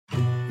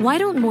Why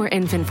don't more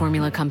infant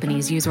formula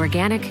companies use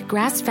organic,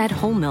 grass-fed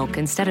whole milk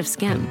instead of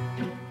skim?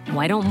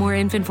 Why don't more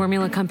infant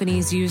formula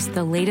companies use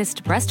the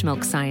latest breast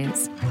milk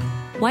science?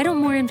 Why don't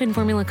more infant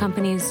formula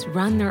companies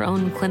run their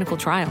own clinical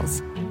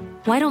trials?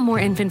 Why don't more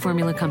infant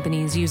formula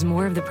companies use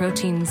more of the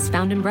proteins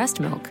found in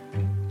breast milk?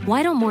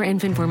 Why don't more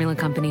infant formula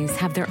companies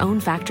have their own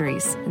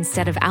factories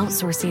instead of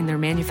outsourcing their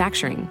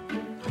manufacturing?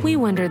 We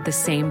wondered the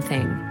same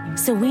thing.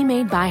 So we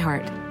made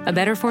ByHeart, a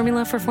better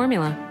formula for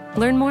formula.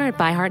 Learn more at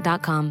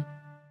byheart.com.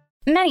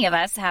 Many of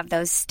us have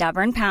those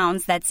stubborn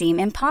pounds that seem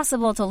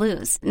impossible to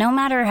lose, no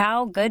matter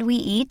how good we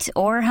eat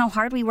or how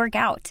hard we work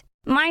out.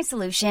 My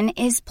solution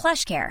is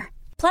PlushCare.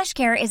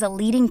 PlushCare is a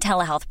leading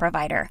telehealth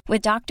provider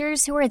with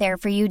doctors who are there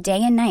for you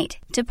day and night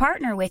to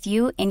partner with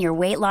you in your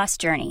weight loss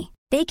journey.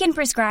 They can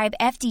prescribe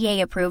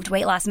FDA-approved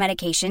weight loss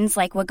medications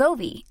like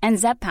Wegovy and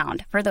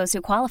Zepbound for those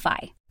who qualify.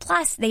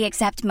 Plus, they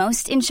accept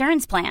most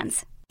insurance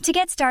plans. To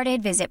get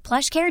started, visit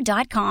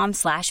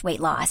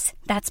plushcare.com/weightloss.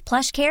 That's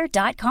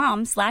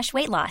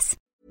plushcare.com/weightloss.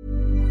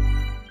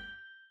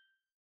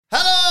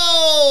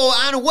 Hello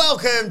and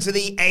welcome to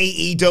the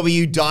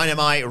AEW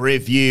Dynamite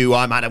Review.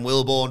 I'm Adam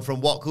Wilborn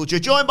from What Culture,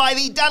 joined by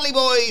the Dudley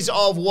Boys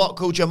of What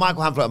Culture,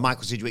 Michael Hamflett and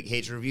Michael Sidgwick,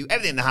 here to review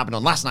everything that happened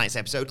on last night's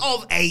episode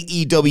of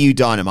AEW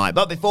Dynamite.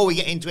 But before we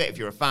get into it, if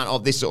you're a fan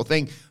of this sort of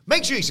thing,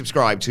 make sure you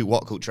subscribe to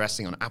What Culture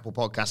Wrestling on Apple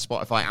Podcasts,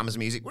 Spotify, Amazon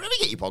Music, wherever you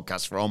get your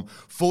podcasts from,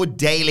 for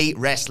daily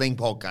wrestling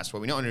podcasts, where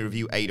we not only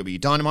review AEW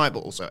Dynamite, but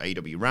also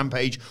AEW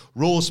Rampage,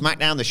 Raw,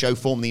 SmackDown, the show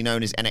formerly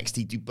known as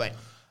NXT 2.0.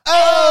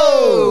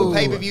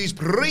 Pay-per-views,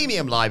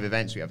 premium live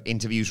events. We have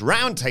interviews,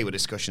 roundtable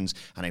discussions,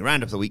 and a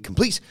round of the week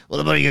complete with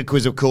a very good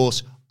quiz, of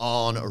course,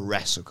 on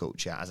wrestle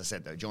culture. As I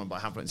said, though, joined by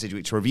Hamflett and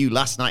Sidgwick to review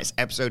last night's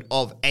episode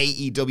of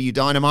AEW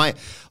Dynamite. I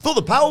thought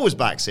the power was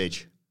back,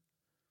 Sidge.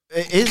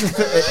 It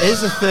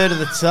is a third of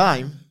the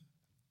time.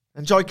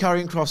 Enjoy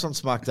carrying Cross on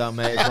SmackDown,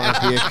 mate. It's going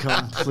to be a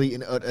complete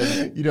and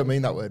utter... You don't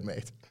mean that word,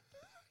 mate.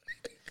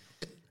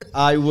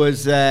 I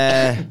was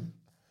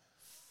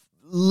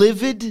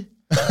livid,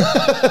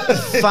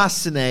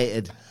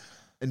 fascinated,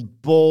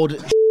 and bored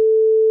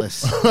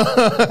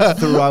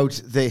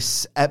throughout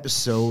this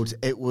episode.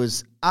 It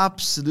was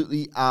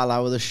absolutely all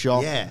out of the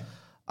shop. Yeah.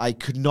 I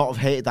could not have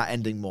hated that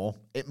ending more.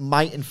 It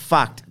might, in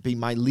fact, be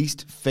my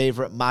least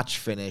favorite match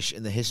finish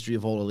in the history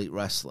of All Elite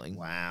Wrestling.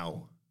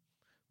 Wow.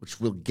 Which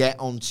we'll get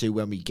onto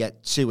when we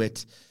get to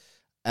it.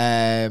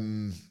 But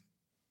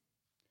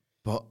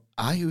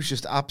I was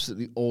just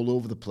absolutely all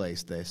over the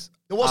place, this.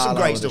 There was some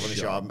great stuff on the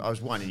show. I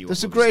was winding you up. There's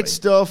some great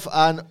stuff,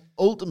 and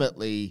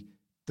ultimately,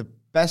 the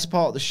best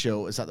part of the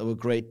show is that there were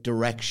great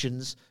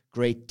directions,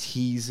 great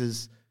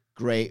teasers,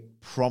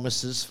 great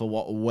promises for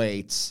what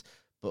awaits.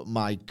 But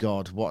my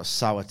God, what a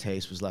sour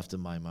taste was left in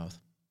my mouth.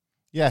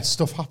 Yeah,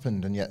 stuff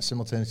happened, and yet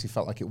simultaneously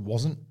felt like it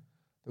wasn't.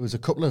 There was a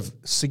couple of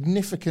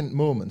significant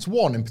moments.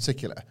 One in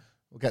particular,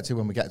 we'll get to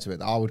when we get to it,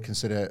 that I would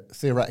consider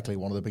theoretically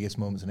one of the biggest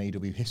moments in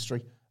AEW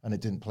history, and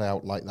it didn't play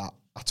out like that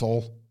at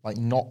all. Like,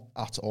 not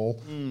at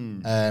all.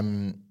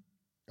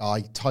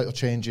 Title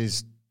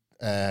changes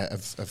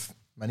of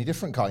many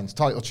different kinds.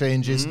 Title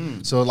changes.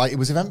 So, like, it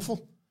was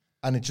eventful.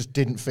 And it just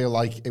didn't feel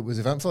like it was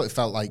eventful. It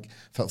felt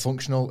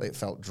functional. It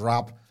felt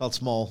drab. Felt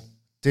small.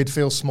 Did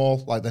feel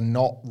small. Like, they're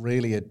not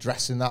really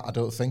addressing that, I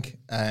don't think.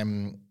 I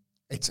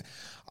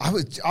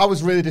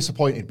was really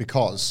disappointed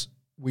because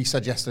we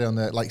said yesterday on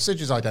the, like, Sidge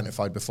has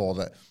identified before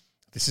that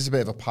this is a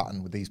bit of a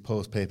pattern with these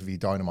post-pay-per-view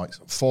Dynamites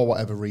for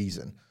whatever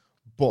reason.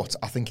 But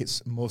I think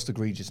it's most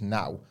egregious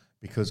now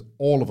because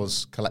all of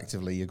us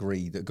collectively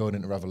agree that going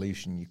into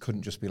Revolution, you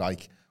couldn't just be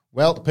like,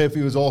 well, the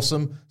pay-per-view was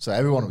awesome, so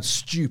everyone was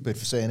stupid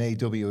for saying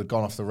AEW had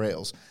gone off the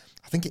rails.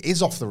 I think it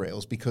is off the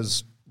rails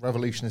because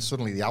Revolution is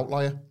suddenly the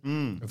outlier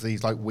of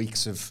these, like,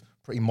 weeks of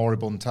pretty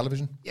moribund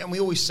television. Yeah, and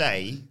we always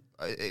say,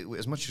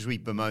 as much as we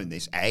bemoan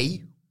this,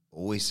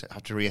 always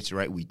have to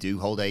reiterate, we do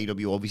hold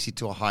AEW obviously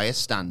to a higher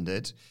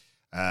standard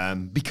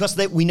because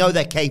we know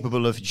they're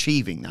capable of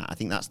achieving that. I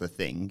think that's the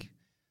thing.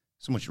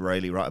 Someone should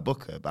really write a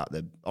book about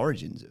the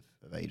origins of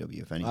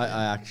AEW, if anything.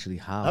 I actually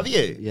have. Have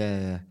you?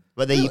 Yeah.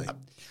 But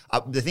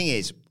the thing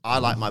is, I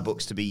like my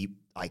books to be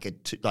like a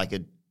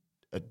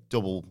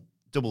double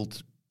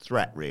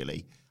threat,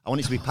 really. I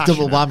want it to be passionate.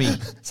 Double whammy.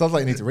 Sounds like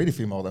you need to read a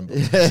few more then. I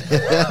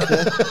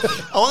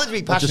want them to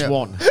be passionate. Just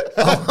one.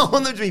 I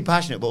want them to be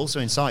passionate, but also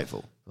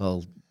insightful.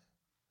 Well,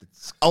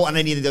 and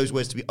I needed those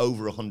words to be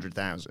over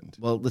 100,000.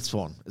 Well, this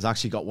one has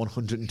actually got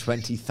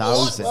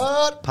 120,000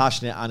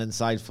 passionate and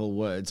insightful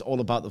words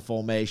all about the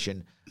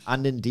formation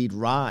and indeed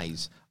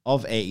rise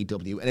of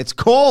AEW. And it's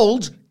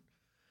called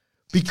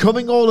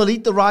Becoming All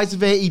Elite, the Rise of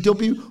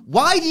AEW.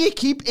 Why do you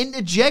keep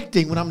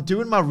interjecting when I'm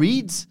doing my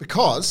reads?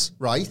 Because,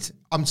 right,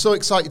 I'm so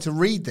excited to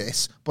read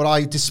this, but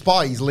I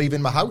despise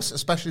leaving my house,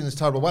 especially in this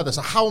terrible weather.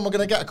 So how am I going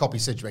to get a copy,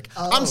 Sidgwick?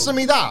 Answer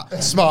me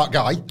that, smart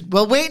guy.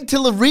 Well, wait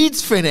until the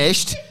read's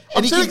finished.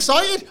 I'm too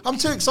excited.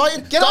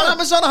 Get on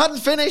Amazon, I hadn't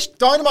finished.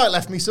 Dynamite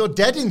left me so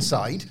dead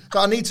inside that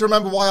I need to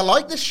remember why I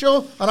like this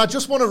show, and I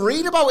just want to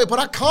read about it, but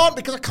I can't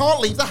because I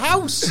can't leave the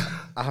house.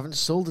 I haven't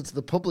sold it to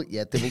the public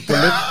yet. They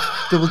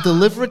will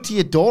deliver it to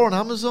your door on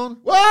Amazon.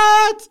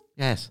 What?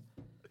 Yes.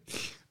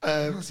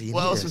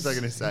 What else was I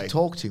going to say? You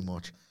talk too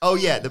much. Oh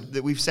yeah,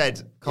 we've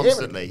said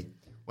constantly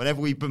whenever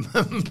we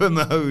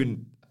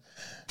bemoan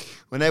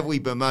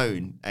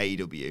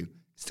AEW,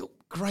 still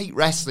great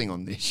wrestling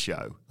on this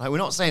show. Like we're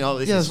not saying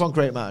this. Yeah, there's one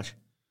great match.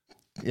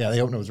 Yeah, the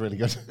opener was really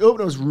good. The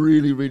opener was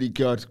really, really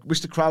good.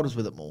 Wish the crowd was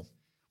with it more.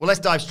 Well, let's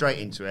dive straight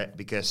into it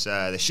because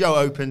the show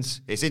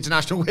opens. It's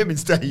International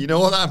Women's Day. You know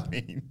what that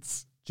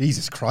means?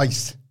 Jesus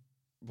Christ.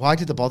 Why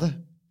did they bother?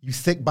 You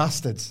thick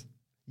bastards.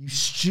 You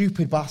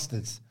stupid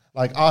bastards.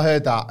 Like, I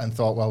heard that and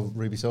thought, well,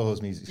 Ruby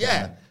Soho's music's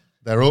Yeah.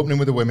 They're opening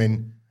with the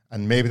women,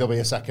 and maybe there'll be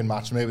a second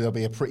match. Maybe there'll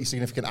be a pretty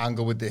significant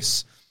angle with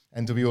this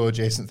NWO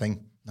adjacent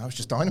thing. No, it's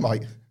just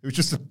Dynamite. It was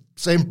just the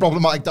same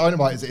problematic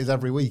Dynamite as it is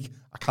every week.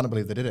 I can't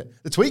believe they did it.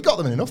 The tweet got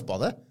them in enough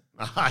bother.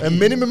 A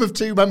minimum of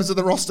 2 members of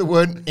the roster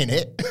weren't in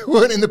it,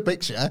 weren't in the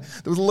picture.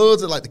 There was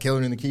loads of, like, the Killer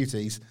and the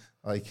Cuties.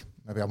 Like,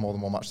 maybe have more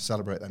than one match to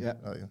celebrate then. Yeah.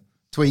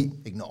 Tweet,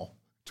 ignore.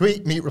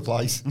 Tweet, meet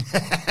replies.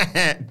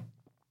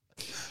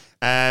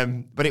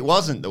 But it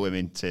wasn't the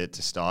women to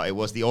start. It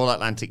was the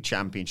All-Atlantic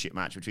Championship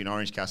match between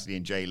Orange Cassidy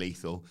and Jay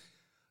Lethal.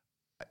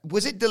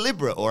 Was it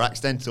deliberate or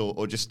accidental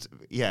or just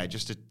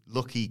a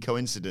lucky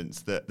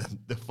coincidence that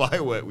the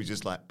firework was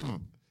just like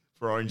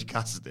for Orange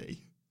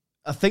Cassidy?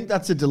 I think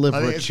that's a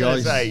deliberate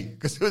choice.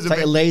 Because it was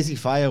like a lazy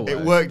firework.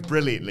 It worked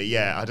brilliantly,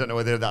 yeah. I don't know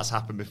whether that's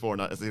happened before or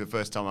not. It's the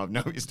first time I've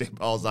noticed it.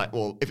 But I was like,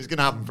 well, if it's going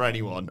to happen for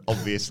anyone,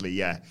 obviously,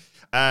 yeah.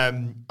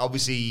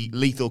 Obviously,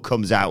 Lethal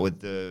comes out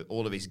with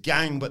all of his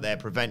gang, but they're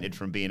prevented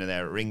from being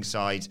there at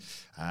ringside.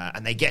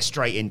 And they get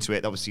straight into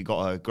it. Obviously,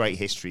 got a great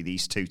history,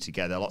 these two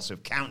together. Lots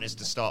of counters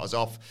to start us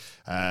off.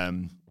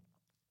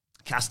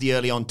 Cassidy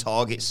early on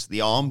targets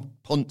the arm,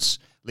 punts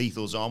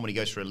Lethal's arm when he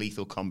goes for a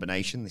lethal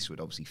combination. This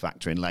would obviously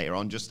factor in later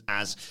on, just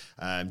as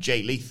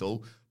Jay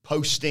Lethal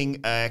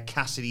posting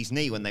Cassidy's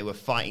knee when they were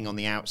fighting on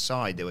the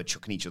outside. They were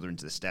chucking each other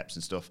into the steps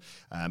and stuff.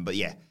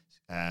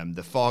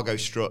 The Fargo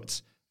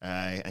strut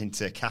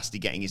into Cassidy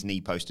getting his knee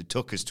posted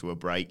took us to a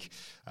break.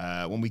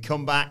 When we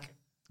come back,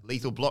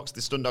 Lethal blocks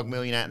the Stundog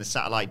Millionaire and the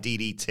satellite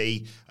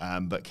DDT,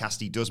 but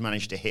Cassidy does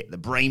manage to hit the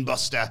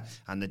Brainbuster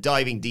and the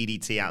diving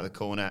DDT out of the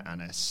corner,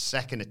 and a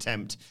second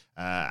attempt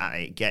at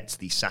it gets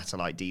the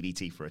satellite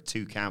DDT for a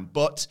 2 count.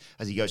 But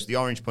as he goes to the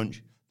orange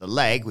punch, the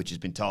leg, which has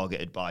been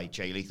targeted by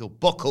Jay Lethal,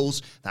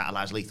 buckles. That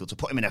allows Lethal to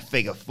put him in a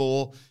figure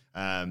 4.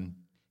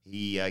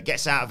 He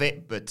gets out of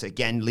it, but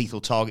again,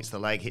 Lethal targets the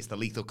leg, hits the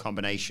lethal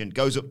combination,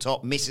 goes up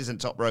top, misses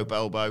and top rope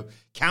elbow,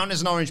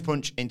 counters an orange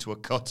punch into a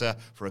cutter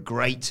for a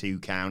great 2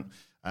 count.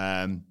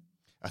 A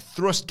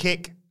thrust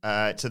kick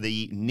to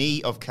the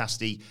knee of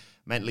Cassidy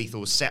meant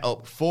Lethal was set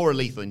up for a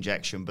lethal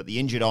injection, but the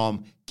injured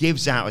arm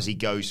gives out as he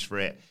goes for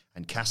it,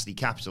 and Cassidy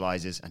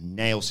capitalizes and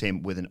nails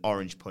him with an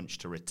orange punch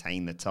to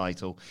retain the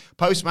title.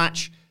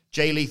 Post-match,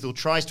 Jay Lethal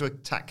tries to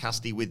attack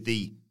Cassidy with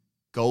the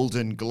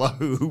Golden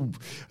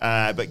Globe,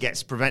 but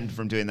gets prevented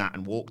from doing that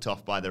and walked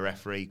off by the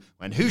referee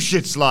when who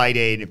should slide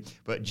in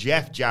but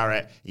Jeff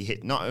Jarrett.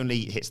 Not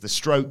only hits the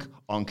stroke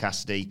on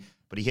Cassidy,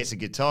 but he hits a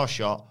guitar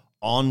shot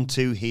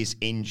onto his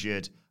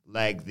injured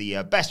leg.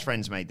 The best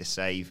friends made the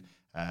save,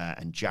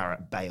 and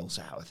Jarrett bails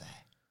out of there.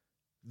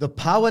 The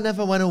power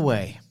never went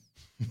away.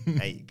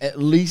 At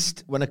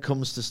least when it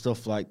comes to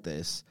stuff like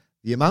this,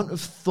 the amount of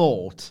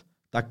thought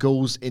that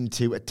goes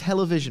into a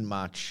television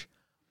match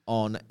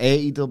on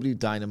AEW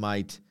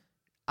Dynamite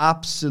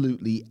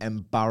absolutely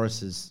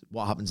embarrasses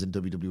what happens in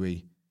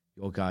WWE,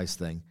 your guys'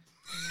 thing.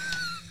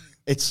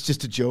 It's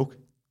just a joke.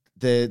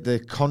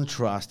 The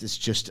contrast is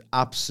just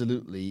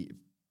absolutely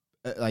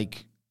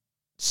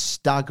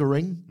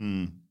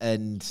staggering,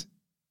 and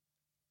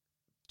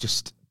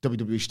just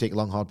WWE should take a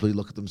long, hard blue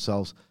look at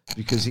themselves,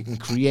 because it can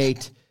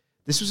create.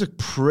 This was a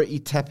pretty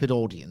tepid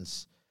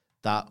audience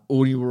that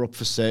only were up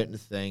for certain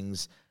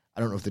things.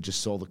 I don't know if they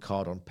just saw the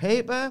card on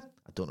paper.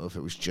 I don't know if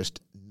it was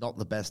just not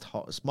the best,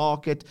 hottest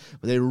market,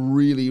 but they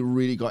really,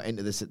 really got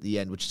into this at the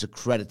end, which is a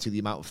credit to the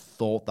amount of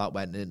thought that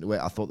went into it.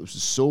 I thought this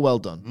was so well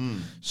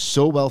done,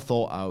 so well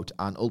thought out,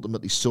 and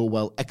ultimately so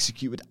well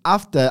executed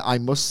after, I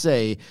must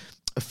say,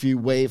 a few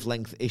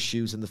wavelength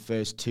issues in the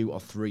first 2 or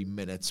 3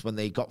 minutes when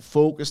they got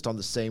focused on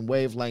the same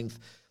wavelength,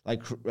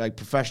 like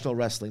professional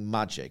wrestling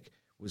magic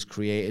was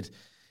created.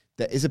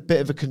 There is a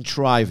bit of a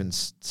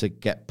contrivance to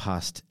get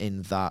past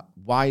in that.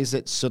 Why is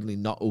it suddenly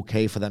not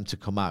okay for them to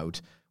come out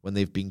when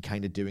they've been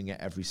kind of doing it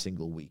every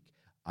single week?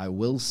 I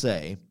will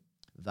say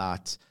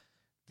that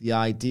the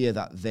idea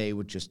that they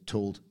were just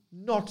told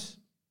not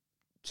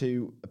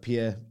to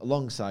appear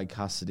alongside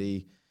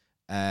Cassidy,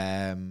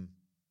 even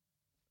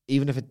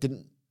if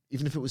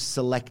it was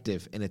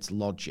selective in its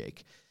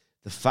logic,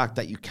 the fact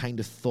that you kind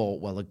of thought,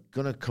 well, they're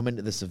going to come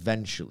into this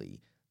eventually,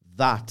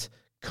 that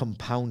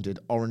compounded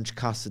Orange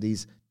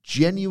Cassidy's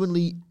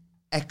genuinely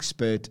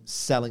expert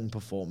selling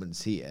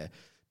performance here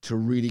to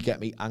really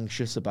get me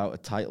anxious about a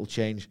title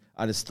change.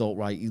 I just thought,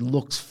 right, he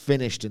looks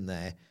finished in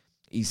there.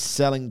 He's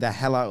selling the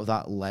hell out of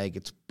that leg.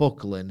 It's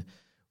buckling.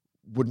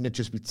 Wouldn't it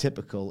just be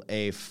typical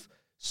if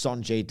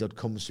Sonjay Dutt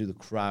comes through the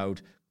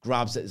crowd,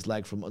 grabs at his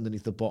leg from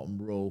underneath the bottom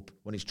rope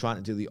when he's trying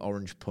to do the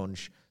orange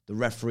punch, the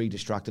referee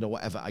distracted or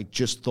whatever. I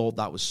just thought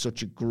that was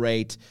such a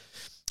great,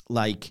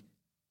 like,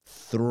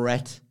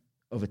 threat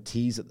of a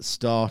tease at the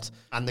start.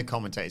 And the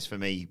commentators, for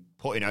me,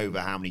 putting over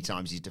how many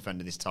times he's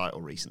defended this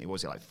title recently. What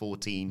was it, like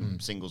 14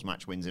 singles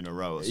match wins in a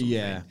row or something?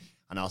 Yeah.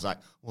 And I was like,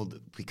 well,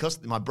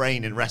 because my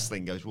brain in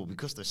wrestling goes, well,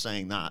 because they're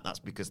saying that, that's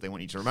because they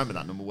want you to remember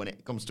that number when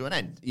it comes to an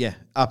end. Yeah,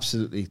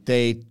 absolutely.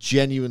 They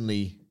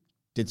genuinely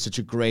did such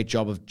a great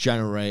job of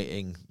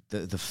generating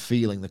the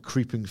feeling, the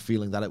creeping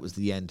feeling that it was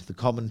the end. The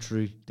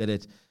commentary did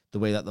it. The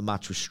way that the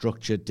match was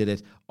structured did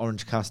it.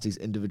 Orange Cassidy's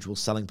individual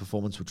selling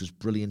performance, which was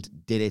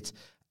brilliant, did it.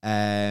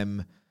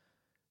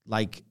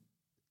 Like,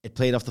 it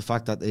played off the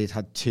fact that they'd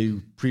had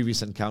 2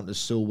 previous encounters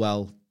so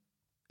well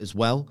as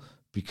well,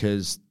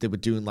 because they were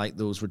doing like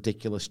those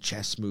ridiculous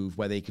chess move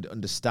where they could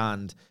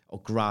understand or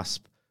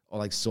grasp or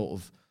like sort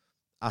of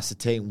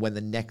ascertain when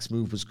the next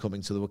move was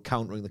coming. So they were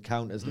countering the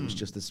counters. And it was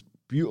just this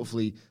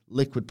beautifully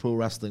liquid pro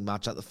wrestling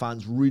match that the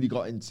fans really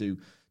got into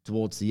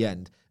towards the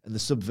end. And the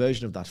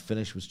subversion of that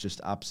finish was just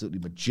absolutely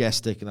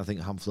majestic. And I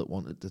think Hamflett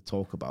wanted to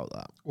talk about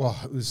that. Well,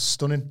 it was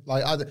stunning.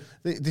 Like,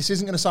 this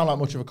isn't going to sound like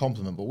much of a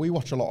compliment, but we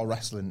watch a lot of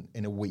wrestling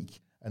in a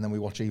week, and then we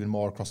watch even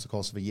more across the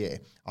course of a year.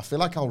 I feel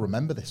like I'll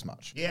remember this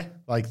match. Yeah.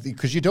 Like,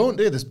 because you don't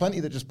do. There's plenty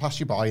that just pass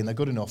you by and they're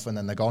good enough and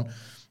then they're gone.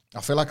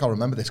 I feel like I'll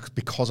remember this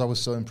because I was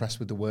so impressed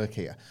with the work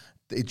here.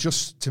 It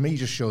just, to me,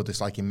 just showed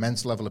this like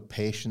immense level of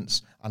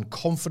patience and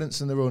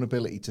confidence in their own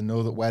ability to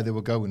know that where they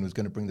were going was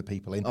going to bring the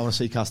people in. I want to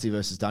see Cassidy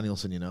versus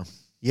Danielson, you know.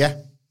 Yeah.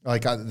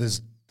 Like,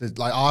 there's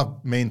like, I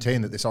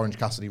maintain that this Orange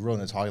Cassidy run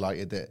has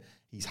highlighted that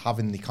he's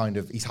having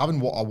he's having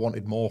what I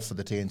wanted more for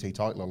the TNT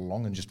title all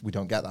along, and just we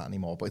don't get that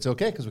anymore. But it's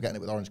okay because we're getting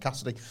it with Orange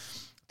Cassidy.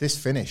 This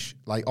finish,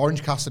 like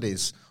Orange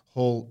Cassidy's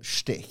whole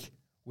shtick,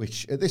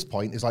 which at this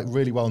point is like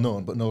really well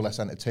known but no less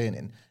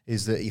entertaining,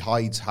 is that he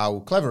hides how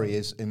clever he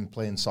is in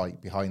plain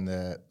sight behind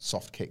the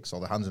soft kicks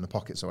or the hands in the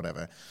pockets or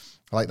whatever.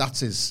 Like, that's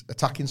his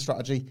attacking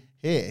strategy.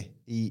 Here,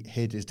 he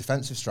hid his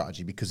defensive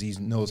strategy because he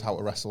knows how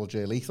to wrestle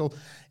Jay Lethal.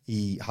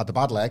 He had the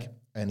bad leg,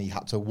 and he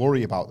had to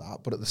worry about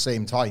that. But at the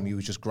same time, he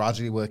was just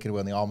gradually working away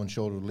on the arm and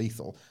shoulder of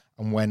Lethal.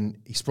 And when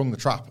he sprung the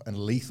trap and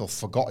Lethal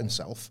forgot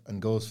himself and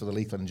goes for the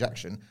lethal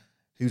injection,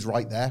 who's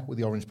right there with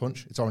the orange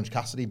punch? It's Orange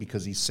Cassidy,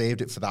 because he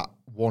saved it for that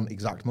one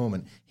exact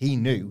moment. He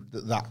knew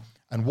that.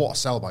 And what a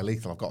sell by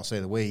Lethal, I've got to say.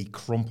 The way he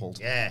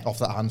crumpled off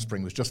that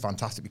handspring was just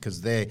fantastic,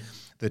 because they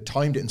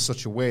timed it in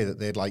such a way that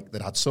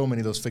they'd had so many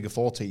of those figure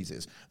 4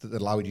 teases that they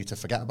allowed you to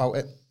forget about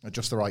it at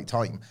just the right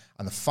time.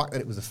 And the fact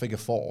that it was a figure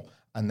 4,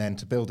 and then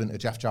to build into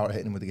Jeff Jarrett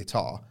hitting him with the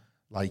guitar,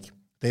 like,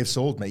 they've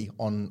sold me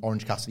on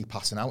Orange Cassidy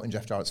passing out in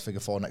Jeff Jarrett's figure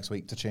 4 next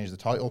week to change the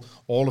title.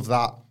 All of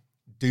that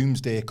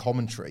doomsday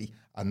commentary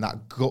and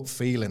that gut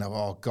feeling of,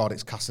 oh God,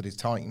 it's Cassidy's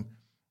time,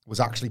 was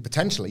actually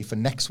potentially for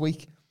next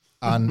week.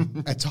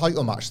 And a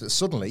title match that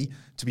suddenly,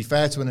 to be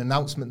fair to an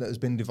announcement that has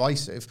been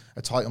divisive,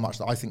 a title match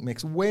that I think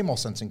makes way more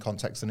sense in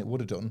context than it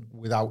would have done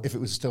if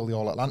it was still the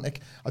All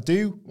Atlantic. I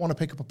do want to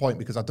pick up a point,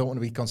 because I don't want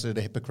to be considered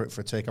a hypocrite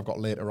for a take I've got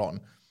later on.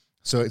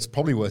 So it's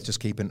probably worth just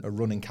keeping a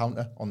running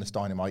counter on this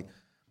Dynamite.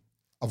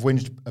 I've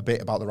whinged a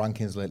bit about the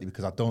rankings lately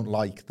because I don't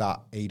like that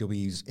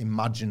AEW's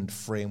imagined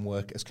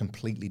framework has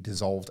completely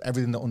dissolved.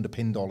 Everything that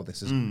underpinned all of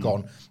this is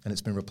gone, and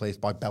it's been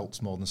replaced by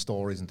belts more than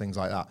stories and things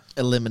like that.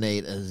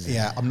 Eliminators.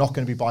 Yeah, I'm not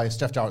going to be biased.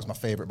 Jeff Jarrett's my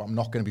favourite, but I'm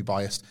not going to be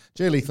biased.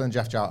 Jay Lethal and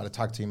Jeff Jarrett had a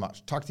tag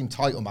team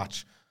title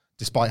match,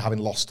 despite having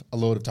lost a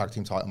load of tag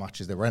team title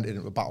matches. They were entered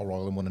into a battle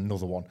royal and won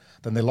another one.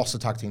 Then they lost a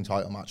tag team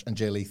title match, and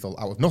Jay Lethal,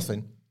 out of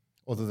nothing,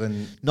 other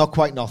than... Not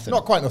quite nothing.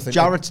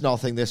 Jarrett's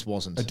nothing, this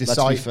wasn't. A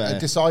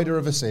decider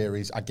of a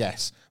series, I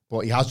guess. But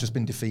he has just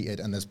been defeated,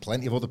 and there's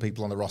plenty of other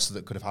people on the roster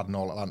that could have had an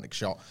All-Atlantic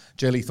shot.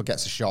 Jay Lethal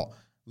gets a shot,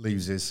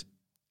 loses,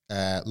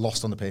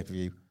 lost on the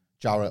pay-per-view.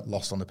 Jarrett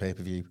lost on the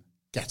pay-per-view,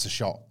 gets a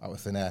shot out of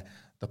thin air.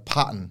 The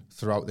pattern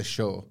throughout this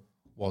show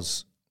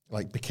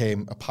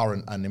became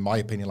apparent, and in my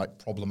opinion,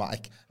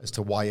 problematic as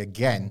to why,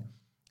 again,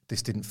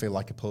 this didn't feel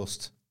like a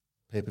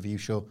post-pay-per-view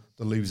show.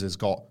 The losers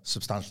got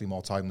substantially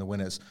more time than the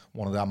winners.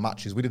 One of their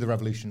matches, we did the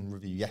Revolution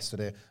review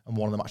yesterday, and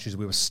one of the matches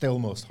we were still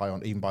most high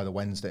on, even by the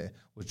Wednesday,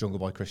 was Jungle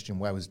Boy Christian.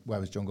 Where was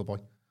Jungle Boy?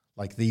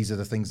 These are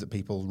the things that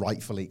people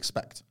rightfully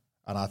expect,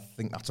 and I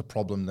think that's a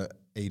problem that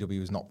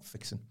AEW is not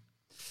fixing.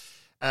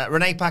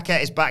 Renee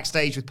Paquette is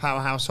backstage with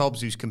Powerhouse Hobbs,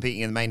 who's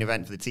competing in the main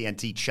event for the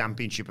TNT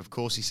Championship. Of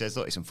course, he says,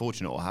 look, it's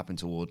unfortunate what happened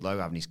to Wardlow,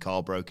 having his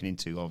car broken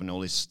into, having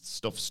all his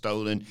stuff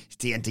stolen, his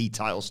TNT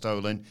title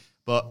stolen.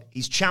 But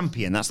he's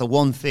champion. That's the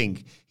one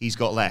thing he's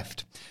got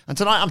left. And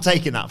tonight, I'm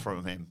taking that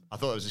from him. I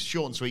thought it was a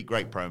short and sweet,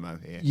 great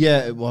promo here.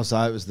 Yeah, it was.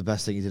 It was the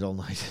best thing he did all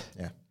night.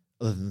 Yeah.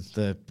 Other than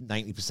the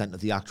 90%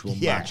 of the actual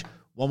match.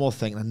 One more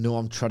thing, and I know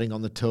I'm treading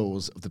on the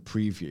toes of the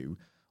preview.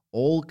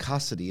 All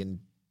Cassidy and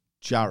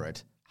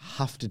Jarrett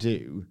have to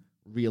do,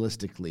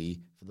 realistically,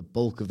 for the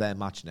bulk of their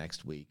match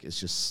next week is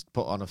just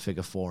put on a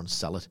figure 4 and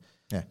sell it.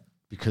 Yeah.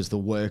 Because the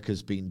work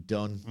has been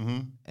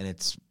done, and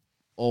it's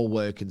all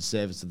work in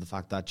service of the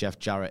fact that Jeff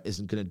Jarrett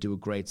isn't going to do a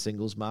great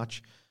singles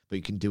match, but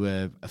you can do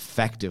a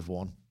effective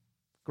one.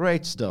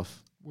 Great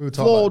stuff. We were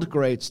talking Flawed, about,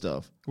 great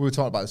stuff. we were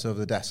talking about this over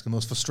the desk. The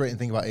most frustrating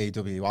thing about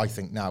AEW, I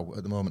think now,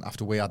 at the moment,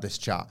 after we had this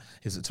chat,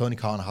 is that Tony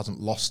Khan hasn't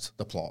lost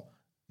the plot.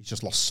 He's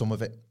just lost some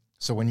of it.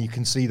 So when you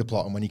can see the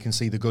plot and when you can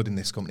see the good in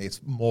this company,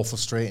 it's more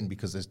frustrating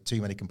because there's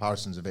too many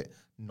comparisons of it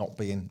not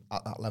being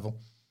at that level.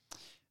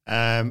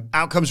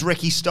 Out comes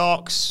Ricky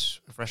Starks,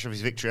 fresh off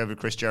his victory over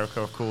Chris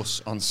Jericho, of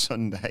course, on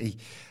Sunday.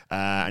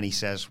 And he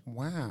says,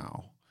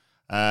 wow.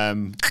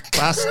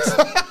 Last...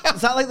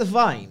 Is that like the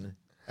Vine?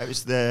 It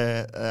was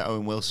the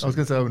Owen Wilson. I was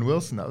going to say Owen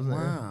Wilson, that wasn't it?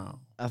 Wow.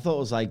 I thought it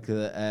was like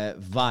the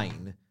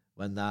Vine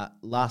when that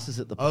lass is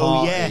at the party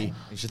Oh, yeah.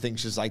 and she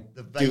thinks she's like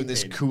The doing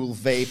this vaping. cool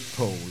vape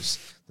pose.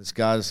 This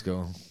guy just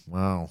go,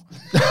 wow.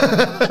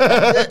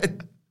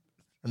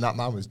 And that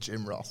man was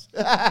Jim Ross.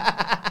 You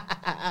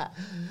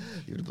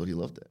would have bloody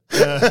loved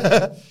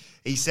it.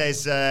 He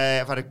says,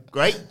 I've had a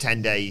great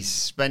 10 days,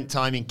 spent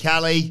time in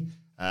Cali,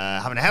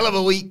 having a hell of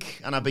a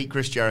week, and I beat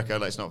Chris Jericho,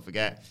 let's not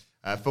forget.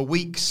 For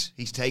weeks,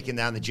 he's taken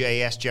down the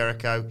JAS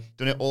Jericho,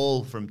 done it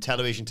all from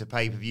television to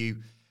pay-per-view.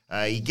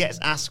 He gets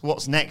asked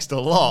what's next a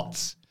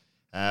lot,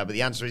 but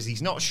the answer is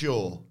he's not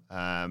sure.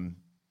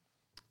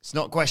 It's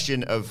not a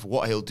question of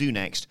what he'll do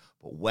next,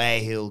 but where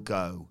he'll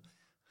go.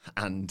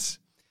 And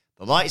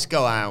the lights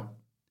go out,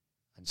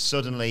 and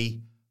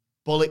suddenly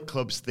Bullet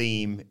Club's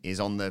theme is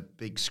on the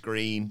big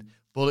screen.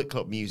 Bullet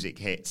Club music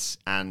hits,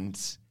 and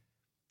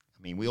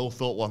I mean, we all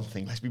thought one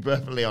thing, let's be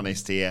perfectly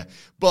honest here.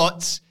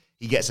 But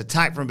he gets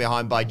attacked from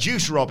behind by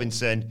Juice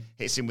Robinson,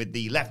 hits him with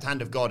the left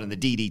hand of God and the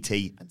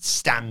DDT, and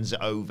stands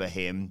over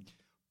him.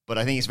 But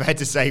I think it's fair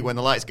to say when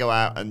the lights go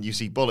out and you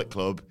see Bullet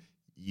Club,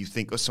 you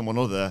think of someone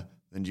other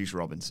than Juice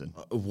Robinson.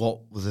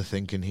 What was they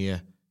thinking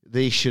here?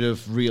 They should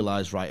have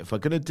realised, right, if we're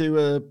going to do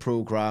a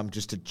programme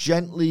just to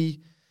gently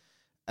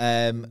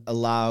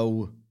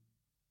allow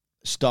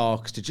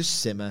Starks to just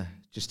simmer,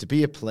 just to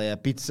be a player,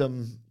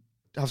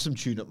 have some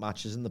tune-up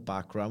matches in the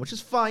background, which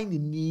is fine. You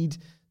need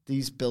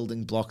these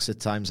building blocks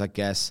at times, I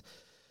guess.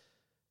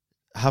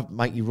 Have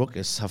Mikey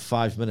Ruckus have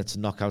 5 minutes to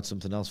knock out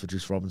something else for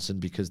Juice Robinson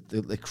because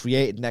they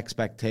created an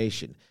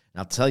expectation. And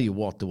I'll tell you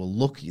what, they were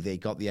lucky they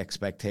got the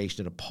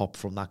expectation to pop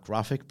from that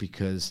graphic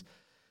because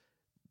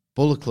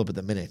Bullet Club at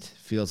the minute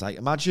feels like,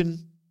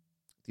 imagine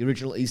the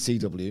original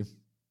ECW,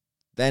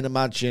 then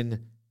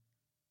imagine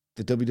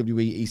the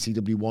WWE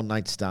ECW One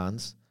Night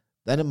Stands,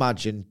 then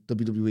imagine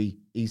WWE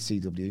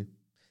ECW,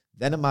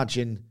 then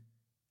imagine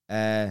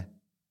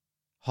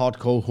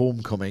Hardcore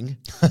Homecoming,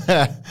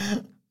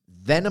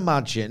 then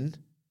imagine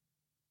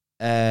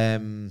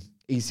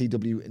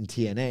ECW and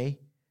TNA,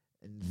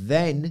 and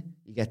then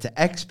you get to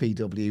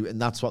XPW, and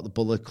that's what the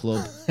Bullet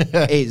Club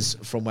is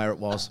from where it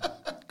was.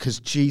 Because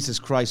Jesus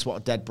Christ, what a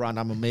dead brand.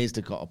 I'm amazed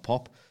it got a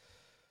pop.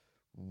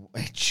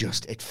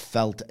 It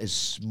felt as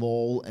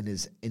small and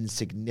as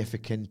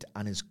insignificant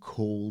and as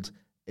cold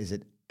as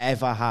it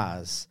ever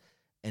has.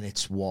 And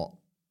it's what?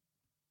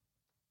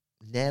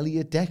 Nearly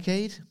a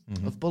decade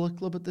of Bullet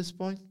Club at this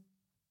point?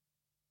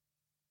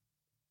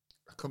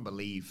 I couldn't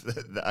believe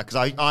that because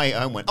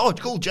I went, oh,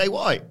 cool, Jay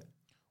White.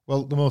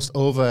 Well, the most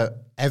over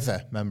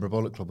ever member of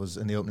Bullet Club was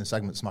in the opening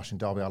segment smashing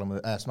Darby Allin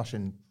with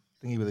smashing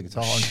thingy with a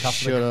guitar on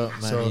Catholic. Shut up,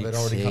 so mate. they'd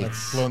already kind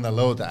of blown their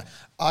load there.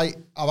 I've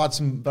had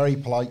some very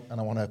polite,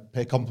 and I want to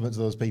pay compliments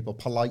to those people,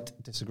 polite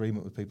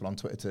disagreement with people on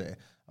Twitter today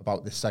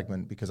about this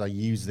segment because I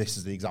use this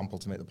as the example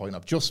to make the point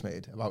I've just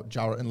made about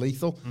Jarrett and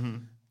Lethal.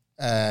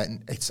 I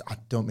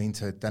don't mean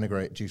to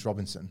denigrate Juice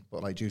Robinson,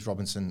 but like Juice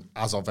Robinson,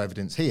 as of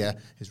evidence here,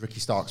 is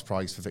Ricky Stark's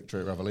prize for victory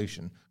at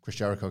Revolution. Chris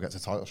Jericho gets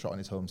a title shot in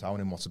his hometown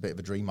in what's a bit of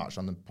a dream match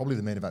on probably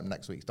the main event of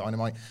next week's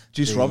Dynamite.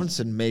 Juice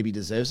Robinson maybe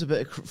deserves a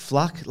bit of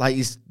flack. Like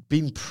he's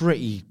been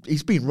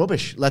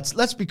rubbish.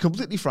 Let's be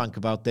completely frank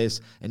about this.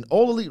 In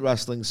all Elite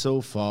Wrestling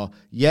so far,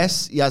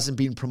 yes, he hasn't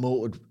been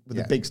promoted with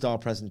a big star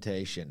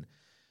presentation,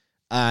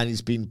 and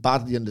he's been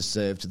badly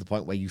underserved to the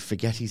point where you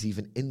forget he's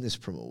even in this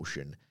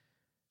promotion.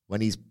 When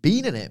he's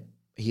been in it,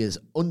 he is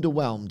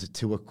underwhelmed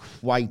to a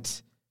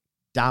quite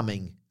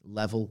damning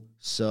level.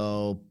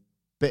 So,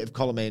 bit of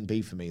column A and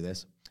B for me,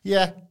 this.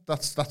 Yeah,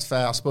 that's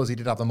fair. I suppose he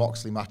did have the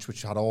Moxley match,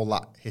 which had all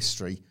that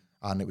history,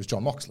 and it was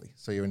John Moxley.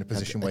 So you're in a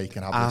position where you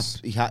can have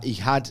this. He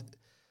had...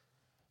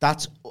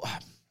 That's...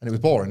 And it was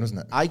boring,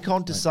 wasn't it? I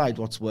can't decide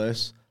what's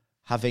worse,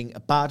 having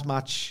a bad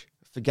match,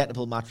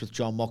 forgettable match with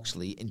John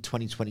Moxley in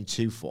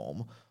 2022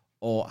 form,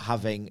 or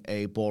having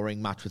a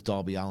boring match with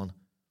Darby Allin.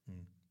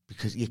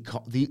 Because you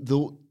can't,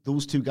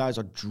 those two guys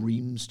are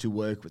dreams to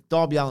work with.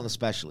 Darby Allin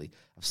especially.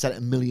 I've said it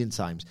a million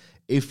times.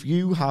 If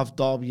you have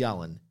Darby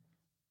Allin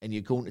and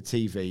you're going to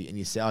TV and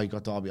you say, oh, you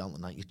got Darby Allin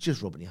tonight, you're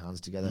just rubbing your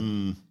hands together.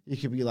 You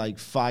could be like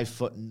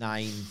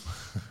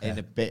 5'9" in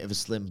a bit of a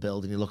slim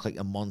build and you look like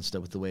a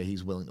monster with the way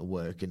he's willing to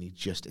work, and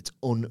it's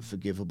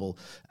unforgivable.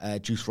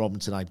 Juice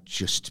Robinson, I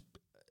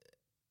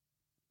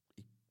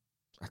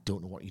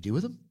don't know what you do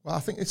with him. Well, I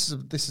think this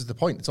is the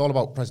point. It's all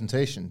about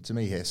presentation to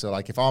me here. So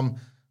like if I'm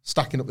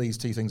stacking up these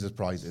two things as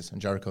prizes, and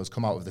Jericho's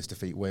come out of this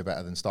defeat way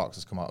better than Starks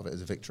has come out of it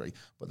as a victory.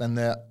 But then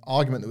the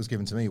argument that was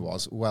given to me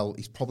was, well,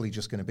 he's probably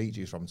just going to beat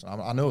Juice Robinson.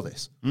 I know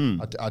this.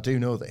 I do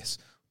know this.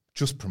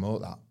 Just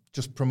promote that.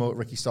 just promote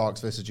Ricky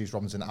Starks versus Juice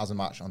Robinson as a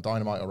match on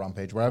Dynamite or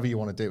Rampage, wherever you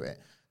want to do it.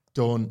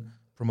 Don't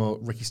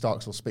promote Ricky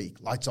Starks will speak.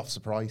 Lights off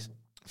surprise.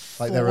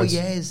 Like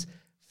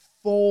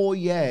 4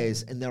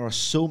 years, and there are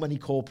so many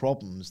core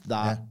problems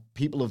that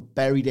people have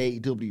buried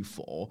AEW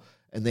for,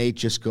 and they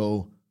just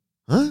go,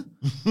 huh?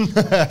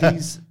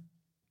 These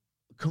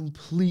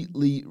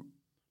completely,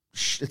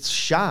 it's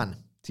shan,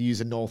 to use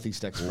a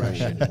Northeast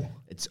expression.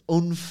 It's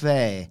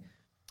unfair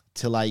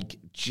to like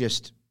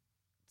just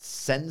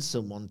send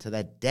someone to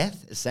their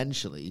death,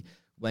 essentially,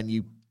 when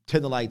you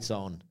turn the lights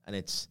on and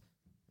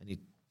you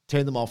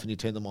turn them off and you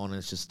turn them on and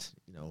it's just,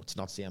 it's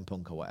not CM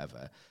Punk or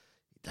whatever.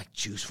 Like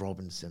Juice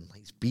Robinson,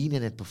 he's been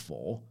in it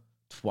before,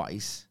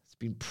 twice. It's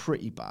been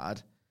pretty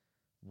bad.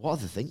 What are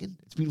they thinking?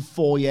 It's been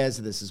 4 years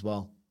of this as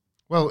well.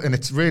 Well, and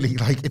it's really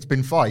it's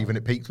been 5 and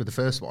it peaked with the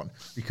first one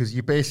because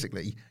you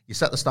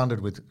set the standard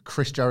with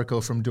Chris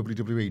Jericho from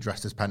WWE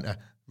dressed as Penta,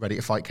 ready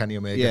to fight Kenny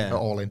Omega at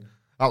All In.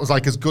 That was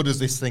like as good as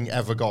this thing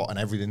ever got, and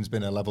everything's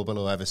been a level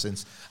below ever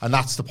since. And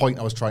that's the point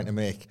I was trying to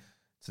make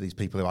to these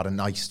people who had a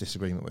nice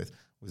disagreement with,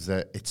 was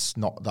that it's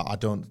not that I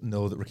don't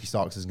know that Ricky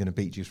Starks is going to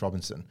beat Juice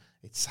Robinson.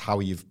 It's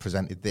how you've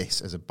presented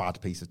this as a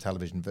bad piece of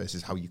television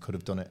versus how you could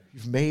have done it.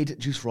 You've made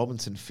Juice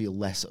Robinson feel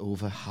less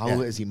over. How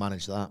has he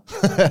managed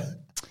that?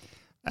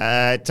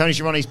 Tony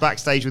Schiavone's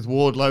backstage with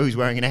Wardlow, who's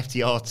wearing an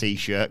FTR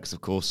t-shirt, because,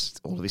 of course,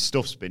 all of his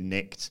stuff's been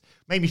nicked.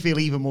 Made me feel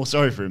even more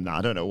sorry for him now.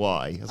 I don't know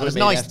why. So it's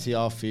nice.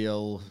 FTR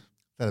feel...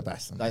 They're the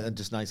best. Like, they're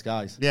just nice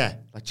guys. Yeah.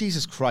 Like,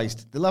 Jesus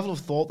Christ, the level of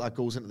thought that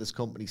goes into this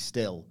company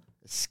still,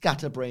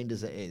 scatterbrained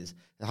as it is.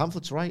 The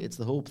Hamlet's right. It's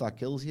the hope that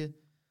kills you.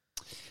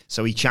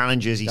 So he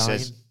challenges. He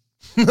says,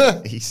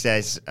 he's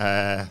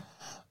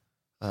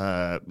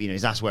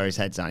asked where his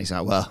head's at. He's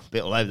like, well, a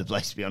bit all over the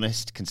place, to be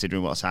honest,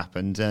 considering what's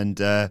happened. And,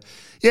 what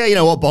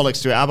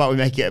bollocks to it? How about we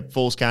make it a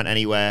Falls Count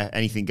Anywhere,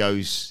 anything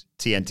goes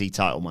TNT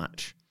title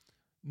match?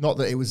 Not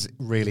that it was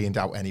really in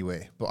doubt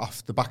anyway, but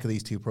off the back of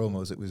these two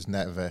promos,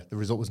 the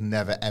result was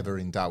never, ever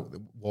in doubt.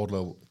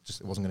 Wardlow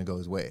it wasn't going to go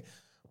his way.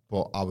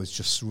 But I was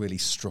just really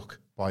struck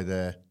by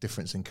the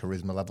difference in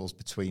charisma levels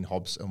between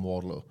Hobbs and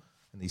Wardlow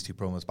in these two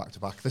promos back to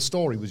back. The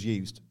story was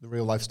used. The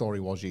real life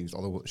story was used,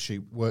 although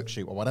work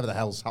shoot, or whatever the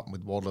hell's happened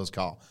with Wardlow's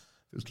car.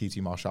 If it was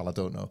QT Marshall, I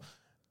don't know.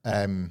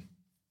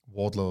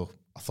 Wardlow,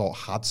 I thought,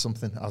 had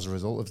something as a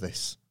result of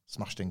this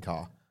smashed in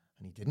car,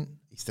 and he didn't.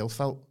 He still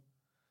felt...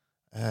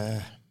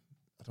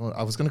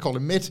 I was going to call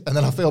him mid, and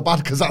then I feel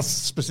bad because that's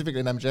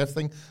specifically an MJF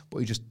thing, but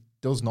he just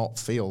does not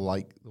feel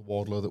like the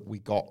Wardlow that we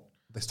got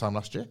this time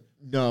last year.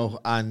 No,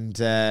 and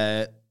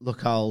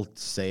look, I'll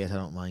say it, I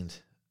don't mind.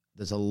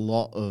 There's a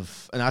lot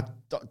of... And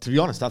to be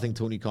honest, I think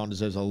Tony Khan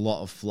deserves a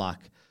lot of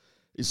flack.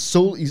 He's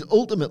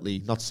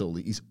ultimately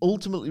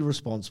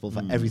responsible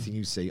for everything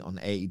you see on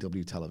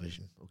AEW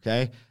television,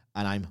 okay?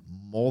 And I'm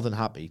more than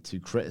happy to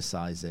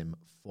criticize him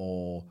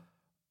for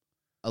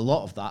a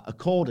lot of that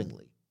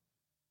accordingly.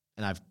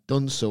 And I've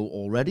done so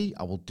already.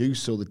 I will do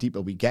so the deeper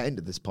we get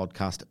into this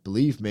podcast.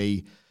 Believe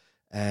me,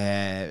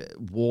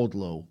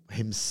 Wardlow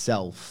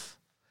himself,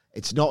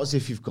 it's not as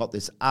if you've got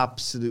this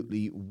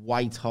absolutely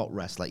white-hot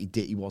wrestler like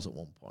he was at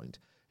one point,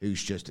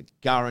 who's just a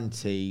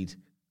guaranteed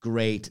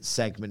great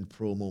segment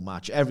promo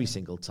match every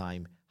single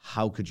time.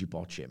 How could you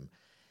botch him?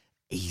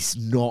 He's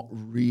not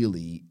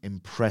really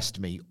impressed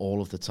me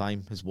all of the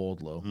time, as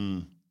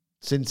Wardlow.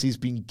 Since he's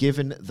been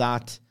given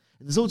that...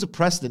 And there's always a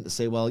precedent to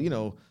say, well,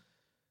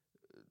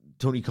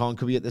 Tony Khan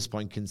could be at this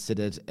point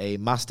considered a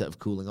master of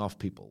cooling off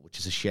people, which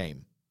is a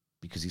shame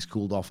because he's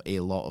cooled off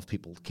a lot of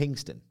people.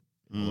 Kingston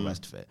and all the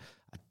rest of it.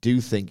 I do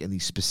think in the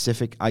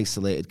specific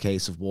isolated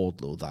case of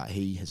Wardlow that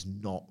he has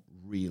not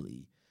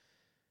really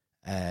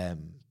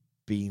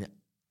been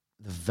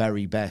the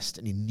very best,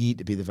 and you need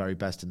to be the very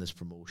best in this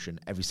promotion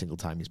every single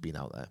time he's been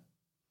out there.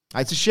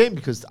 It's a shame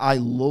because I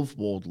love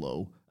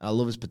Wardlow and I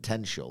love his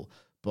potential,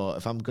 but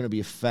if I'm going to be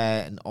a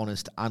fair and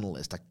honest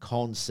analyst, I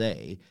can't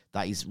say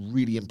that he's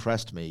really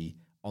impressed me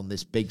on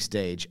this big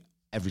stage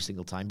every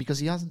single time because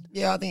he hasn't.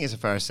 Yeah, I think it's a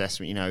fair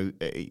assessment.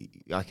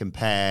 I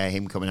compare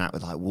him coming out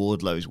with like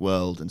Wardlow's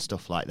World and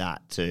stuff like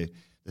that to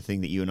the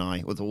thing that you and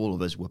I, with all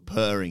of us, were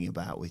purring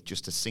about with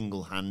just a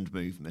single hand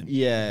movement.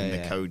 And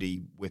the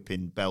Cody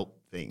whipping belt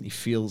thing. He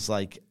feels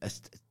like a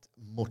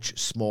much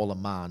smaller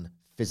man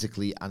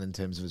physically and in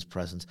terms of his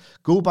presence.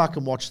 Go back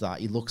and watch that.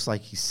 He looks like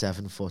he's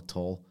 7 foot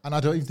tall. And I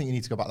don't even think you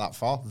need to go back that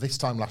far. This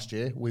time last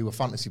year, we were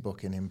fantasy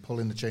booking him,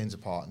 pulling the chains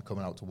apart and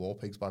coming out to War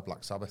Pigs by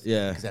Black Sabbath.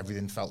 Yeah. Because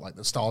everything felt like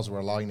the stars were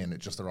aligning at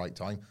just the right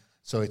time.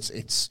 So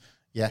it's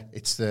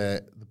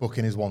the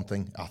booking is one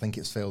thing. I think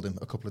it's failed him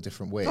a couple of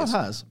different ways. It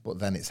has. But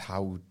then it's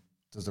how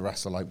does the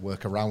wrestler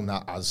work around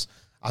that as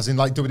in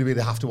like WWE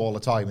they have to all the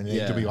time, and in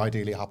AEW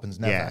ideally it happens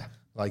never. Yeah.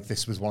 Like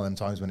this was one of them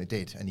times when it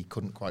did, and he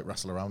couldn't quite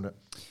wrestle around it.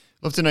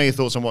 Love to know your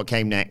thoughts on what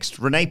came next.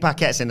 Renee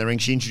Paquette's in the ring.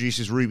 She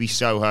introduces Ruby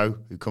Soho,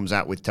 who comes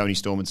out with Toni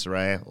Storm and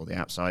Saraya, or the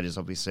Outsiders,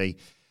 obviously.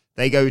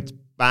 They go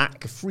back.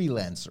 The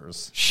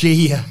Freelancers.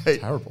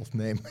 Terrible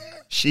name.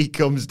 She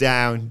comes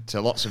down to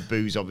lots of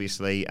boos,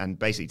 obviously, and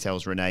basically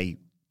tells Renee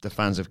the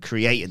fans have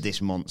created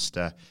this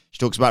monster. She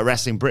talks about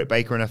wrestling Britt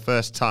Baker in her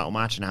first title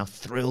match and how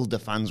thrilled the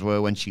fans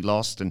were when she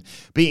lost, and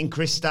beating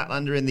Chris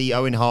Statlander in the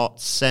Owen Hart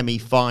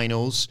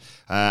semi-finals,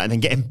 and then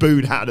getting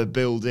booed out of the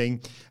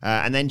building.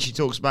 And then she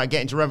talks about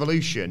getting to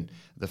Revolution.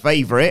 The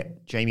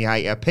favourite, Jamie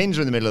Hayter, pins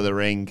her in the middle of the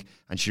ring,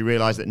 and she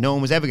realised that no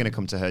one was ever going to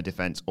come to her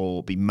defence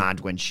or be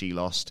mad when she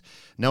lost.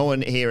 No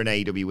one here in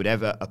AEW would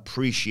ever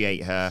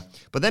appreciate her.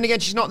 But then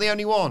again, she's not the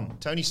only one.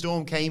 Toni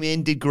Storm came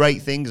in, did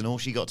great things, and all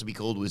she got to be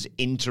called was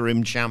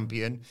interim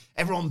champion.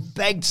 Everyone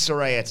begged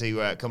Saraya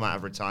to come out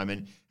of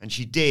retirement, and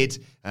she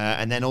did.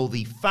 And then all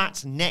the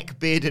fat,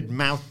 neck-bearded,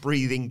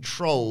 mouth-breathing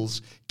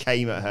trolls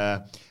came at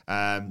her.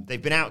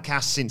 They've been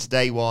outcast since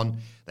day one.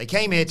 They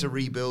came here to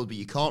rebuild, but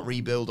you can't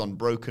rebuild on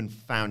broken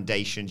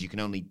foundations. You can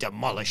only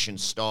demolish and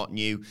start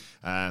new.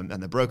 And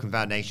the broken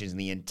foundations and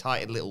the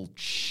entitled little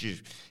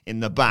in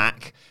the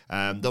back,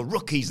 the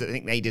rookies that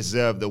think they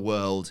deserve the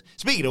world.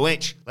 Speaking of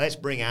which, let's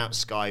bring out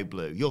Sky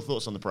Blue. Your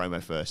thoughts on the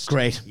promo first?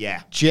 Great.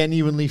 Yeah.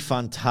 Genuinely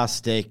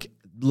fantastic.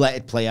 Let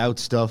it play out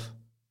stuff.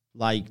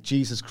 Like,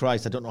 Jesus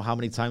Christ, I don't know how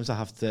many times I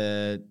have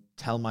to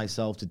tell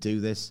myself to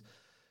do this,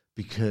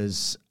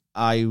 because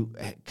I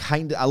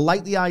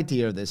like the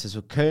idea of this as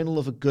a kernel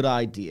of a good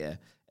idea.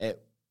 It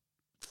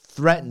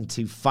threatened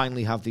to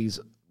finally have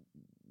these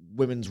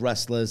women's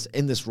wrestlers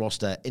in this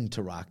roster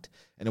interact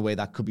in a way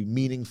that could be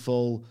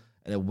meaningful,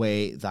 in a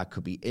way that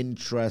could be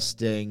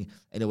interesting,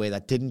 in a way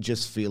that didn't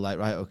just feel like,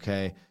 right,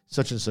 okay,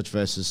 such and such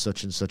versus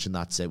such, and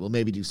that's it. We'll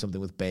maybe do something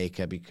with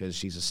Baker because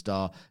she's a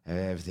star, and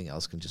everything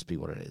else can just be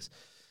what it is.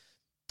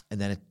 And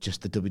then it's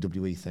just the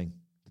WWE thing.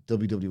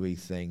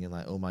 And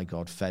like, oh my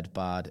God, fed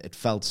bad. It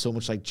felt so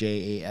much like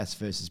JAS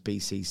versus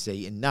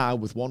BCC. And now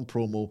with one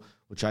promo,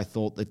 which I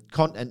thought the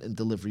content and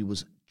delivery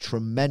was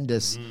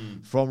tremendous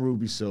from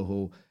Ruby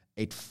Soho,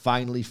 it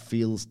finally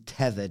feels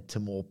tethered to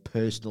more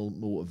personal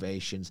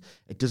motivations.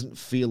 It doesn't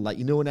feel like,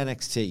 in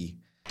NXT,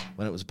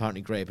 when it was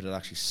apparently great, but it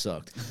actually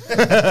sucked,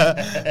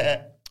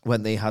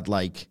 when they had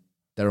like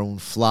their own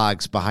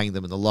flags behind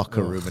them in the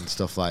locker room and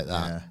stuff like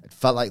that. Yeah. It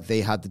felt like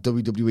they had the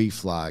WWE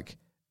flag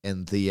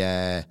and the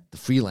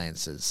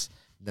freelancers,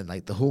 and then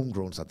like the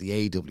homegrowns had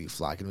the AEW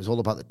flag, and it was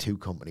all about the two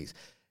companies.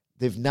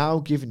 They've now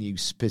given you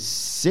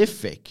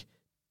specific,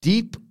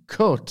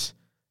 deep-cut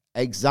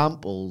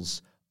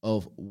examples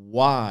of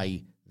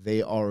why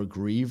they are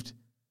aggrieved,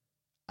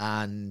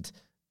 and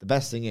the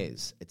best thing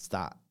is, it's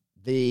the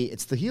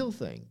heel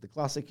thing, the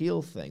classic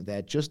heel thing.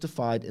 They're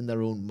justified in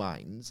their own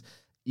minds,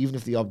 even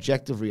if the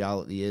objective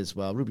reality is,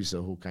 well, Ruby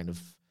Soho kind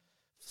of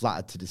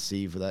flattered to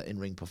deceive with their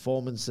in-ring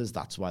performances.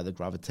 That's why the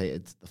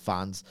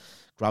fans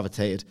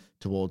gravitated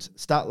towards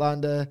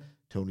Statlander.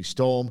 Toni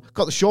Storm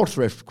got the short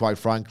thrift, quite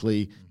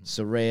frankly.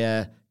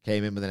 Saraya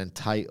came in with an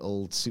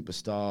entitled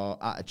superstar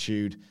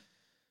attitude.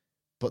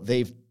 But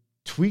they've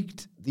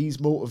tweaked these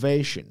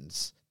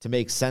motivations to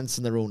make sense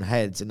in their own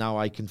heads, and now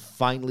I can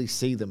finally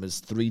see them as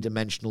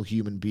three-dimensional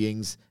human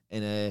beings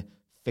in a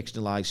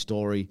fictionalized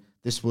story.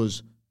 This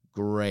was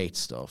great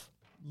stuff.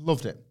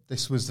 Loved it.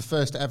 This was the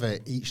first ever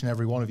Each and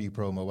Every One of You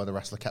promo where the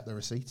wrestler kept the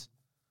receipts.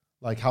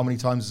 Like, how many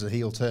times is a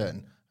heel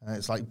turn?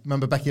 It's like,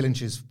 remember Becky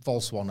Lynch's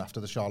false one after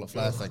the Charlotte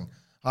Flair thing?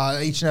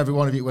 Each and every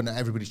one of you, when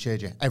everybody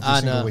cheered you every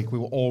single week, we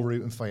were all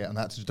rooting for you, and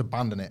that's just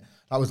abandon it.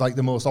 That was like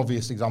the most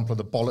obvious example of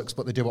the bollocks,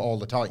 but they do it all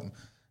the time.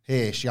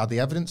 Here, she had the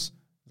evidence.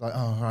 Like,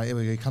 oh, right, here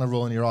we go. You're kind of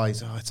rolling your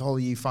eyes. Oh, it's all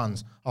you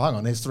fans. Oh, hang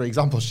on, here's 3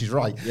 examples. She's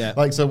right. Yeah.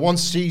 Like, so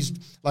once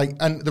she's like,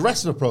 and the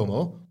rest of the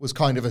promo was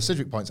kind of, as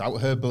Sidgwick points out,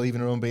 her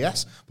believing her own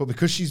BS. But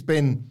because she's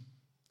been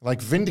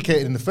like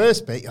vindicated in the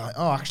first bit, like,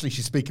 oh, actually,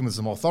 she's speaking with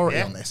some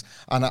authority on this.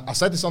 And I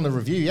said this on the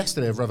review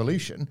yesterday of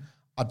Revolution.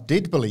 I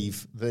did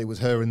believe that it was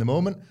her in the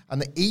moment, and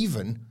they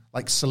even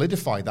like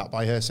solidified that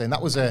by her saying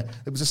it was a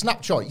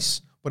snap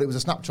choice, but it was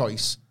a snap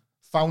choice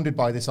founded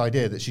by this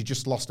idea that she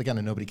just lost again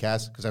and nobody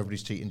cares because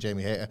everybody's cheating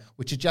Jamie Hayter,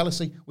 which is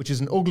jealousy, which is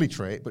an ugly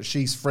trait, but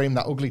she's framed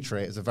that ugly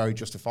trait as a very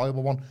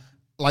justifiable one.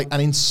 Like an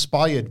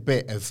inspired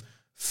bit of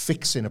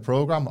fixing a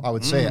program, I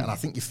would say, and I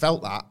think you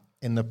felt that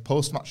in the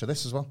post-match of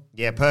this as well.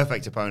 Yeah,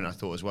 perfect opponent, I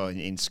thought, as well,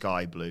 in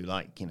Sky Blue,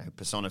 like,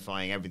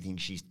 personifying everything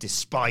she's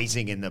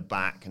despising in the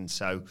back, and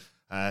so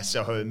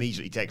Soho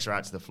immediately takes her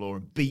out to the floor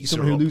and beats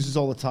Someone her who up. loses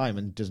all the time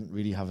and doesn't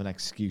really have an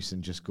excuse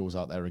and just goes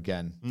out there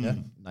again. Yeah,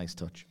 nice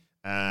touch.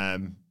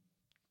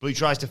 Blue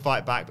tries to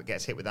fight back, but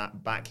gets hit with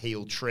that back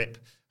heel trip.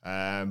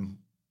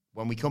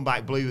 When we come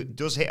back, Blue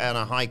does hit on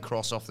a high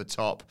cross off the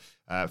top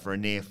for a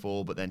near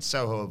fall, but then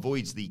Soho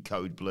avoids the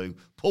code Blue,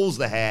 pulls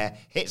the hair,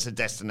 hits the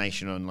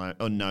destination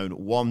unknown.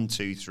 1,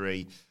 2,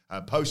 3.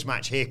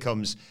 Post-match, here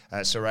comes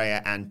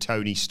Saraya and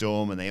Toni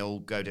Storm, and they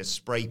all go to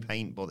spray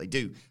paint. Well, they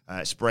do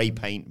spray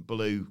paint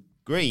blue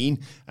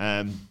green.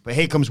 But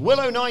here comes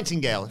Willow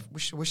Nightingale.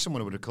 Wish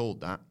someone would have called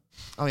that.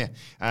 Oh,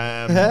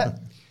 yeah.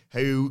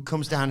 Who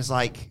comes down as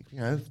like,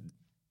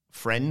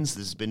 friends.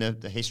 There's been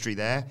a history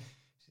there.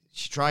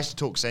 She tries to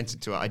talk sense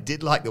into it. I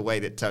did like the way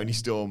that Toni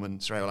Storm and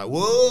Saraya were like,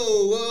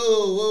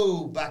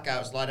 whoa, back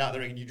out, slide out the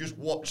ring, and you just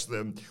watch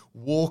them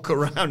walk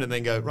around and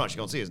then go, right, she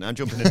can't see us now,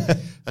 jumping in.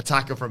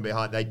 attack her from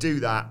behind. They do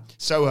that.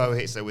 Soho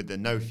hits her with the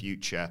no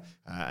future.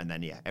 And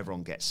then,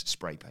 everyone gets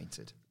spray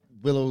painted.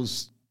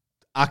 Willow's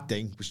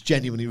acting was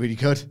genuinely really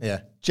good.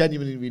 Yeah.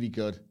 Genuinely really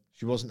good.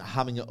 She wasn't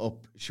hamming it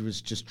up. She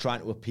was just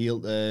trying to appeal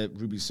to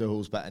Ruby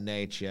Soho's better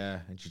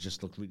nature, and she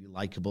just looked really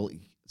likable.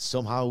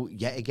 Somehow,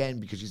 yet again,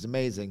 because she's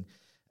amazing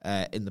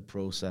in the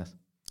process.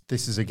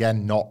 This is,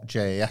 again, not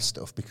JAS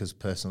stuff because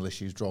personal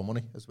issues draw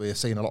money, as we are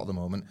seeing a lot at the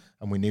moment,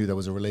 and we knew there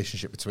was a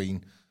relationship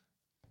between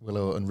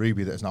Willow and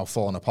Ruby that has now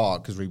fallen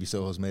apart because Ruby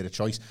Soho's made a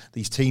choice.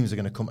 These teams are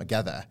going to come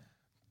together,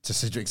 to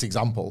Sidgwick's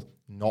example,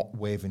 not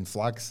waving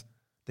flags.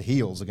 The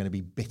heels are going to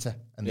be bitter,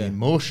 and the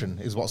emotion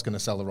is what's going to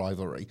sell the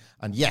rivalry.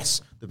 And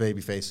yes, the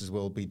babyfaces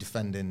will be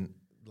defending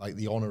like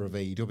the honour of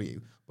AEW,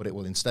 but it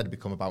will instead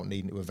become about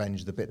needing to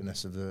avenge the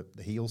bitterness of the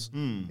heels.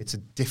 It's a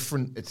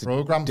different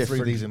program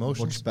through these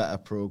emotions. Much better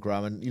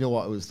program, and you know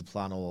what? It was the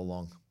plan all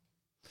along.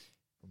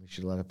 We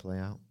should let it play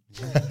out.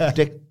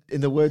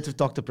 In the words of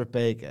Dr. Britt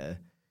Baker,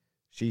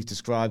 she's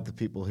described the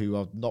people who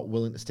are not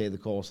willing to stay the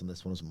course on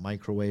this one as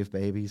microwave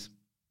babies.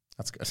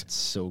 That's good. It's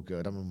so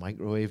good. I'm a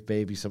microwave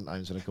baby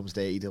sometimes when it comes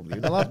to AEW,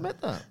 and I'll admit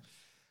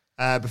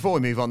that. Before we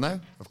move on, though,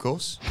 of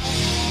course.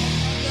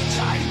 It's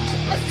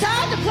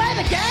time to play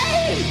the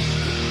game!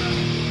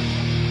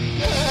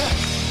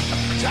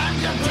 Time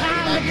to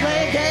play the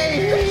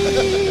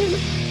game!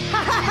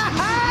 Ha ha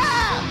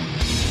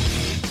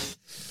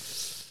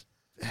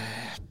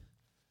ha!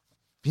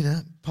 You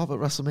know, pop at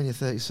WrestleMania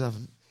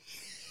 37.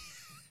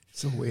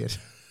 So weird.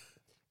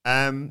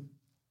 I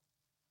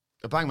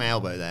banged my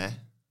elbow there,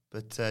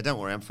 but don't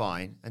worry, I'm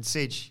fine. And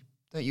Sidge,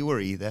 don't you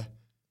worry either.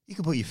 You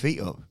can put your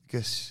feet up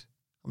because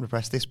I'm going to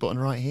press this button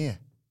right here.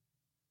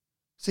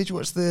 Sidge,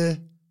 what's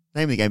the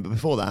name of the game? But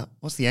before that,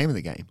 what's the aim of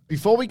the game?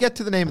 Before we get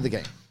to the name of the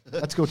game,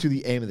 let's go to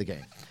the aim of the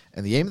game.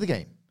 And the aim of the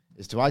game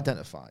is to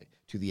identify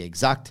to the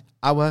exact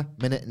hour,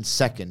 minute, and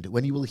second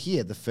when you will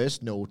hear the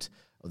first note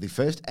of the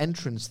first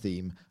entrance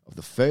theme of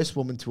the first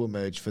woman to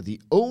emerge for the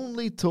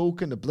only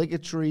token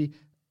obligatory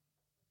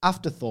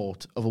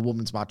afterthought of a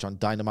woman's match on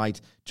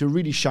Dynamite, to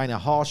really shine a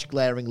harsh,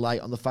 glaring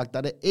light on the fact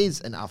that it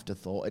is an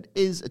afterthought. It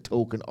is a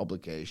token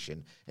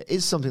obligation. It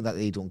is something that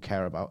they don't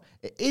care about.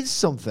 It is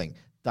something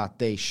that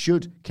they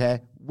should care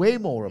way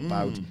more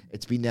about.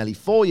 It's been nearly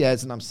 4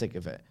 years and I'm sick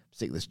of it.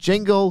 Sick of this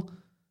jingle.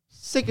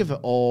 Sick of it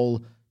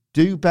all.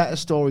 Do better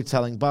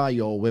storytelling by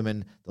your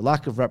women. The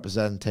lack of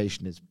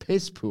representation is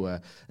piss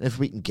poor. And if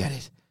we can get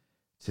it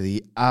to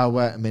the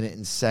hour, minute,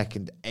 and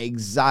second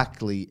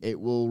exactly, it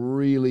will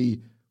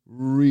really,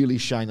 really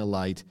shine a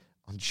light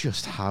on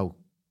just how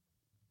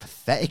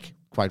pathetic,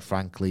 quite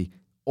frankly,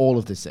 all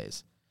of this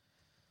is.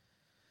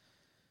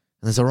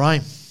 And there's a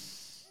rhyme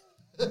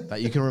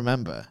that you can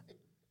remember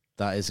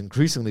that is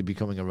increasingly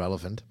becoming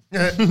irrelevant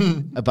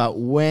about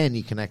when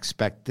you can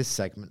expect this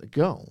segment to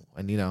go.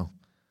 And, you know,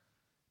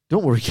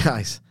 don't worry,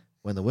 guys.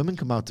 When the women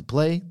come out to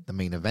play, the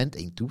main event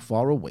ain't too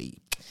far away.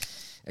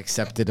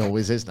 Except it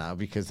always is now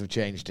because they've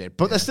changed it.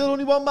 But there's still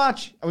only one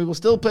match, and we will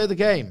still play the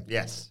game.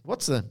 Yes.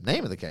 What's the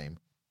name of the game?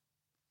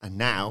 And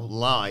now,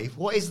 live,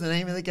 what is the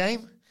name of the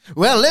game?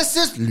 Well, let's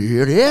just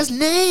leave his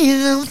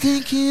name. I'm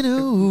thinking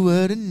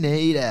over the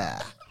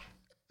nader.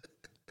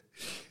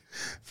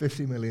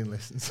 50 million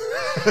listens.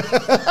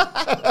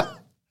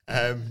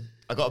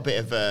 I got a bit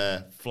of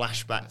a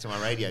flashback to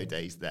my radio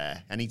days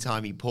there.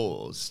 Anytime he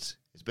paused,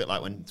 it's a bit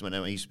like when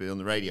I used to be on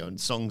the radio and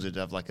songs would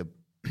have like a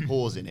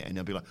pause in it and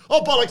they'll be like,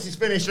 oh, bollocks, it's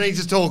finished. I need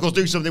to talk or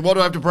do something. What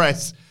do I have to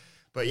press?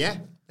 But yeah,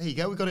 there you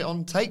go. We got it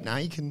on tape now.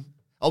 You can,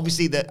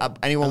 obviously, that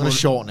anyone I'm going to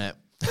shorten it.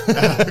 Okay.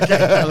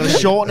 I'm going to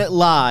shorten it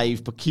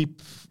live, but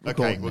keep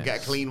Okay, we'll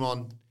get a clean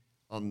one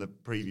on the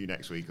preview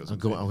next week or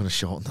something. I'm going to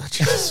shorten that.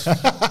 Jesus,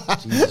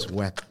 Jesus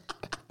wept.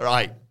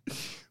 Right.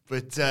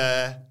 But,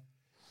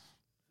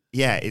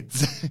 yeah,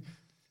 it's...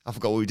 I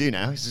forgot what we do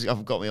now.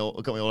 I've got me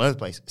all over the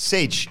place.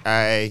 Sidge,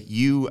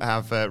 you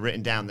have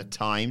written down the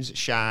times.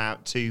 Shout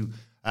out to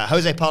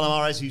Jose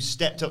Palomares, who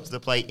stepped up to the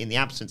plate in the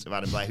absence of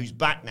Adam Blair, who's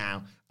back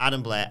now.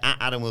 Adam Blair at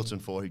Adam Wilton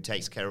 4, who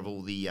takes care of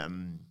all the...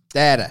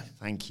 There.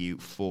 Thank you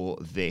for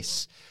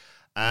this.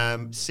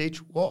 Sidge,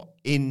 what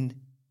in...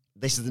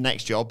 This is the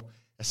next job.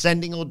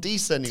 Ascending or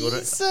descending order?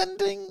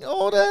 Descending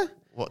order.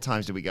 What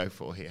times do we go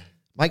for here?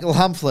 Michael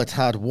Hamflett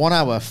had 1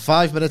 hour,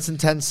 5 minutes and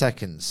 10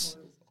 seconds.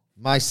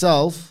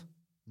 Myself,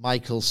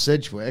 Michael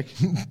Sidgwick,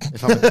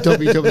 if I'm a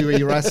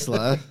WWE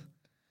wrestler,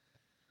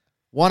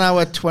 1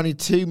 hour,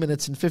 22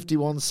 minutes and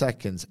 51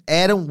 seconds.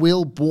 Adam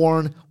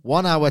Wilborn,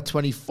 1 hour,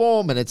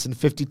 24 minutes and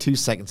 52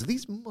 seconds.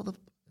 These motherfuckers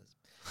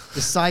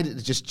decided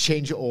to just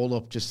change it all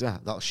up. Just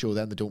that'll show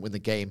them they don't win the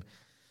game.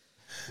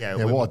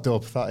 Yeah, what a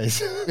dub that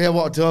is. Yeah,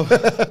 what a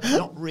dub.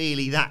 Not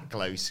really that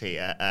close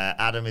here.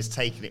 Adam has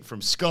taken it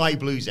from Sky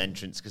Blue's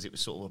entrance because it was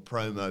sort of a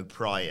promo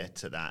prior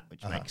to that,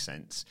 which makes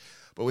sense.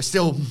 But we're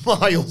still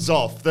miles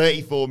off,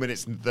 34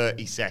 minutes and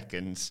 30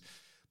 seconds.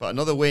 But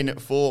another win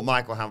for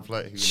Michael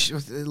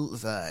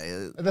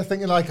Hamflett. They're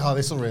thinking like, oh,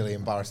 this will really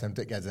embarrass them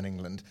dickheads in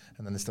England.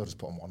 And then they still just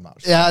put on one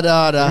match. Yeah,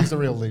 no. Who's the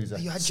real loser?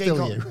 You had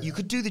Still you. You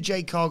could do the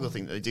Jade Cargill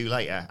thing that they do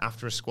later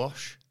after a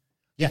squash.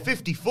 Yeah.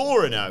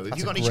 54-0. Have That's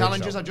you a got any great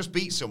challenges? show. I just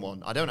beat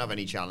someone. I don't have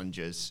any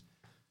challenges.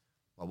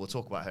 Well, we'll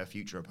talk about her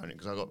future opponent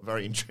because I got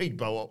very intrigued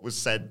by what was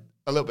said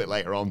a little bit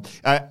later on.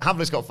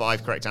 Hamlet's got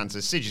 5 correct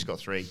answers. Sidge's got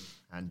 3.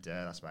 And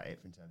that's about it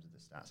in terms of the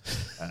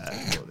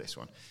stats for this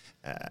one.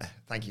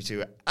 Thank you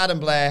to Adam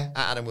Blair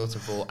at Adam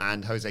Wilton4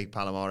 and Jose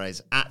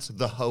Palomares at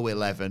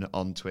theHo11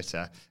 on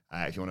Twitter.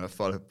 If you want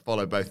to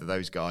follow both of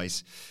those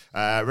guys.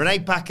 Renee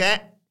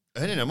Paquette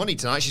earning her money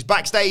tonight. She's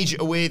backstage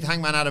with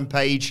Hangman Adam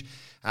Page.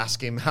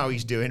 Ask him how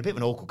he's doing. A bit of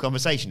an awkward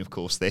conversation, of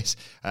course, this.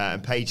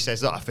 And Page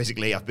says,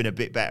 physically, I've been a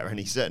bit better, and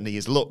he certainly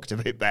has looked a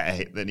bit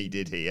better than he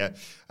did here.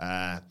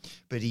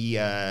 But he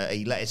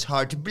let his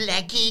heart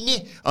black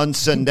in on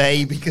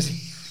Sunday because he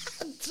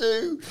had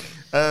to.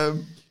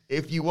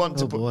 If you want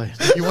to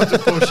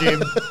push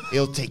him,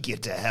 he'll take you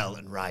to hell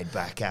and ride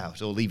back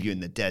out, or leave you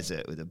in the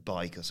desert with a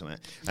bike or something.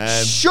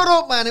 Shut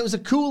up, man. It was a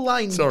cool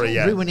line. Sorry,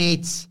 Don't ruin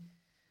it.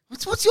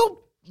 What's your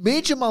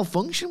major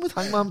malfunction with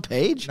Hangman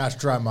Page? Nice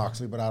try,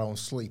 Moxley, but I don't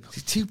sleep.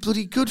 He's too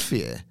bloody good for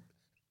you.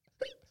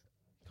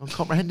 Can't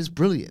comprehend his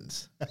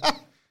brilliance.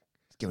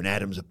 He's giving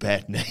Adams a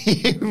bad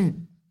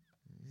name.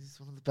 He's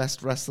one of the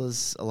best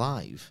wrestlers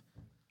alive.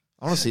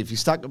 Honestly, if you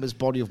stack up his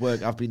body of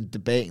work, I've been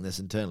debating this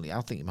internally.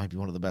 I think he might be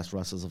one of the best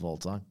wrestlers of all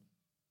time.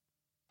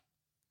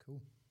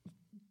 Cool.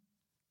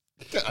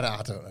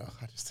 I don't know.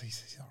 I just think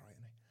he's all right,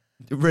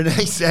 isn't he?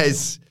 Renee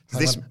says,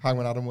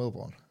 Hangman Adam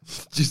Wilborn.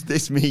 does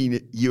this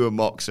mean you and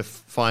Mox are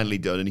finally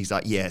done? And he's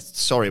like, yeah,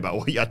 sorry about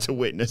what you had to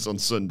witness on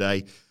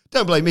Sunday.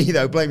 Don't blame me,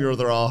 though. Blame your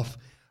other half.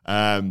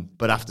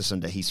 But after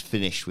Sunday, he's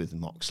finished with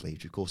Moxley,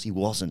 which, of course, he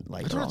wasn't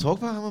later I don't want to talk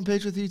about Hangman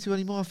Page with you two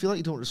anymore. I feel like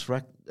you don't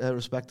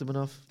respect him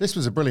enough. This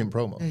was a brilliant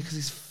promo. Yeah, because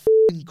he's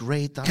f***ing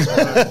great. That's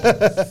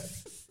why.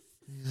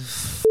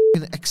 He's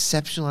f***ing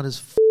exceptional at his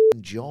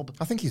f***ing job.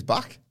 I think he's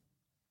back.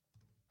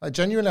 Like,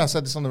 genuinely, I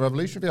said this on the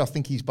Revolution video. I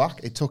think he's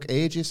back. It took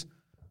ages.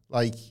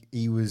 Like,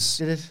 he was...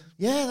 Did it?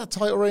 Yeah, that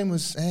title reign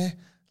was...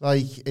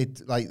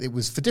 it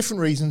was for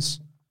different reasons.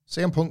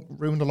 CM Punk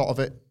ruined a lot of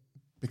it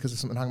because of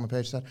something Hangman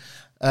Page said.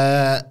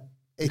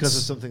 Because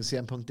of something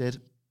CM Punk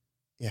did?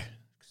 Yeah,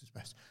 because it's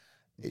best.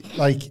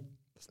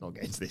 Let's not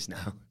get into this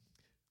now.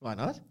 Why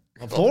not?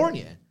 I'm boring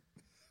you.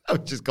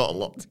 I've just got a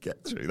lot to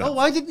get through. Oh,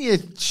 why didn't you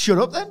shut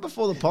up then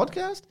before the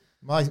podcast?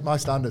 My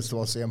standards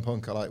towards CM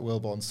Punk are like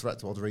Wilborn's threat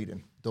towards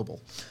reading.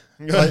 Double.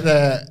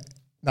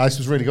 This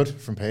was really good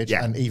from Page,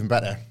 and even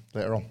better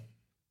later on.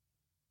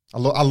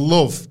 I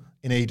love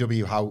in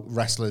AEW how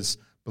wrestlers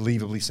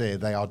believably say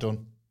they are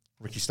done.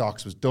 Ricky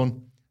Starks was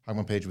done.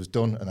 Hangman Page was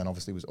done, and then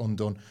obviously was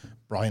undone.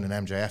 Bryan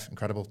and MJF,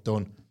 incredible,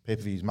 done.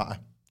 Pay-per-views matter.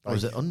 Or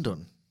is it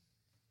undone?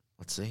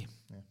 Let's see.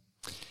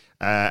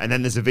 And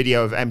then there's a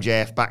video of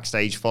MJF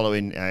backstage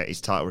following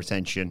his title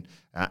retention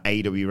at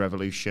AEW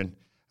Revolution.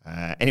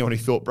 Anyone who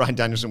thought Bryan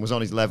Danielson was on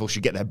his level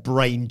should get their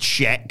brain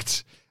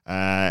checked.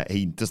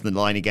 He does the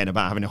line again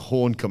about having a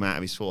horn come out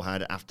of his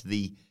forehead after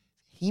the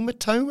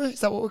hematoma. Is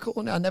that what we're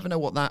calling it? I never know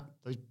what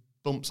those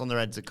bumps on their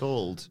heads are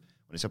called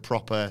when it's a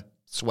proper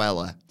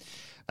sweller.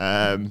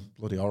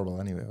 Bloody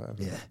horrible anyway.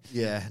 Whatever.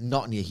 Yeah,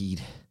 not in your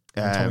head.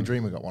 And Tommy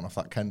Dreamer got one off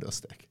that kendo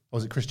stick. Or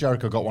was it Chris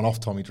Jericho got one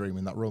off Tommy Dreamer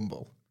in that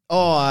Rumble?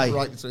 Oh, aye.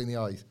 Right between the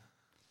eyes.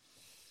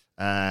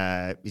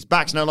 His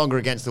back's no longer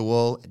against the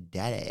wall.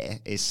 Daddy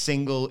is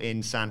single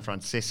in San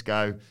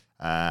Francisco.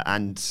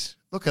 And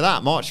look at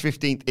that. March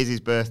 15th is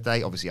his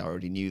birthday. Obviously, I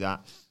already knew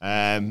that.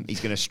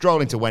 He's going to stroll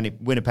into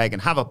Winnipeg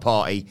and have a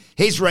party.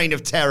 His reign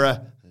of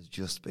terror has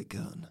just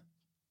begun.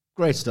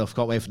 Great stuff.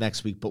 Can't wait for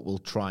next week, but we'll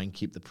try and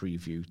keep the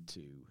preview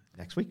to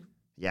next week.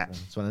 Yeah.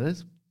 That's when it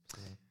is.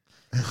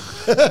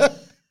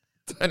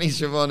 Tony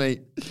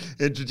Schiavone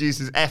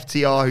introduces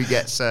FTR, who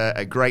gets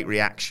a great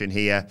reaction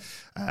here.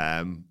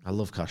 I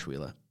love Cash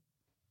Wheeler.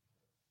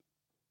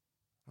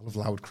 I love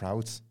loud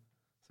crowds.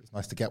 So it's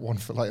nice to get one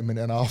for like a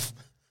minute and a half.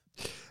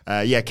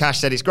 Cash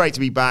said it's great to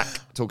be back.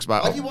 Talks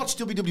about... Why do you watch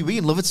WWE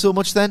and love it so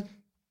much then?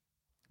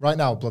 Right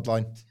now,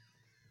 Bloodline.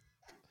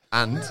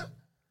 And?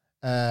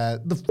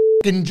 The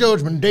f***ing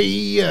Judgment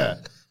Day.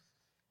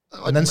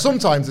 And then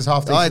sometimes there's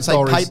half-decent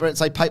stories. It's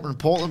like Piper and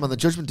Portland on the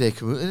Judgment Day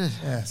come out, isn't it?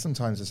 Yeah,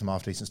 sometimes there's some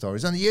half-decent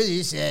stories. On the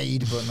other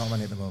side, but not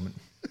many at the moment.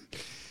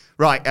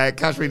 Right,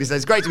 Cash Wheeler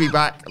says, great to be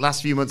back.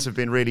 Last few months have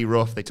been really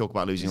rough. They talk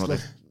about losing all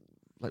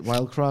like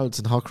wild crowds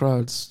and hot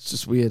crowds. It's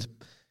just weird.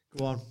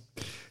 Go on.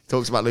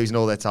 Talks about losing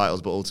all their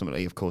titles, but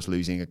ultimately, of course,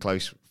 losing a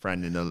close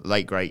friend in the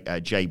late, great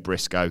Jay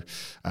Briscoe.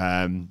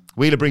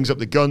 Wheeler brings up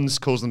the Guns,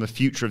 calls them the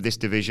future of this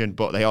division,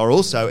 but they are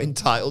also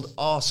entitled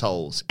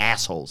arseholes.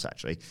 Assholes,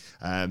 actually.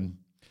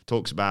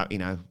 Talks about,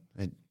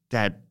 their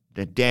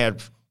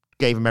dad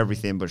gave him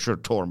everything, but should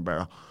have tore him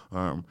better.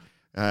 I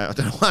don't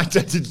know why I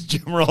turned to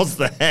Jim Ross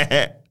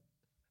there.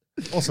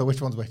 Also,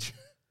 which one's which?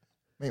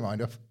 Make your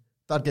mind up.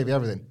 Dad gave you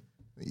everything.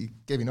 He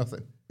gave you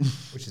nothing.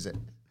 Which is it?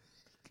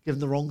 Give him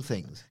the wrong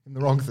things. Give him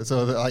the wrong thing.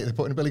 So they're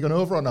putting a Billy Gunn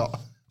over or not?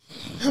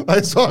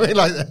 That's what I mean.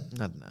 I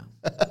don't know.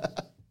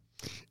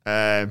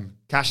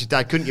 Cash's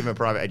dad couldn't give him a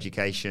private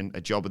education,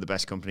 a job with the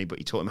best company, but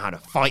he taught him how to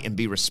fight and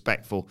be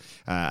respectful.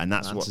 And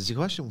that's what answers your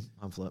question,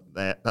 Hamlet.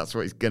 That's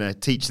what he's going to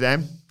teach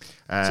them.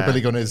 So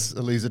Billy Gunn is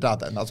a loser dad,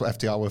 then? That's what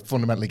FTR were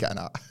fundamentally getting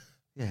at.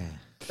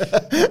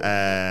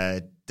 Yeah.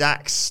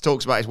 Dax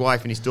talks about his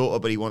wife and his daughter,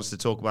 but he wants to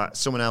talk about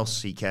someone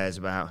else he cares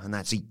about, and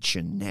that's each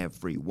and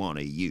every one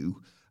of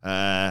you.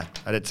 At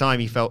a time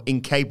he felt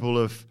incapable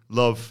of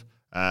love.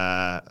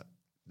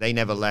 They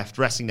never left.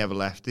 Wrestling never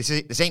left.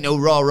 This ain't no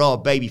rah-rah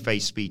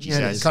babyface speech, he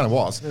says. It kind of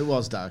was. It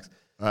was, Dax.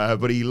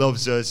 But he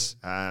loves us.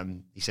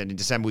 He said in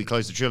December we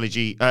closed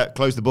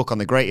the book on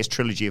the greatest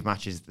trilogy of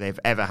matches they've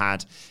ever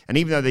had. And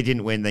even though they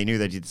didn't win, they knew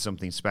they did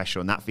something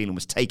special, and that feeling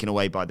was taken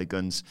away by the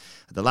Guns.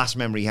 The last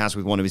memory he has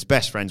with one of his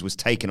best friends was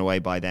taken away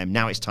by them.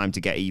 Now it's time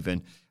to get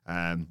even.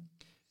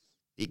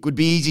 It would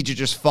be easy to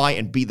just fight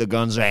and beat the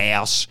Guns'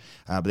 ass,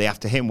 but they have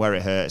to hit him where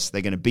it hurts.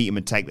 They're going to beat him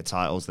and take the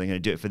titles. They're going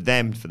to do it for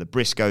them, for the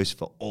Briscoes,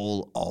 for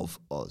all of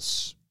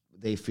us.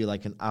 They feel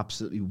like an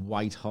absolutely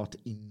white-hot,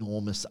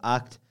 enormous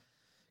act.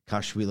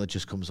 Cash Wheeler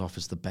just comes off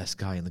as the best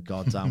guy in the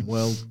goddamn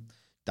world.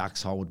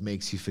 Dax Harwood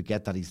makes you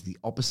forget that he's the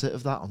opposite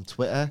of that on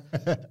Twitter.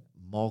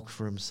 Mark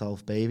for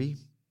himself, baby.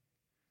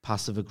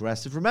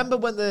 Passive-aggressive. Remember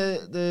when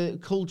the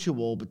culture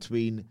war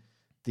between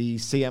the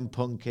CM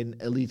Punk and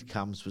Elite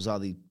camps was, are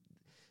the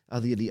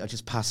Elite are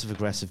just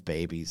passive-aggressive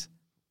babies?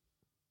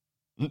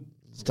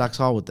 It's Dax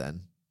Harwood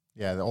then.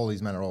 Yeah, all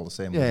these men are all the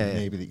same. Yeah,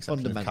 maybe the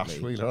exception of Cash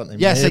Wheeler, aren't they?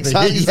 Yes, maybe.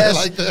 exactly.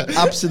 Yes, Like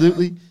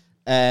absolutely.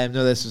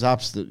 No, this was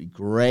absolutely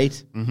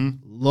great.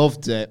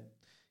 Loved it.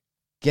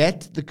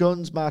 Get the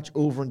Guns match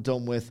over and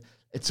done with.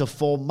 It's a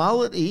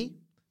formality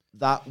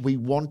that we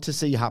want to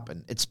see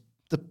happen. It's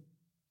the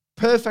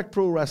perfect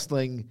pro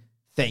wrestling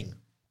thing.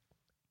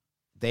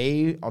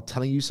 They are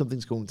telling you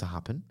something's going to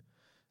happen.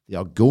 They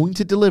are going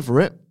to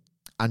deliver it,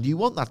 and you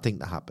want that thing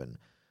to happen.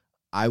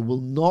 I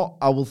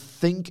will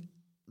think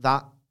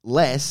that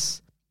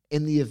less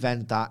in the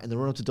event that in the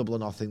run-up to Double or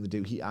Nothing, they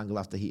do heat angle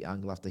after heat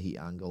angle after heat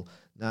angle.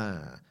 Nah.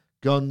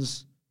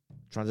 Guns,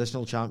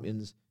 transitional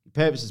champions, your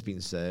purpose has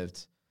been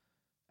served.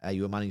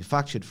 You were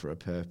manufactured for a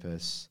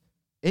purpose.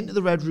 Into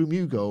the Red Room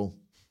you go.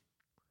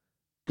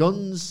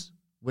 Guns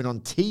win on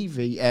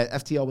TV,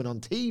 FTR win on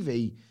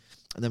TV,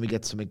 and then we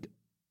get something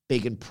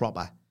big and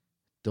proper.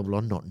 Double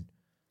or Nothing.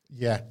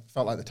 Yeah,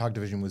 felt like the tag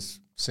division was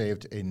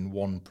saved in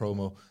one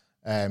promo.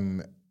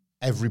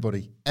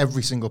 Everybody,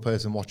 every single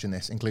person watching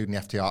this, including the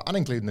FTR and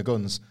including the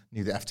Guns,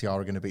 knew that FTR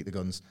are going to beat the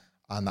Guns.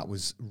 And that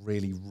was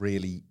really,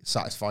 really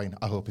satisfying.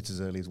 I hope it's as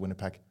early as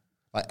Winnipeg.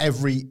 Like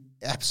every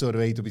episode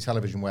of AEW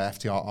television where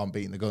FTR aren't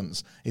beating the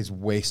Guns is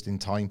wasting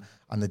time.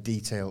 And the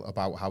detail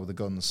about how the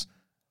Guns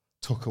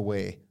took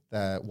away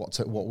what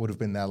would have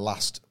been their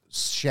last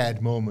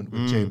shared moment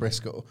with Jay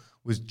Briscoe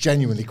was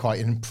genuinely quite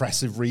an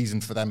impressive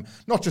reason for them,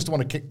 not just to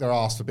want to kick their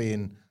ass for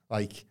being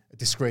like a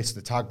disgrace to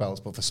the tag belts,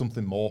 but for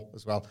something more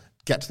as well.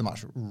 Get to the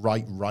match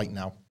right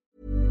now.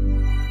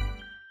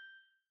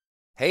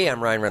 Hey,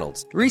 I'm Ryan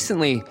Reynolds.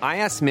 Recently, I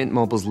asked Mint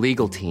Mobile's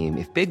legal team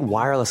if big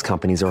wireless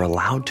companies are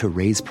allowed to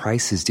raise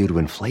prices due to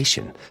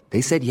inflation. They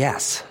said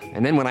yes.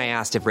 And then when I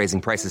asked if raising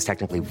prices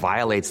technically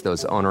violates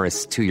those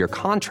onerous 2-year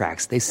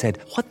contracts, they said,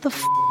 "What the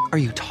f*** are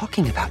you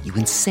talking about, you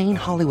insane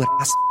Hollywood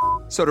ass?"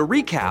 So to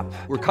recap,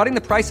 we're cutting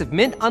the price of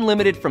Mint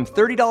Unlimited from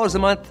 $30 a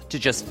month to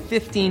just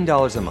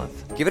 $15 a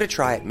month. Give it a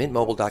try at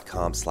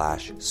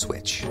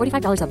mintmobile.com/switch.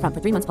 $45 up front for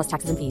 3 months plus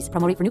taxes and fees.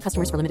 Promo rate for new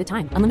customers for limited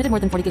time. Unlimited more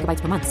than 40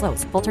 gigabytes per month.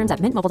 Slows full terms at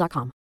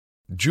mintmobile.com.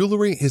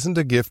 Jewelry isn't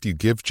a gift you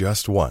give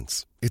just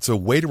once. It's a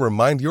way to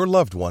remind your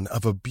loved one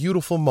of a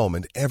beautiful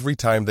moment every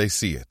time they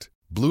see it.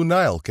 Blue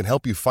Nile can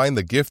help you find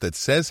the gift that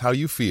says how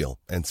you feel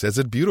and says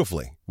it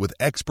beautifully, with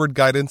expert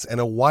guidance and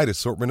a wide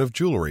assortment of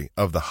jewelry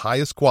of the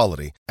highest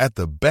quality at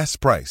the best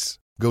price.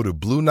 Go to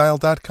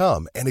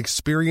BlueNile.com and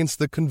experience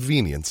the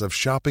convenience of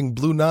shopping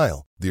Blue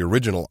Nile, the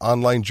original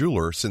online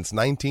jeweler since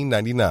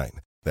 1999.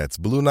 That's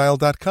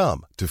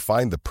BlueNile.com to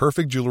find the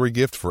perfect jewelry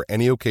gift for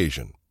any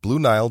occasion.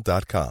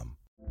 BlueNile.com.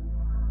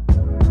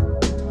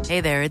 Hey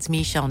there, it's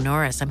Michelle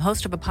Norris. I'm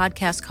host of a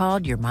podcast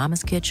called Your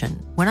Mama's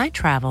Kitchen. When I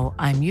travel,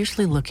 I'm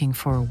usually looking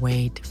for a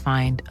way to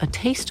find a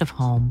taste of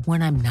home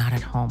when I'm not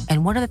at home.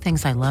 And one of the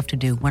things I love to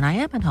do when I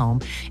am at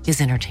home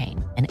is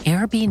entertain. And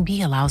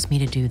Airbnb allows me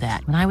to do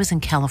that. When I was in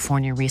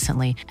California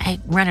recently, I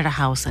rented a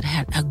house that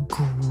had a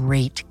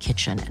great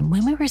kitchen. And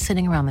when we were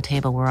sitting around the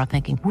table, we're all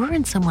thinking, we're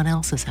in someone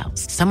else's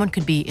house. Someone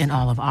could be in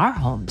all of our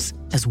homes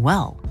as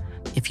well.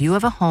 If you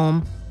have a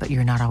home, but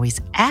you're not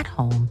always at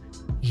home,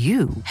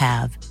 you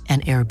have an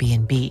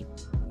Airbnb.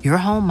 Your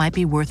home might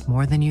be worth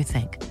more than you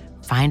think.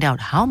 Find out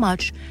how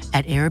much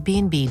at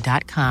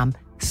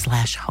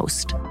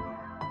airbnb.com/host.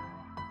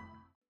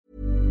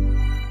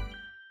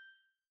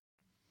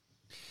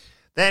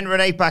 Then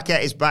Renee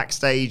Paquette is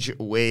backstage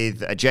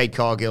with Jade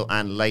Cargill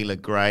and Layla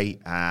Gray.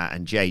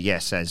 And Jay,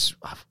 says,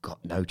 I've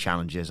got no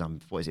challenges. I'm,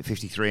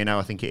 53-0,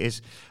 I think it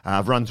is.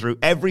 I've run through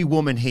every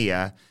woman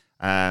here.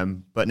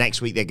 But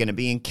next week they're going to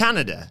be in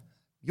Canada.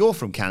 You're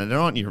from Canada,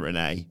 aren't you,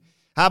 Renee?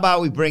 How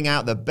about we bring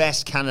out the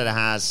best Canada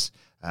has,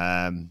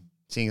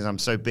 seeing as I'm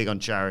so big on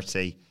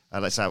charity.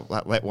 Let's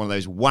let one of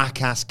those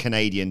whack-ass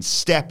Canadians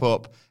step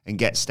up and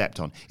get stepped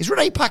on. Is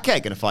Renee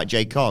Paquette going to fight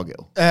Jade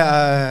Cargill?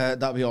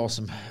 That'd be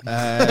awesome.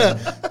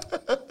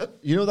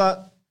 You know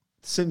that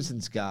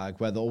Simpsons gag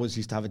where they always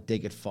used to have a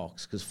dig at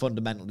Fox because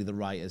fundamentally the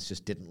writers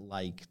just didn't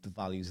like the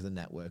values of the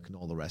network and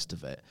all the rest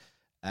of it.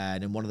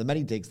 And in one of the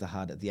many digs they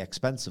had at the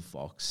expense of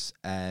Fox,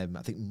 I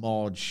think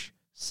Marge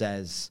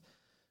says,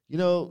 you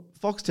know,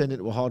 Fox turned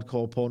into a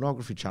hardcore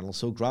pornography channel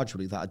so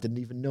gradually that I didn't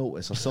even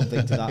notice, or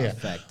something to that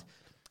effect.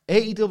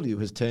 AEW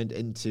has turned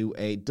into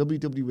a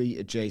WWE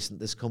adjacent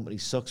This Company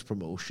Sucks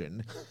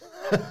promotion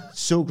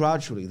so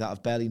gradually that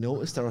I've barely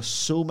noticed. There are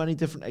so many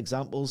different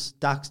examples.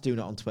 Dax doing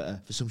it on Twitter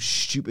for some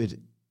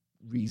stupid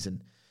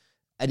reason.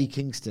 Eddie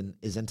Kingston,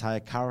 his entire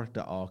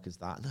character arc is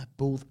that, and they're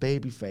both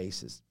baby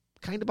faces.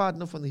 Kind of bad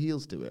enough when the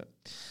heels do it.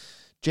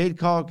 Jade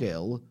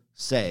Cargill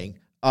saying,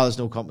 oh, there's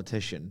no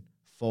competition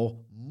for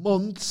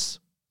months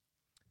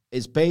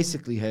is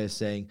basically her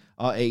saying,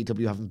 oh,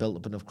 AEW haven't built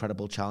up enough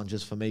credible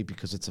challenges for me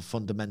because it's a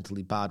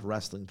fundamentally bad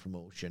wrestling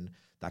promotion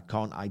that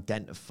can't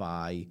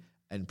identify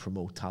and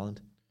promote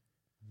talent.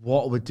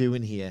 What are we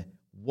doing here?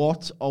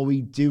 What are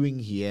we doing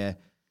here?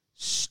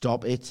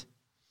 Stop it.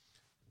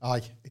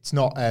 It's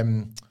not,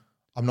 I'm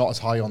not as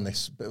high on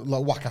this. But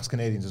like Whack-Ass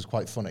Canadians is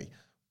quite funny,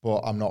 but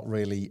I'm not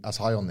really as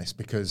high on this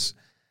because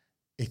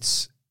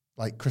it's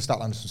like Chris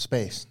Statlander from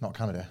space, not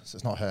Canada, so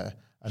it's not her.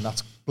 And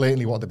that's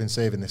blatantly what they've been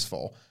saving this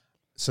for.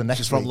 So next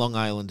She's from Long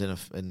Island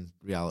in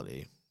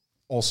reality.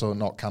 Also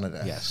not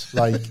Canada. Yes.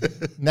 Like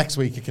next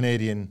week a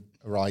Canadian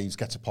arrives,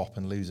 gets a pop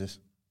and loses.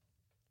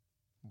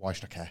 Why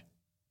should I care?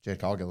 Jade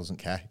Cargill doesn't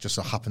care. It just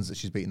so happens that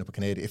she's beating up a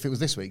Canadian. If it was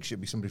this week, she'd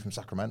be somebody from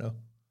Sacramento.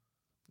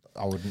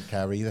 I wouldn't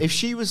care either. If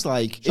she was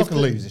like... She's not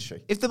going to lose, is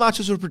she? If the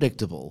matches were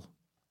predictable,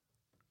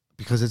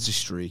 because it's a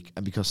streak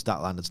and because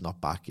Statlander's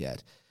not back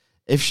yet,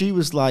 if she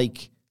was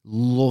like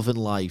loving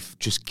life,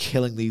 just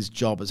killing these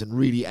jobbers in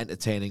really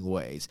entertaining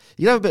ways,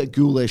 you'd have a bit of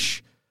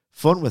ghoulish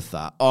fun with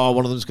that. Oh,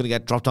 one of them's going to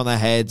get dropped on their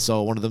heads,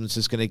 or one of them's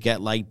just going to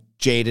get like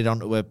jaded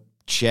onto a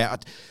chair.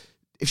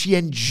 If she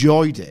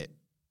enjoyed it,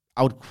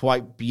 I would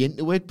quite be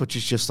into it, but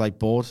she's just like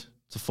bored.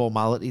 It's a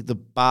formality, the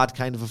bad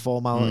kind of a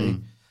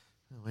formality.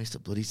 Waste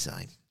of bloody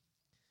time.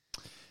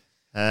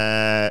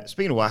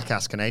 Speaking of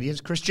whack-ass Canadians,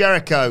 Chris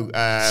Jericho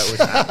was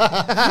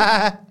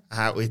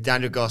out with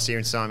Daniel Garcia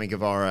and Sammy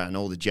Guevara and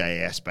all the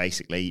JAS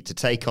basically to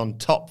take on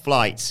Top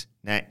Flight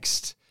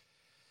next.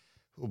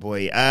 Oh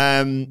boy.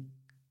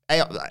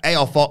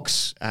 AR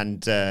Fox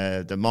and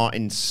the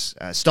Martins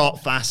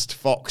start fast.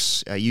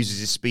 Fox uses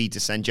his speed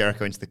to send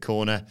Jericho into the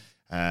corner.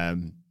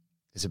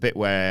 There's a bit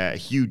where a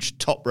huge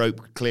top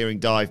rope clearing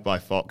dive by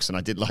Fox, and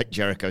I did like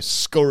Jericho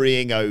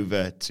scurrying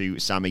over to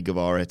Sammy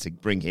Guevara to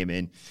bring him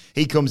in.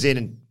 He comes in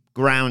and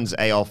grounds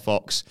AR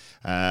Fox,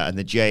 and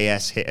the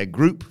JS hit a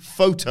group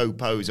photo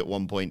pose at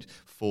one point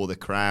for the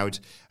crowd.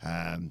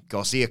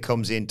 Garcia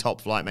comes in, Top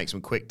Flight makes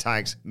some quick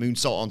tags,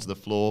 moonsault onto the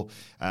floor.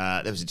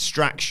 There was a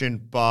distraction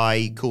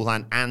by Cool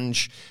Hand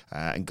Ange,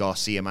 and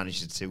Garcia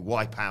manages to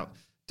wipe out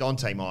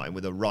Dante Martin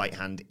with a right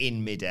hand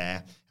in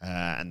midair,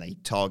 and they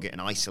target and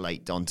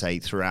isolate Dante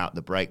throughout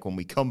the break. When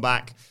we come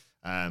back,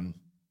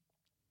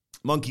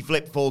 monkey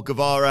flip for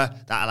Guevara.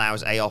 That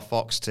allows AR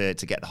Fox to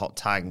get the hot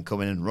tag and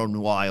come in and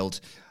run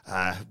wild.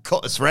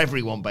 Cutters for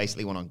everyone,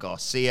 basically. One on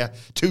Garcia,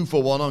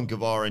 2-for-1 on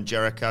Guevara and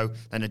Jericho,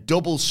 and a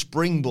double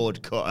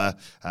springboard cutter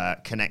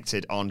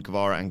connected on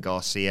Guevara and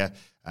Garcia.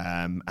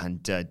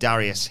 And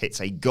Darius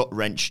hits a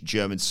gut-wrench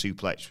German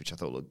suplex, which I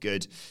thought looked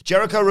good.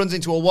 Jericho runs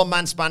into a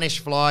one-man Spanish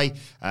fly,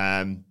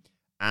 and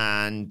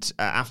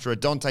after a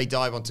Dante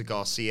dive onto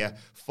Garcia,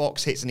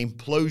 Fox hits an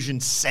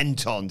implosion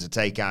senton to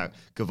take out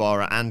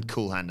Guevara and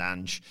Cool Hand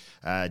Ange.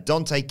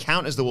 Dante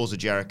counters the walls of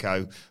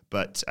Jericho,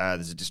 but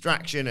there's a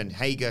distraction, and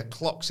Hager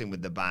clocks him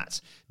with the bat.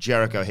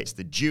 Jericho hits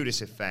the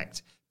Judas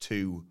effect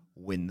to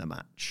win the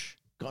match.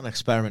 Got an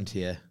experiment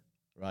here,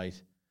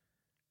 right?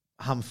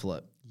 Ham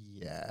flip.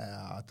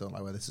 Yeah, I don't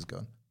know where this is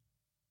going.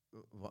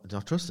 What, do you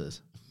not trust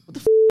us? What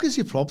the is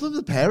your problem?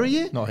 The pair of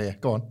you? Not here.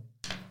 Go on.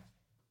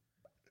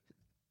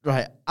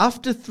 Right.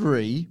 After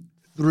 3,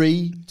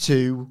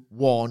 2,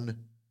 1,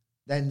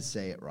 then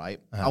say it,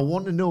 right? I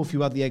want to know if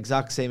you had the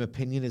exact same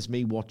opinion as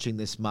me watching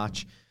this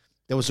match.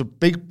 There was a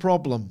big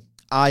problem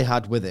I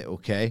had with it,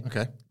 okay?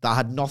 Okay. That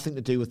had nothing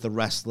to do with the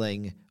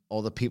wrestling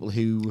or the people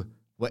who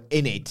were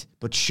in it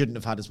but shouldn't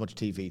have had as much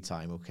TV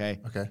time, okay?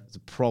 Okay. There's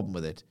a problem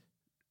with it.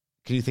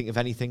 Can you think of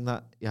anything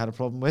that you had a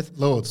problem with?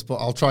 Loads, but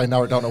I'll try and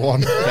narrow it down to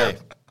one. Okay.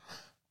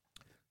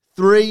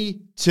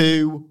 3,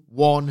 2,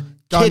 1.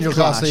 Daniel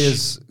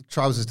Garcia's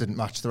trousers didn't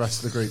match the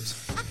rest of the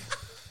groups.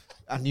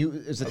 I knew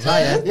it was a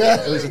tyre.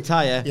 Yeah. It was a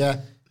tyre. Yeah.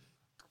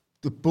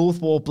 They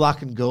both wore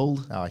black and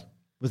gold. Aye.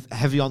 With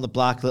heavy on the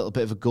black, a little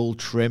bit of a gold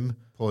trim.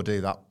 Poor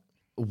do that.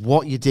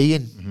 What you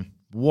doing? Mm-hmm.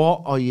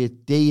 What are you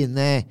doing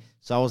there?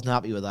 So I wasn't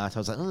happy with that. I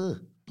was like,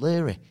 ugh,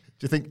 blurry.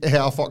 Do you think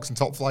AR Fox and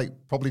Top Flight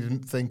probably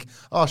didn't think,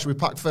 oh, should we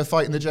pack for a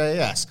fight in the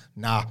JAS?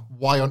 Nah,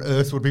 why on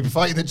earth would we be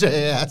fighting the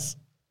JAS?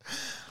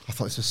 I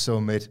thought this was so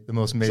mid, the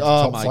most mid Oh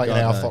top my flight in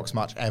God, AR Fox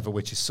match ever,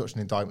 which is such an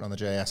indictment on the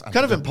JAS. And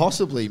Kind of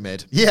impossibly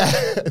mid. Yeah,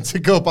 to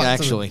go back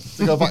Actually.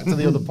 to go back to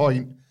the other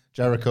point,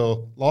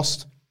 Jericho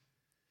lost.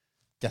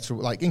 Gets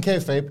in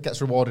kayfabe,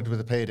 gets rewarded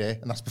with a payday,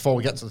 and that's before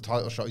we get to the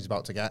title shot he's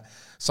about to get.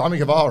 Sammy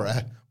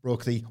Guevara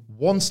broke the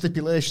one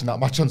stipulation that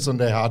match on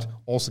Sunday had,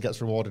 also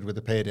gets rewarded with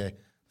a payday.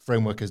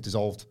 Framework is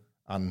dissolved,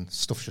 and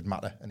stuff should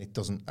matter, and it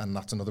doesn't, and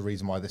that's another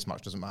reason why this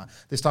match doesn't matter.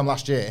 This time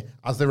last year,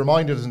 as they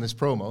reminded us in this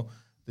promo,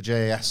 the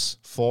JAS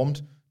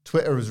formed.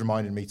 Twitter has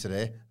reminded me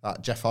today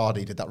that Jeff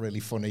Hardy did that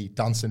really funny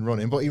dancing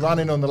running, but he ran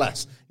in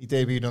nonetheless. He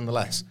debuted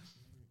nonetheless.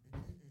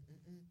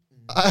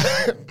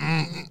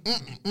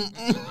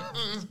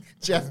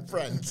 Jeff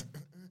Brent.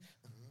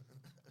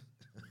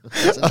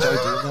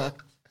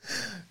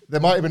 There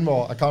might have been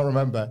more. I can't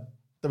remember.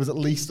 There was at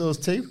least those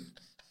two.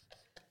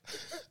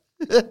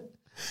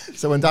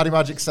 So when Daddy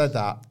Magic said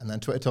that, and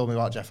then Twitter told me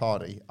about Jeff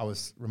Hardy, I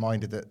was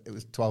reminded that it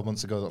was 12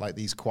 months ago that like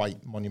these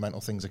quite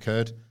monumental things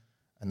occurred,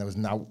 and there was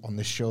now on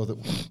this show that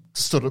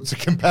stood up to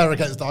compare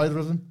against either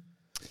of them.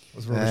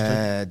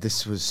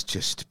 This was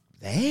just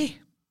there.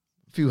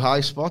 A few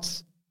high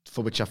spots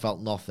for which I felt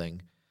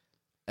nothing.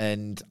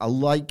 And I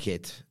like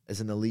it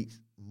as an elite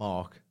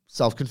mark,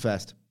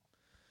 self-confessed,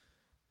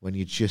 when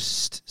you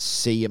just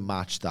see a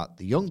match that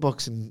the Young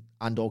Bucks and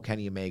or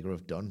Kenny Omega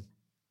have done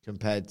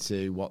compared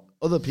to what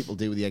other people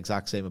do with the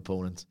exact same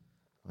opponent.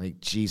 Like,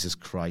 Jesus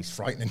Christ.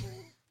 Frightening.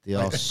 They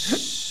are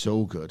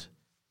so good.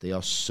 They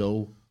are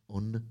so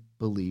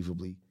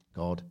unbelievably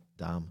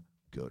goddamn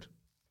good.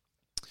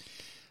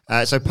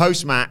 So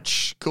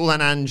post-match, Cool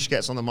Hand Ange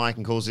gets on the mic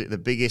and calls it the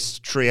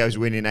biggest trios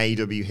win in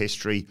AEW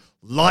history.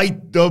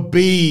 Light the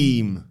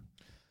beam.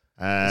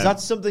 Is that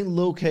something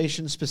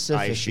location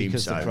specific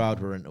because so. the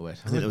crowd were into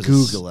it? I think there was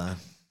Google that.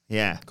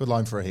 Yeah. Good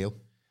line for a heel.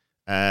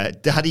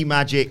 Daddy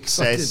Magic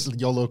says...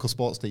 your local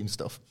sports team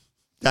stuff.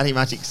 Daddy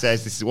Magic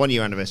says this is the 1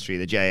 year anniversary of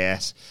the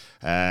JAS.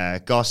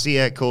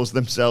 Garcia calls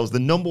themselves the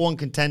number one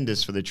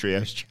contenders for the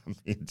Trios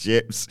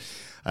Championships.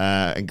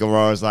 And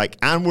Guevara's like,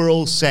 and we're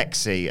all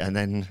sexy. And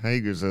then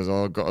Hager says,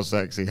 oh, I've got a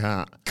sexy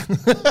hat.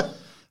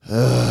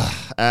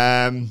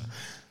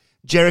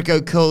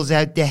 Jericho calls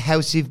out the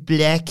House of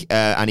Black,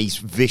 and he's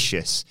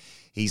vicious.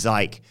 He's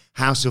like,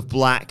 House of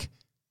Black,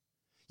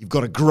 you've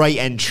got a great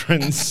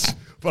entrance,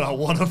 but I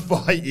want to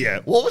fight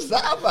you. What was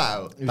that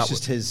about? It was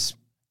just his...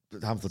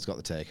 Hamlet's got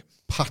the take.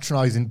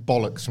 Patronising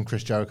bollocks from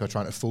Chris Jericho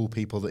trying to fool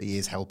people that he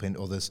is helping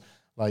others.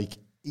 Like,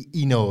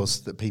 he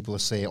knows that people are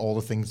saying all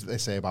the things that they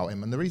say about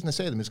him. And the reason they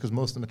say them is because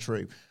most of them are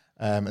true.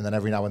 And then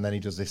every now and then he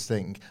does this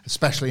thing,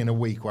 especially in a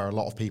week where a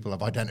lot of people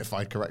have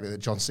identified correctly that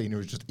John Cena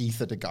has just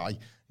ethered a guy.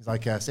 He's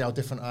like, see how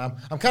different I am?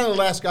 I'm kind of the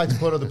last guy to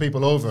put other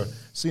people over.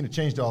 Cena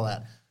changed all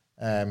that.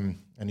 And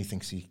he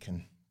thinks he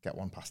can get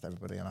one past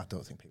everybody, and I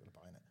don't think people are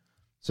buying it.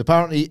 So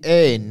apparently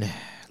in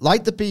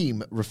Light the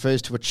Beam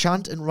refers to a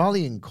chant and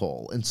rallying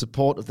call in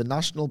support of the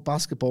National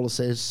Basketball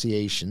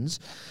Association's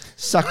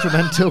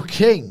Sacramento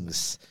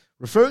Kings,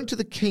 referring to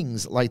the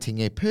Kings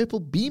lighting a purple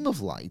beam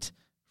of light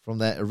from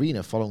their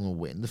arena following a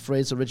win. The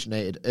phrase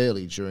originated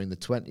early during the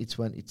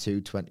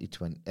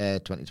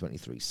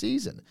 2022-2023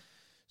 season.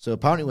 So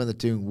apparently when they're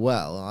doing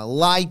well,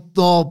 light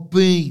the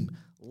beam,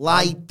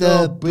 light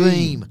the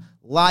beam,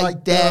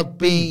 light that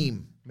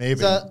beam. Maybe.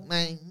 So,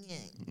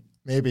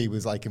 Maybe he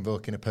was like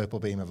invoking a purple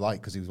beam of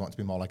light because he was wanting to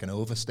be more like an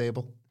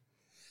overstable.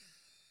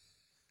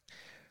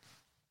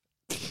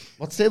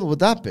 what stable would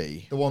that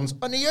be? The ones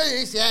on the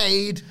other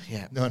side.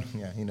 Yeah. No,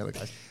 yeah, you know the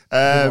guy.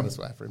 I don't want to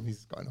swear for him.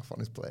 He's got enough on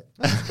his plate.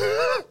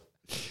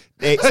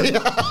 They're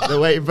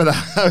waiting for the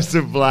House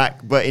of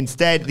Black, but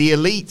instead the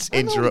Elite He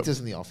interrupt. does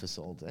in the office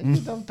all day.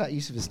 He's done better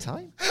use of his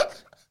time.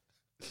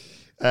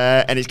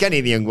 And it's Kenny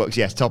and the Young Bucks,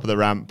 yes, top of the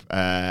ramp.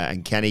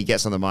 And Kenny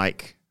gets on the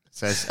mic,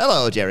 says,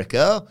 hello,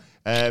 Jericho.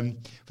 For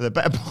the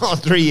better part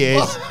of 3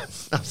 years,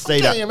 I've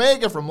stayed Kenny out.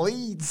 Omega from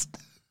Leeds.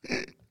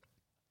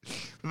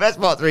 For the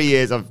best part of 3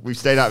 years, we've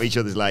stayed out of each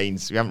other's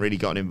lanes. We haven't really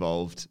gotten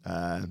involved.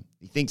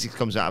 He thinks it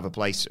comes out of a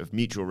place of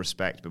mutual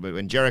respect. But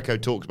when Jericho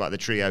talks about the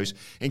trios,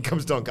 in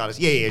comes Don Callis.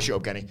 Yeah, shut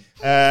up, Kenny.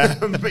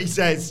 But he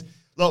says,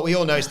 look, we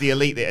all know it's the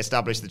Elite that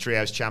established the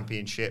Trios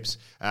Championships.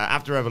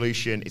 After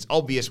Evolution, it's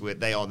obvious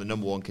they are the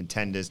number one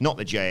contenders, not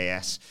the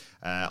JAS.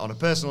 On a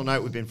personal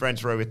note, we've been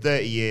friends for over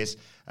 30 years.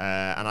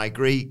 And I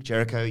agree,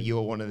 Jericho, you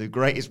are one of the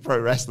greatest pro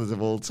wrestlers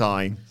of all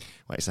time.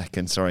 Wait a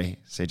second, sorry,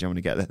 Sage, I'm going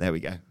to get that. There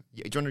we go.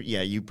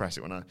 You press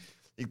it when I...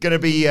 It's going to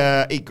be...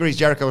 he agrees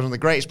Jericho is one of the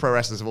greatest pro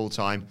wrestlers of all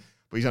time,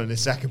 but he's only the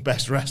second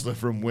best wrestler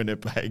from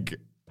Winnipeg.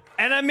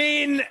 And I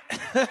mean...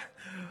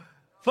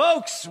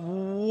 Folks,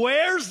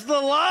 where's the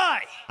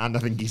lie? And I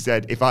think he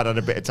said, if I'd had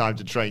a bit of time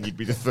to train, you'd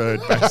be the third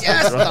best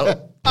as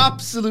well.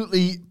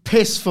 Absolutely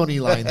piss funny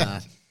line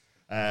that.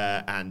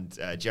 And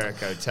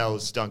Jericho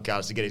tells Don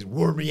Callis to get his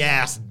wormy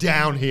ass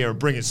down here and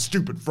bring his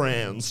stupid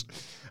friends.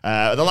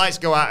 The lights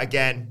go out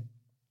again,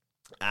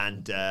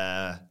 and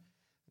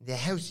the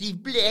House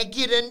of Black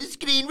get on the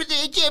screen with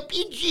their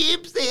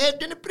championships. They have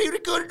done a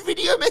pre-recorded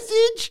video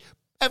message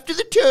after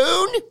the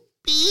tone.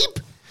 Beep.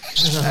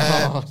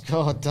 Oh,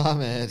 God damn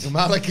it.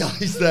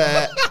 Malachi's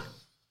there.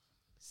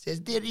 says,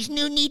 there is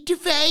no need to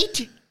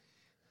fight.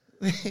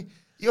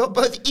 You're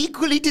both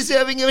equally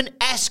deserving of an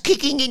ass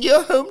kicking in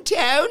your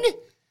hometown.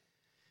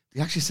 He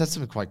actually said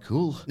something quite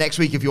cool. Next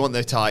week, if you want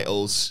the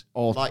titles.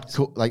 Or, what's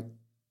what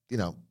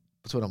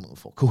I'm looking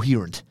for?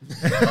 Coherent.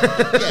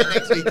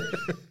 Yeah,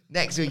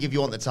 next week, if you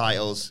want the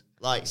titles,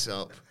 lights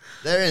up.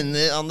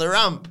 They're on the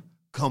ramp.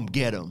 Come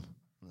get them.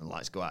 And the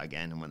lights go out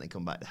again, and when they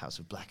come back, the House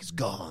of Black is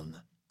gone.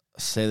 I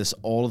say this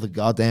all of the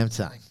goddamn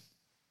time.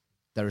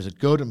 There is a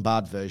good and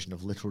bad version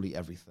of literally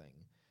everything.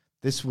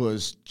 This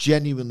was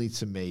genuinely,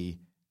 to me,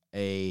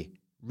 a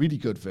really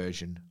good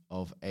version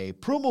of a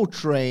promo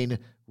train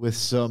with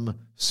some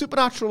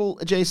supernatural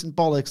adjacent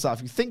bollocks that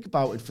if you think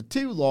about it for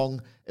too long,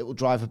 it will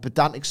drive a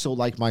pedantic soul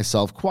like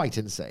myself quite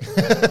insane.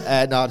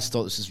 I just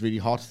thought this is really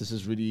hot. This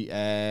is really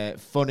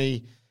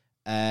funny.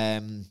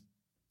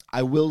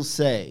 I will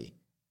say,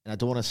 and I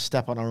don't want to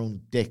step on our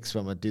own dicks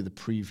when we do the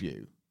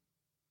preview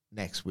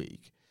next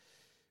week,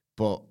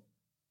 but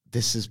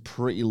this is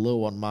pretty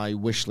low on my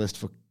wish list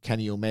for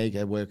Kenny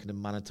Omega working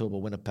in Manitoba,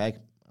 Winnipeg.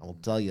 I will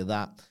tell you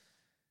that.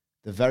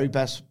 The very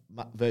best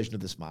version of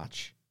this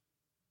match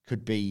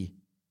could be,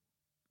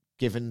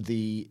 given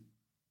the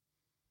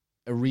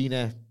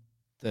arena,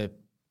 the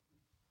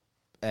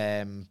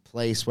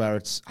place where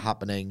it's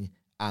happening,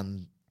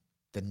 and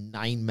the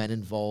 9 men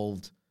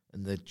involved,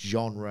 and the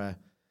genre,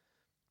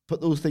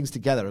 put those things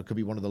together, it could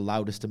be one of the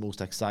loudest and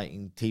most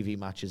exciting TV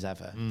matches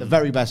ever. The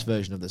very best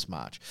version of this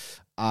match.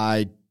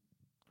 I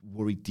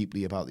worry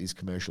deeply about these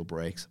commercial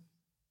breaks.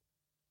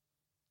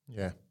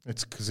 Yeah,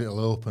 it's because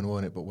it'll open,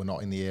 won't it? But we're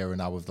not in the era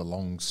now of the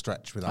long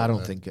stretch without. I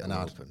don't think it'll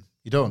open.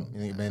 You don't? You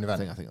think main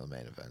event? I think it'll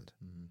main event.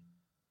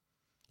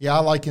 Yeah, I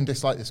like and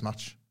dislike this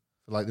match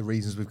for like the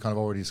reasons we've kind of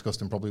already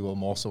discussed, and probably will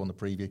more so on the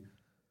preview.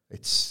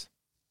 It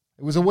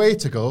was a way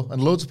to go,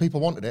 and loads of people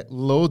wanted it.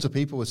 Loads of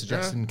people were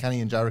suggesting Kenny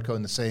and Jericho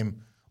in the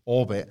same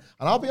orbit.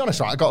 And I'll be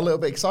honest, right, I got a little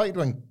bit excited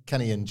when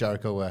Kenny and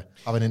Jericho were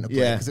having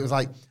interplay because it was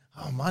like,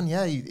 oh man,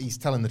 yeah, he's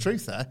telling the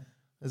truth there.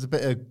 There's a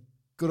bit of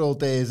good old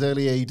days,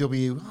 early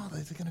AEW. Oh,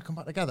 they're going to come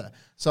back together.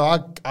 So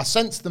I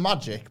sensed the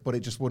magic, but it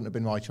just wouldn't have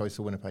been my choice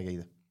for Winnipeg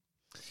either.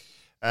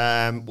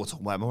 We'll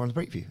talk about more on the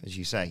preview, as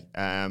you say.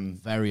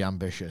 Very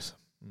ambitious.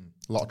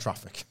 A lot of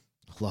traffic.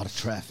 A lot of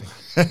traffic.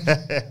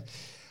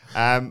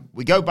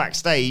 We go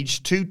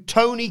backstage to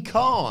Tony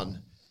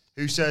Khan,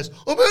 who says,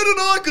 I'm here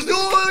tonight because the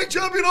All-Atlantic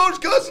Champion Orange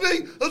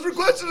Cassidy has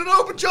requested an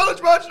open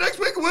challenge match next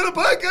week in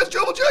Winnipeg against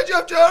Triple J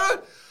Jeff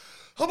Jarrett.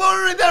 I'm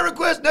honouring that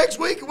request next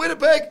week in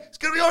Winnipeg. It's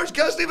going to be Orange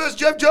Cassidy versus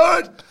Jeff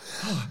Jarrett.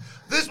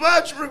 This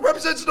match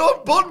represents an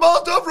important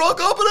milestone for our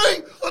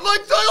company. I'd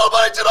like to tell you all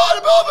about it tonight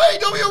about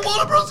AEW and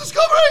Warner Bros.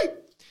 Discovery.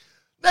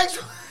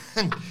 Next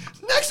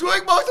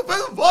week marks the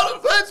 5th and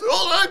final defense of the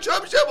All-Atlantic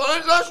Championship on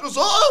international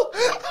soil.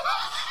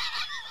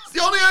 It's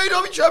the only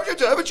AEW championship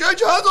to ever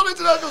change hands on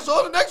international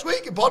soil. And next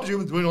week, in partnership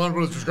with Warner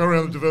Bros. Discovery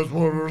and the Diverse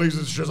War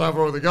releases Shazam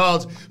for the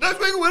Guards. Next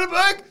week in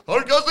Winnipeg,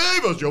 Orange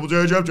Cassidy versus Triple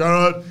J Jeff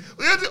Jarrett.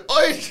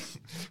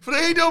 For the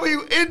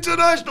AEW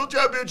International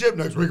Championship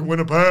next week in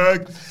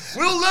Winnipeg.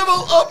 We'll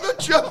level up the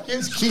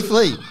champions. Keith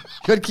Lee.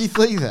 Good Keith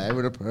Lee there,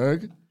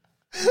 Winnipeg.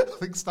 I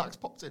think Stacks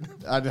popped in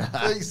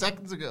 30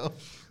 seconds ago.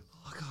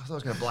 Oh, God, I thought I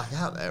was going to black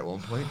out there at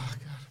one point. Oh,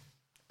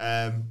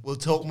 God. We'll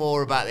talk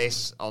more about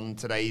this on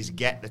today's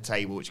Get the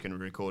Table, which is going to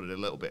be recorded a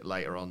little bit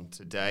later on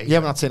today. Yeah,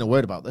 we're not saying a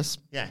word about this.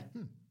 Yeah.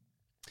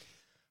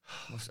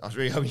 I was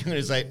really hoping you were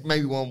going to say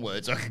maybe one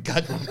word so I could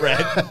catch my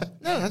breath.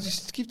 No,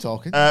 just keep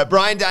talking.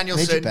 Bryan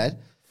Danielson.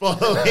 Bed.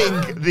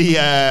 Following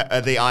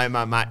the Iron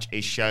Man match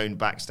is shown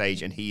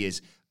backstage, and he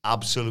is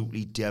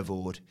absolutely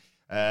devoured.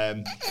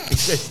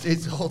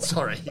 It's all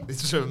sorry.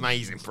 This is an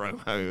amazing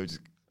promo.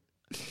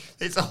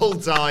 It's the whole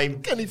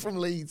time. Kenny from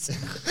Leeds,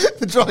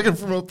 the dragon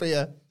from up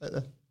here.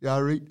 Yeah,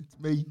 right. It's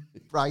me,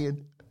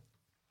 Brian.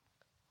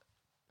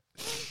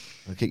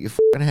 I'll kick your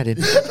fucking head in.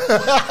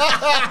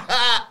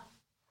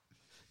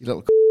 You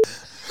little.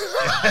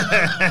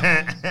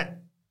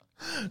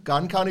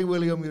 Gone, Connie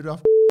William. You'd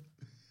have.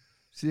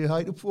 Say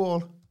hi to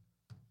Paul.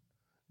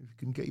 If you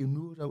can get your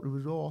nose out of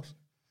his arse.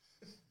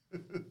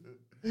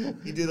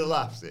 You did a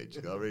laugh, Sitch.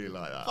 I really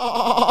like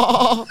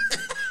that.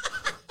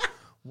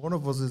 One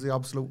of us is the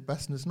absolute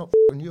best, and it's not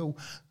you.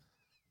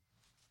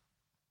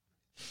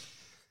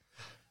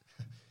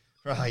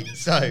 Right,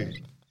 so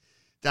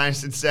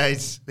Danielson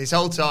says, this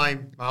whole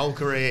time, my whole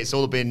career, it's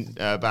all been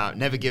about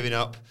never giving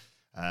up.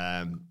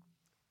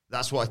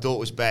 That's what I thought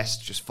was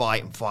best, just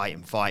fight and fight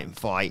and fight and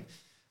fight.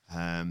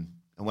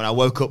 And when I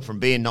woke up from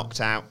being knocked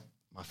out,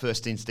 my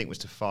first instinct was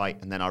to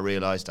fight, and then I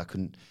realised I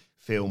couldn't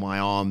feel my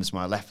arms,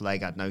 my left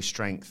leg had no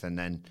strength, and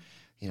then,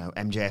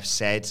 MJF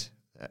said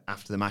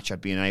after the match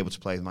I'd been able to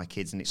play with my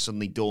kids, and it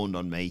suddenly dawned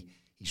on me,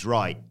 he's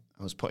right.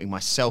 I was putting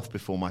myself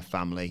before my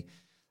family.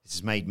 This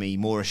has made me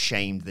more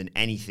ashamed than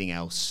anything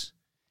else.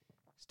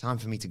 It's time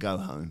for me to go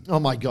home. Oh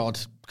my God,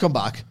 come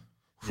back.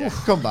 Yeah.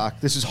 Come back.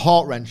 This is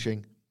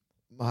heart-wrenching.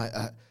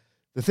 The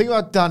thing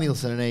about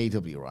Danielson and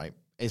AEW, right,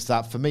 is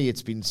that for me,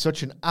 it's been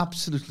such an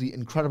absolutely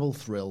incredible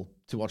thrill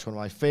to watch one of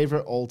my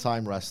favorite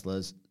all-time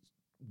wrestlers,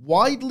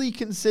 widely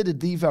considered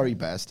the very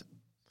best,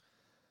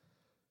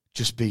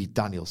 just be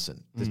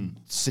Danielson, the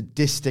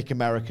sadistic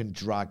American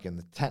dragon,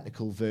 the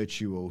technical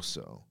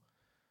virtuoso.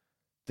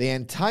 The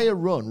entire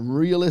run,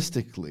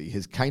 realistically,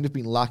 has kind of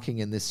been lacking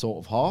in this sort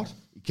of heart.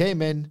 He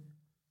came in,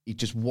 he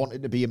just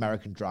wanted to be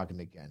American Dragon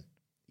again.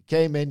 He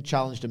came in,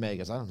 challenged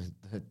Omega. I don't need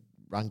the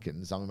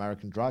rankings, I'm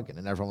American Dragon.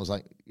 And everyone was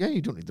like, yeah,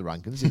 you don't need the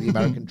rankings, you're the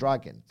American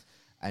Dragon.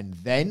 And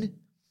then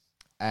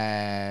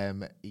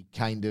he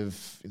kind of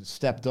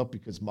stepped up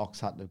because Mox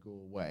had to go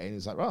away. And he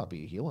was like, well, I'll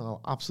be a heel and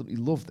I'll absolutely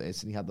love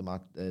this. And he had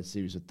the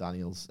series with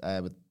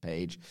with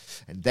Paige.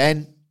 And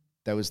then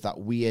there was that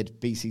weird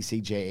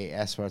BCC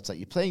JAS where it's like,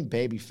 you're playing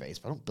babyface,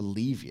 but I don't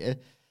believe you.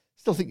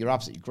 Still think you're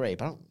absolutely great,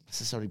 but I don't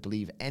necessarily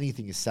believe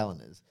anything you're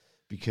selling us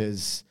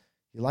because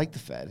you like the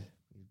Fed.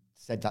 You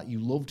said that you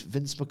loved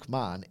Vince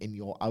McMahon in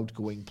your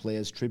Outgoing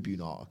Players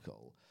Tribune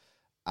article.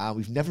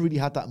 We've never really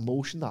had that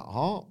emotion, that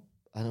heart.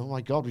 And oh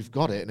my God, we've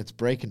got it, and it's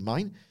breaking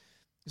mine.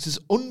 This is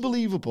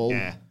unbelievable.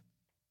 Yeah.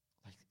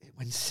 Like, it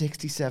went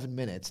 67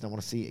 minutes, and I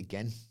want to see it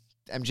again.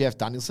 MJF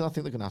Danielson, I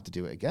think they're going to have to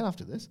do it again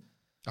after this.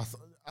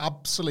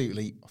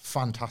 Absolutely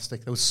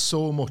fantastic. There was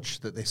so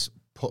much that this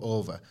put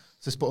over.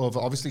 This put over,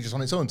 obviously, just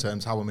on its own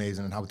terms, how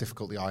amazing and how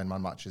difficult the Iron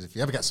Man match is. If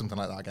you ever get something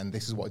like that again,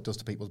 this is what it does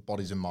to people's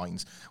bodies and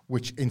minds,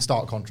 which, in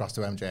stark contrast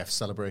to MJF's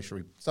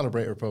celebratory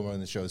promo in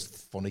the show, is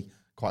funny,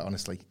 quite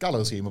honestly.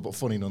 Gallows humour, but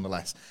funny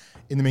nonetheless.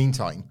 In the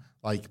meantime,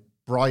 like,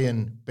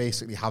 Brian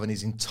basically having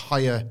his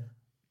entire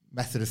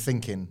method of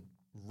thinking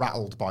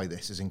rattled by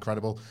this is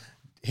incredible.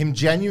 Him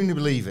genuinely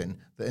believing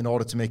that in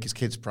order to make his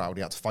kids proud,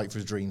 he had to fight for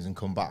his dreams and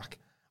come back.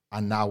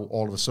 And now,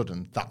 all of a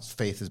sudden, that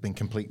faith has been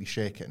completely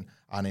shaken.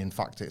 And in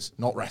fact, it's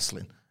not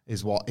wrestling,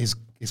 is what his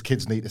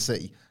kids need to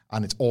see.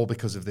 And it's all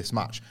because of this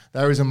match.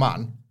 There is a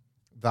man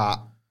that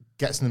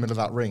gets in the middle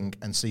of that ring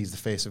and sees the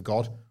face of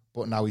God,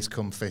 but now he's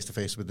come face to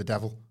face with the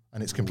devil.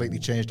 And it's completely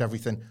changed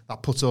everything.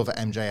 That puts over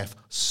MJF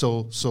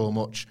so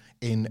much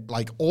in,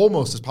 like,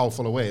 almost as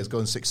powerful a way as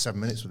going 6-7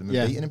 minutes with him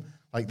and beating him.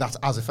 Like, that's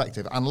as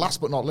effective. And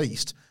last but not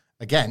least,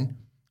 again,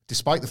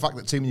 despite the fact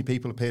that too many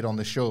people appeared on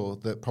this show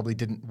that probably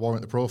didn't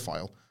warrant the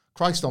profile,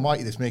 Christ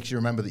almighty, this makes you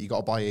remember that you got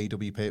to buy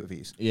AEW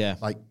pay-per-views. Yeah.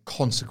 Like,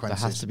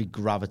 consequences. There has to be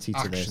gravity to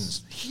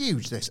actions. this.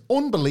 Huge, this.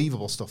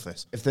 Unbelievable stuff,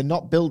 this. If they're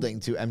not building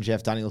to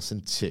MJF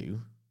Danielson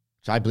 2,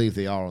 which I believe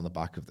they are on the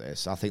back of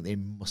this, I think they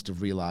must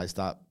have realised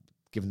that,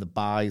 given the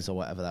buys or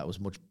whatever, that was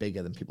much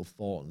bigger than people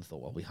thought and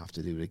thought, well, we have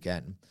to do it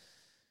again.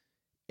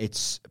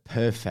 It's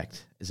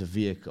perfect as a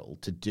vehicle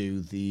to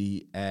do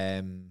the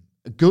a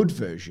good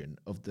version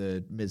of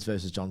the Miz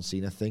versus John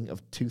Cena thing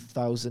of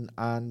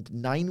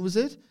 2009, was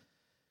it?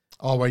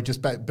 Oh, where he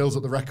just builds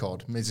up the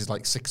record. Miz is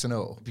like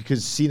 6-0.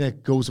 Because Cena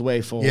goes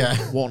away for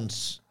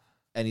once,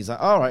 and he's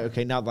like, all right,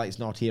 okay, now that he's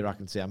not here, I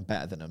can say I'm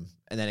better than him.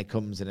 And then it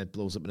comes and it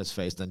blows up in his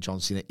face, and then John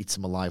Cena eats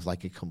him alive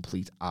like a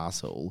complete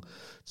asshole.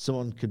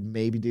 Someone could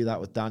maybe do that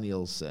with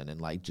Danielson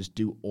and like just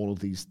do all of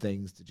these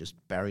things to just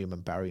bury him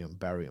and bury him and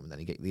bury him, and then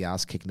he get the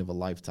ass kicking of a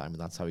lifetime, and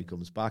that's how he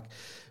comes back.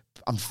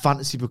 I'm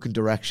fantasy booking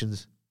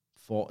directions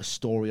for a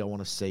story I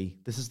want to see.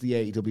 This is the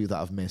AEW that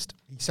I've missed.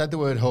 He said the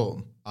word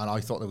home, and I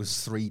thought there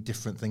was 3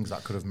 different things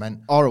that could have meant.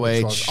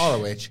 ROH.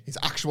 His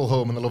actual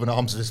home in the loving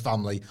arms of his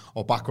family,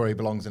 or back where he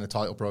belongs in a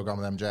title program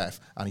with MJF,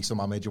 and he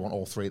somehow made you want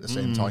all 3 at the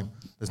same time.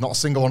 There's not a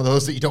single one of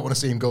those that you don't want to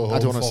see him go home. I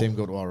don't want to see him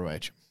go to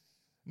ROH.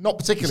 Not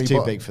particularly. He's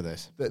too big for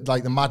this.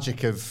 Like the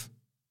magic of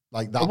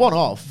like that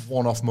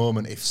one-off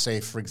moment. If, say,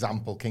 for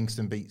example,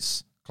 Kingston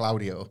beats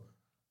Claudio,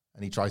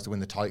 and he tries to win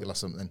the title or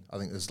something, I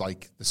think there's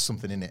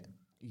something in it.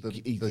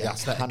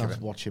 I cannot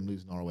watch him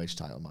lose an ROH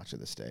title match at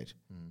this stage.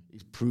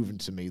 He's proven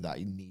to me that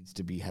he needs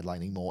to be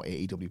headlining more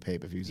AEW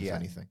pay-per-views, if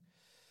anything.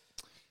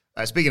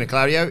 Speaking of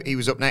Claudio, he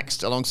was up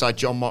next alongside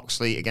Jon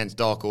Moxley against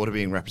Dark Order,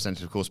 being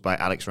represented, of course, by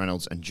Alex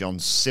Reynolds and John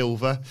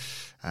Silver.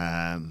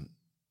 I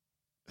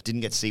didn't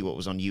get to see what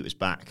was on Utah's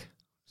back.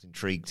 I was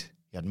intrigued.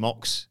 You had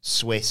Mox,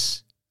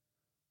 Swiss.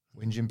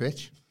 Whinging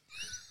bitch.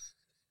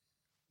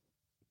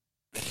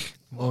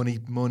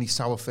 Moany,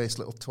 sour-faced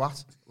little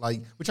twat.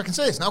 Like, which I can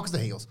say this now because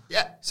they're heels.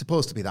 Yeah. It's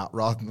supposed to be that,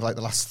 rather than like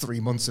the last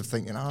 3 months of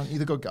thinking, aren't you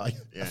the good guy?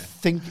 Yeah. I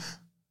think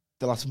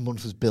the last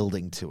month was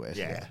building to it.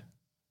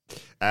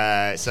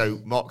 Yeah. So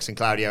Mox and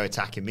Claudio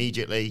attack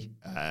immediately.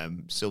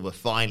 Silver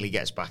finally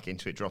gets back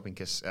into it, dropping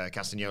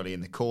Castagnoli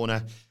in the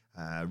corner.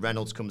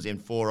 Reynolds comes in,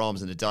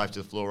 forearms and a dive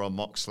to the floor on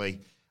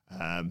Moxley.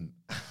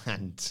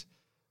 And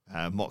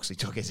Moxley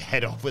took his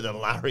head off with a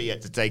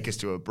lariat to take us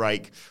to a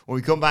break. When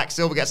we come back,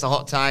 Silver gets the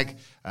hot tag.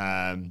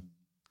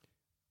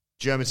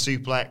 German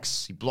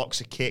suplex. He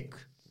blocks a kick,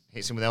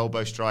 hits him with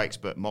elbow strikes,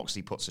 but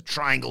Moxley puts a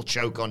triangle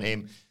choke on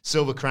him.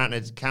 Silver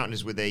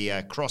counters with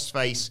a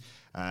crossface,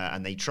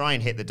 and they try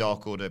and hit the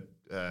Dark Order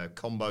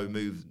combo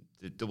move,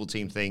 the double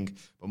team thing,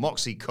 but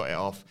Moxley cut it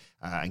off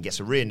and gets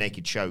a rear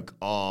naked choke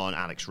on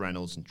Alex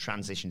Reynolds and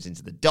transitions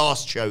into the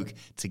Darce choke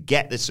to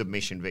get the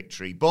submission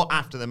victory. But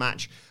after the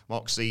match,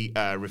 Moxley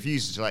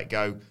refuses to let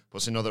go,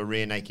 puts another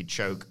rear naked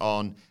choke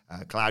on.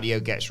 Claudio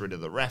gets rid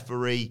of the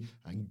referee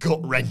and gut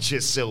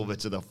wrenches Silver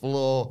to the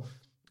floor.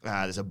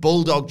 There's a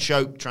bulldog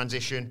choke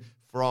transition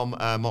from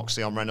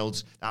Moxley on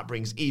Reynolds. That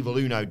brings Evil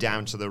Uno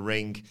down to the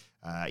ring.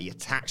 He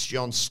attacks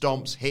John,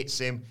 stomps, hits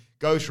him,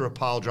 goes for a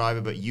pile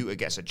driver, but Yuta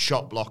gets a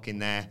chop block in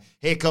there.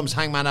 Here comes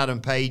Hangman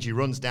Adam Page. He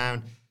runs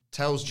down,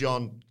 tells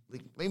John,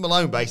 leave him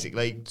alone,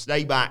 basically.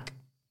 Stay back.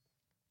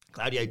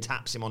 Claudio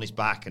taps him on his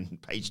back,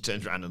 and Page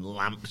turns around and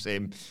lamps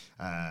him.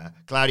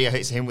 Claudio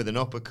hits him with an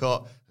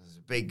uppercut. There's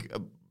a big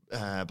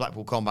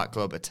Blackpool Combat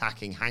Club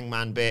attacking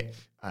Hangman bit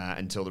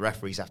until the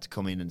referees have to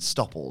come in and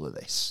stop all of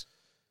this.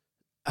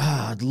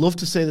 I'd love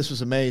to say this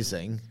was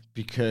amazing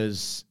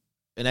because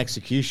in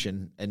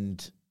execution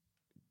and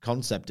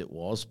concept it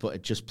was, but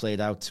it just played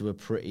out to a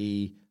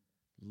pretty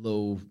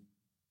low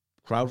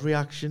crowd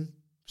reaction.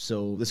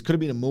 So this could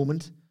have been a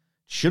moment,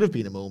 should have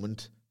been a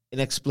moment.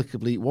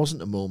 Inexplicably, it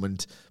wasn't a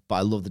moment, but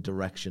I love the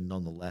direction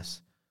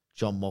nonetheless.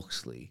 Jon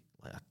Moxley,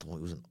 I thought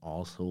he was an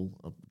arsehole.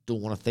 I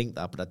don't want to think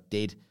that, but I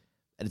did.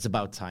 And it's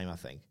about time, I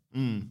think.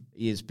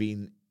 He has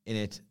been in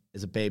it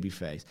as a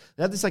babyface.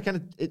 They had this kind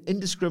of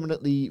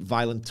indiscriminately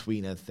violent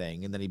tweener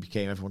thing, and then he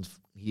became everyone's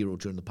hero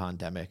during the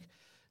pandemic.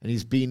 And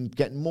he's been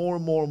getting more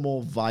and more and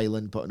more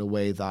violent, but in a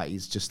way that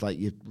he's just like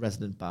your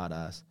resident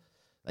badass.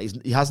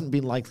 Like he hasn't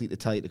been likely to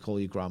tell you to call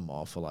your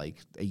grandma for like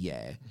a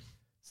year.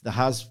 So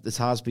this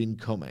has been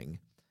coming.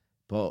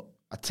 But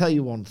I tell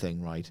you one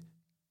thing, right?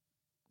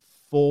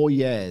 4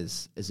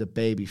 years as a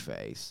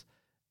babyface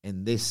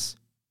in this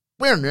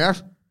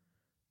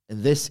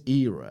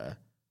era,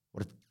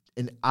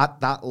 at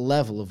that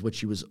level of which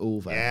he was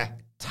over,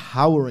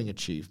 towering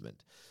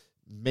achievement.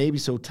 Maybe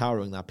so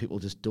towering that people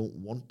just don't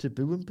want to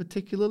boo him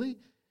particularly.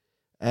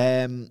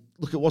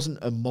 Look, it wasn't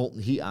a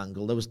molten heat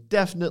angle. There was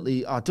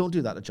definitely, don't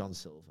do that to John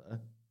Silver.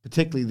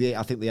 Particularly,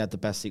 I think they had the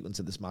best sequence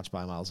of this match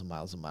by miles and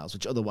miles and miles,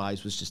 which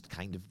otherwise was just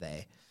kind of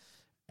there.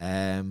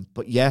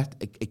 But yeah,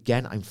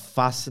 again, I'm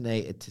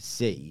fascinated to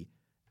see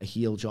a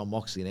heel Jon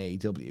Moxley in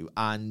AEW,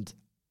 and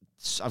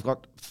I've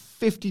got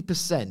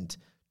 50%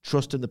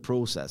 trust in the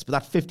process, but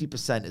that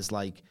 50% is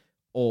like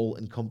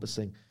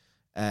all-encompassing.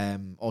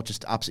 Or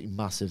just absolutely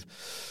massive.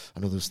 I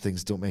know those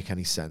things don't make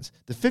any sense.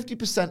 The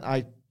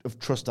 50% of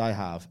trust I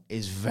have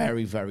is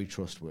very, very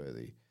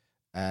trustworthy.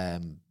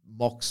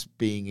 Mox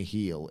being a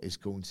heel is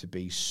going to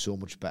be so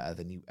much better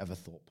than you ever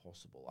thought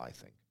possible, I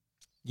think.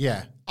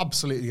 Yeah,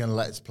 absolutely going to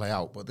let it play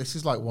out. But this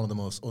is like one of the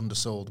most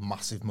undersold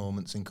massive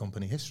moments in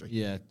company history.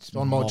 Yeah,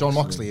 Jon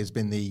Moxley has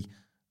been the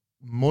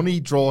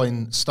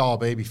money-drawing star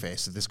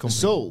babyface of this company.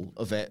 The soul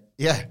of it.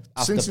 Yeah,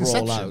 since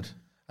inception. Out.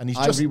 And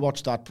I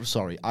rewatched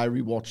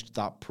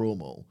that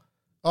promo.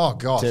 Oh,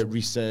 God. To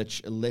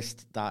research a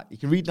list that you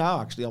can read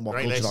now, actually, on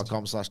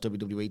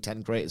whatculture.com/WWE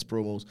 10 greatest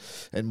promos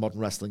in modern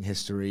wrestling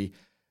history.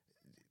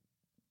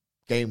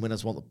 Game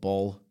winners want the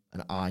ball,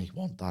 and I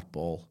want that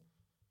ball.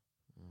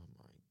 Oh,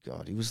 my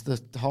God. He was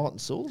the heart and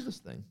soul of this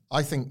thing.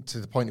 I think to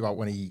the point about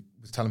when he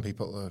was telling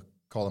people to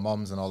call them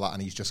moms and all that,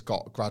 and he's just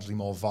got gradually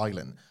more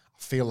violent, I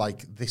feel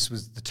like this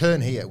was the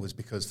turn here was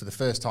because for the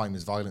first time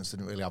his violence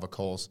didn't really have a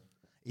cause.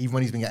 Even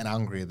when he's been getting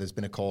angrier, there's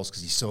been a cause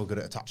because he's so good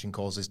at attaching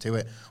causes to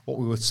it. What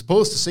we were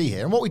supposed to see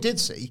here, and what we did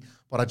see,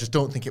 but I just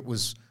don't think it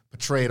was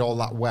portrayed all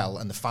that well,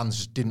 and the fans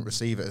just didn't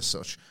receive it as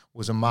such,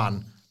 was a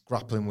man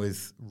grappling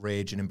with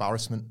rage and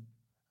embarrassment.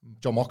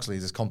 Jon Moxley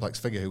is this complex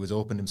figure who has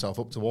opened himself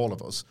up to all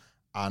of us,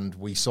 and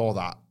we saw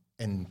that,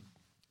 and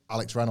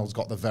Alex Reynolds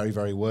got the very,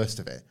 very worst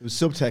of it. It was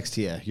subtext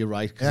here, you're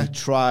right, because he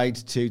tried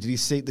to, did he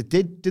see,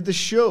 did the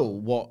show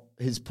what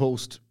his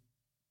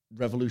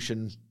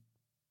post-Revolution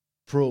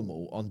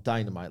promo on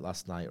Dynamite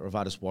last night, or have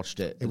I just watched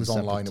it? It was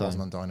online, it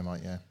wasn't on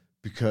Dynamite, yeah.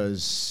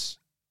 Because,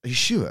 are you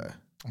sure?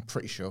 I'm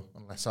pretty sure,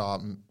 unless I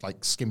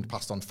skimmed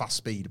past on fast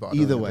speed. But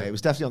either way, it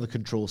was definitely on the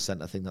Control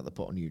Center thing that they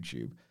put on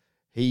YouTube.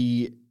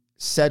 He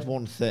said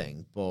one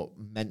thing, but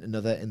meant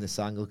another in this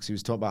angle, because he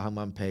was talking about how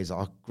Hangman Page,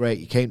 oh, great,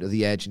 you came to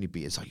the edge and you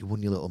beat us. Oh, you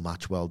won your little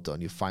match, well done.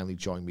 You finally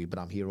joined me, but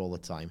I'm here all the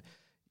time.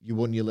 You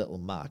won your little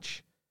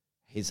match.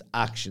 His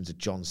actions at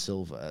John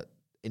Silver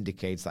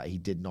indicates that he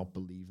did not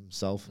believe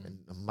himself. And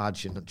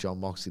imagine Jon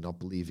Moxley not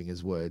believing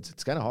his words.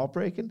 It's kind of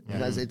heartbreaking.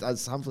 Yeah. As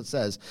Hamflett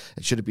says,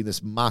 it should have been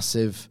this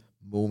massive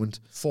moment.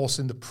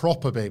 Forcing the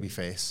proper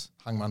babyface,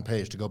 Hangman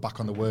Page, to go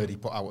back on the word he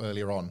put out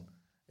earlier on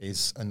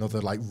is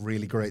another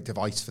really great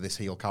device for this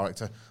heel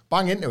character.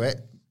 Bang into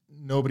it,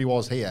 nobody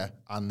was here,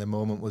 and the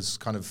moment was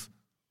kind of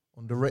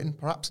underwritten,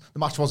 perhaps. The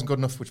match wasn't good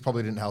enough, which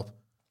probably didn't help.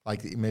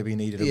 Maybe he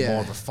needed more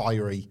of a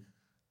fiery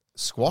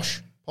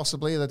squash.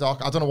 Possibly the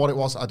Dark. I don't know what it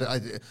was.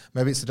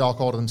 Maybe it's the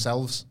Dark Order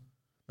themselves.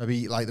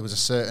 Maybe there was a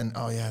certain.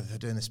 Oh yeah, they're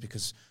doing this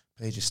because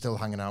Page is still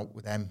hanging out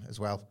with them as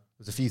well.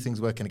 There's a few things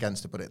working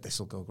against it, but this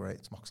will go great.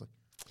 It's Moxley.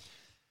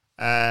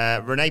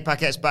 Renee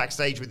Paquette's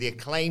backstage with the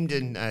Acclaimed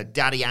and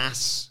Daddy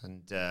Ass,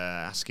 and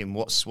ask him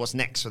what's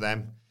next for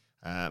them.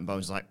 And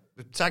Bones like,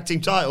 the tag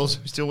team titles.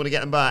 We still want to get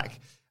them back.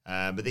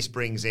 But this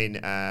brings in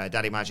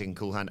Daddy Magic and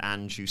Cool Hand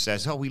Ange, who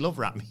says, "Oh, we love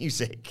rap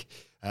music.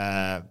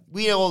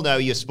 We all know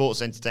you're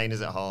sports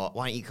entertainers at heart.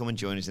 Why don't you come and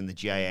join us in the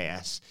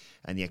JAS?"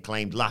 And the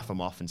Acclaimed laugh them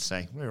off and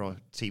say, "We're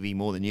on TV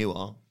more than you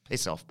are."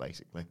 Piss off,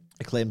 basically.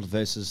 Acclaimed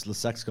versus the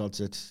Sex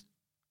Gods at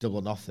Double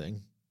or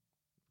Nothing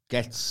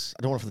gets,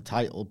 I don't want it for the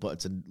title, but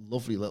it's a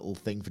lovely little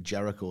thing for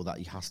Jericho that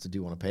he has to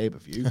do on a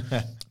pay-per-view.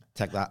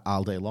 take that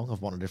all day long.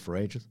 I've wanted it for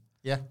ages.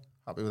 Yeah,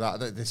 happy with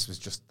that. This was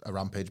just a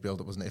Rampage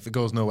build-up, wasn't it? If it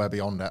goes nowhere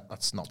beyond it,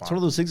 that's not bad. It's one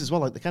of those things as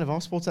well, like they kind of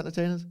are sports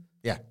entertainers.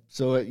 Yeah.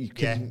 So you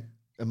can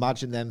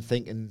imagine them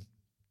thinking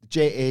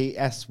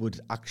JAS would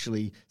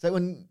actually... It's like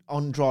when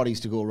Andrade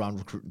used to go around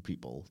recruiting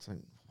people. It's like,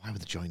 why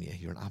would they join you?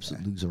 You're an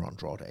absolute loser,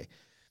 Andrade.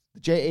 The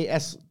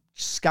JAS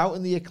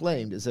scouting the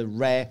Acclaimed is a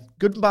rare,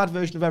 good and bad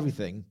version of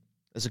everything.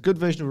 There's a good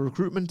version of a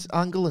recruitment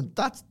angle, and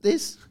that's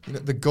this. You know,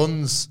 the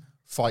Guns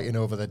fighting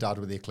over their dad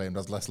with the Acclaimed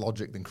has less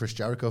logic than Chris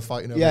Jericho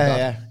fighting over their dad.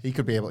 Yeah. He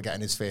could be able to get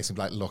in his face and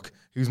be like, look,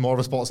 who's more of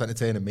a sports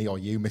entertainer, me or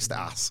you, Mr.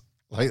 Ass?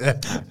 Like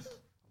that.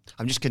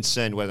 I'm just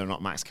concerned whether or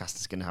not Max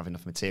Caster's going to have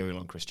enough material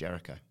on Chris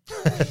Jericho.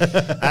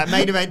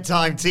 Main event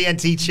time,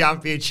 TNT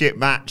Championship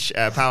match,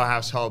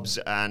 Powerhouse Hobbs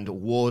and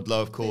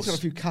Wardlow, of course. He's got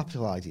a few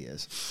capital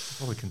ideas.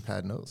 Probably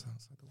compared notes.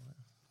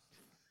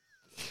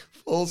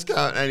 Falls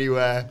count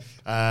anywhere.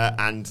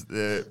 And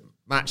the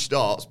match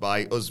starts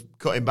by us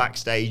cutting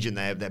backstage and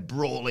they're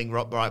brawling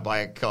right by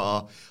a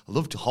car. I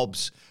loved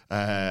Hobbs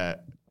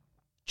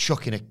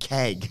chucking a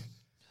keg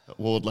at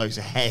Wardlow's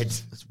head.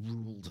 It's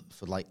ruled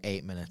for like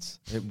 8 minutes.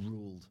 It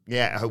ruled.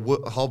 Yeah,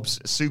 Hobbs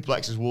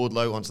suplexes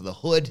Wardlow onto the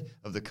hood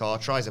of the car,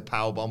 tries a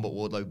powerbomb, but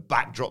Wardlow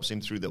backdrops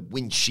him through the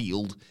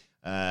windshield.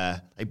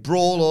 They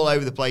brawl all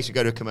over the place. We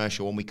go to a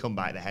commercial. When we come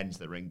back, they head into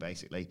the ring,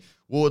 basically.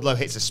 Wardlow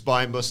hits a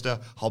spine buster.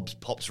 Hobbs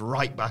pops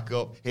right back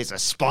up. Hits a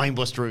spine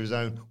buster of his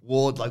own.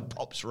 Wardlow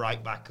pops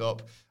right back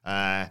up.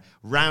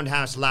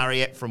 Roundhouse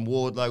lariat from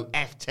Wardlow.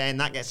 F10.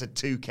 That gets a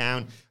 2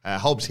 count.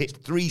 Hobbs hits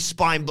 3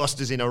 spine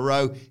busters in a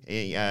row.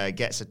 He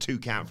gets a 2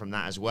 count from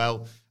that as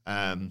well.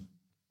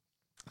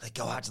 They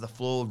go out to the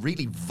floor.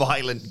 Really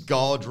violent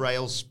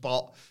guardrail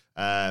spot.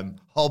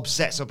 Hobbs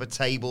sets up a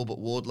table, but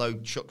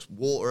Wardlow chucks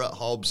water at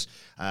Hobbs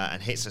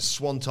and hits a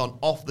swanton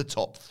off the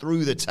top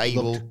through the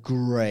table. Looked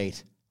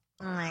great.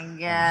 Oh my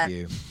God. Thank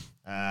you.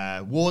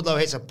 Wardlow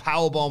hits a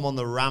powerbomb on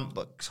the ramp,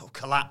 but sort of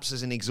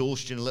collapses in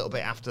exhaustion a little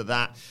bit after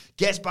that.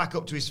 Gets back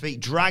up to his feet,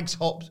 drags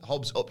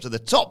Hobbs up to the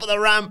top of the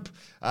ramp.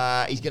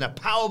 He's going to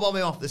powerbomb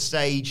him off the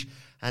stage.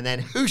 And then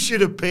who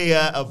should appear,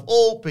 of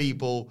all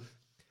people,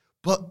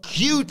 but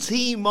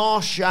QT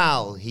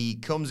Marshall? He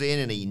comes in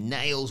and he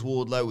nails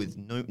Wardlow with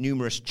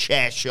numerous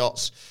chair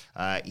shots.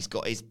 He's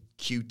got his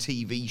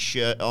QTV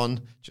shirt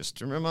on, just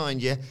to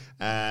remind you.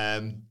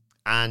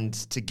 And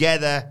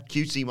together,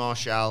 QT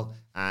Marshall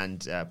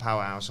and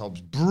Powerhouse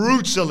Hobbs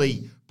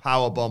brutally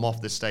powerbomb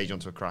off the stage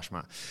onto a crash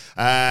mat.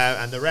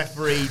 And the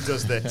referee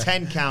does the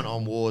 10 count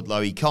on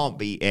Wardlow. He can't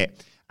beat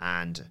it.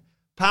 And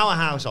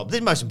Powerhouse Hobbs, this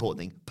is the most important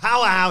thing,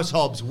 Powerhouse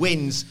Hobbs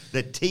wins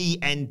the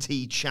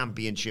TNT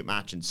Championship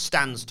match and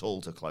stands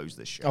tall to close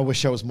the show. I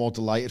wish I was more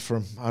delighted for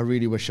him. I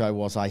really wish I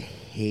was. I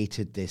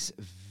hated this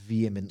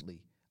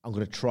vehemently. I'm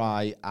going to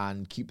try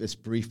and keep this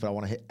brief, but I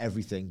want to hit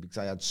everything because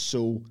I had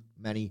so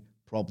many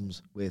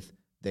problems with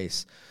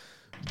this.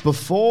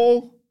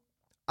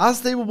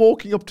 As they were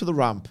walking up to the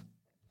ramp,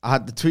 I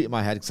had the tweet in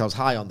my head because I was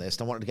high on this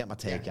and I wanted to get my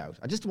take out.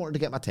 I just wanted to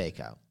get my take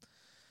out.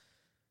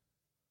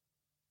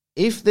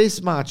 If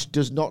this match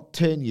does not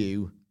turn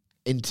you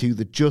into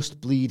the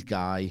Just Bleed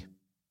guy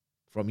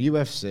from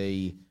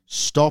UFC,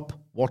 stop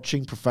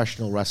watching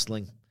professional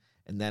wrestling.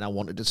 And then I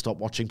wanted to stop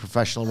watching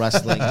professional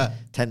wrestling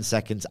 10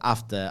 seconds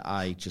after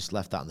I just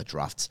left that in the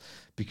drafts.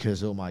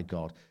 Because, oh my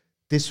God,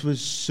 this was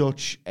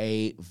such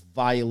a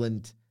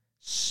violent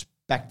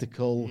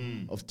spectacle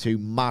of 2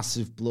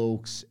 massive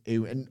blokes.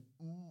 And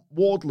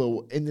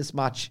Wardlow in this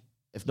match,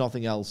 if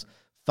nothing else,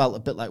 felt a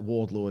bit like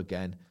Wardlow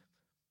again.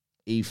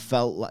 He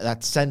felt like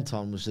that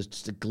senton was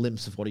just a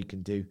glimpse of what he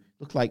can do.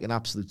 Looked like an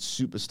absolute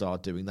superstar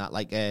doing that,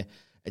 like a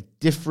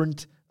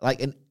different,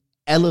 like an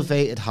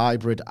elevated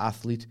hybrid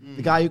athlete.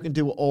 The guy who can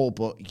do it all,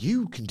 but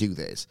you can do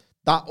this.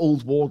 That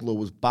old Wardlow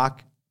was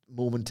back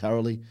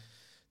momentarily.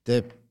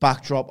 The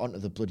backdrop onto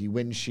the bloody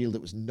windshield,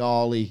 it was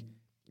gnarly.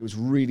 It was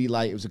really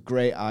light. It was a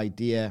great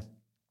idea.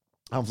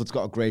 Hamflet's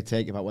got a great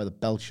take about where the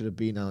belt should have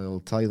been, and I'll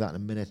tell you that in a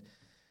minute.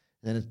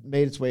 And then it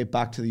made its way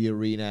back to the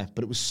arena,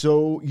 but it was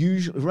so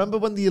usual. Remember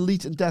when the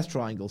Elite and Death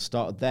Triangle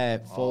started their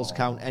Falls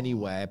Count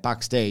Anywhere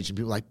backstage, and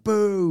people were like,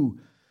 boo!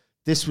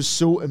 This was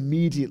so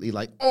immediately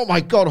like, oh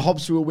my God,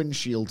 Hobbs through a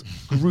windshield,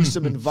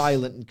 gruesome and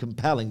violent and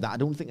compelling that I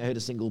don't think I heard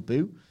a single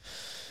boo.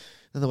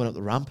 Then they went up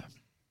the ramp,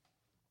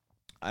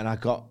 and I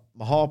got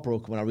my heart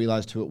broken when I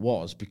realized who it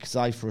was, because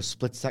I, for a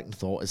split second,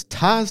 thought, as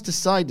Taz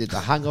decided to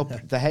hang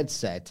up the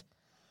headset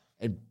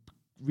and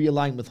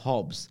realign with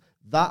Hobbs,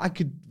 that I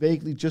could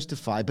vaguely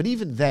justify. But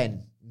even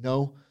then,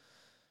 no.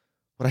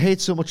 What I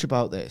hate so much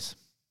about this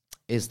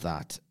is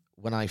that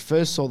when I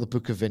first saw the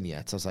book of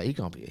vignettes, I was like, he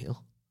can't be a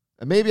heel.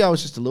 And maybe I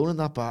was just alone in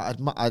that, but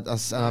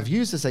I've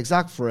used this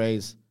exact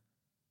phrase.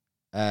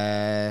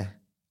 I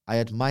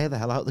admire the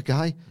hell out of the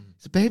guy.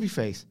 He's a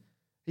babyface.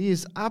 He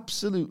is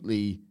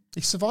absolutely...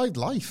 He survived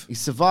life. He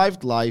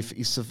survived life.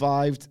 He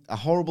survived a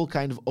horrible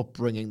kind of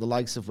upbringing, the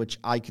likes of which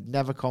I could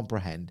never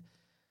comprehend.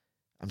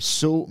 I'm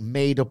so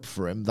made up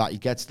for him that he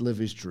gets to live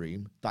his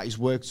dream, that he's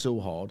worked so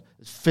hard.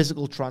 His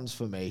physical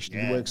transformation.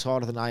 Yeah. He works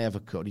harder than I ever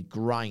could. He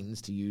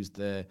grinds, to use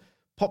the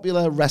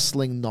popular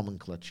wrestling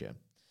nomenclature.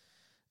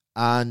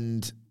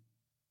 And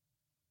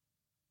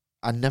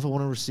I never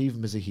want to receive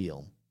him as a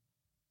heel.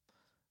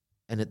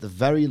 And at the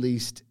very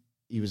least,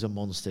 he was a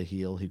monster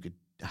heel who could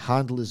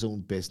handle his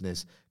own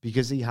business,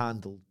 because he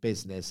handled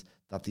business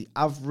that the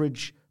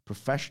average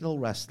professional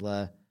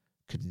wrestler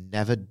could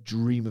never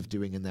dream of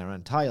doing in their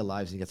entire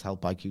lives, and he gets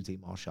helped by QT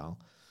Marshall.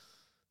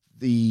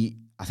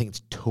 I think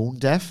it's tone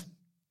deaf,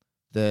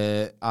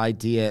 the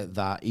idea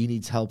that he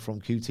needs help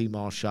from QT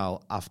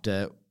Marshall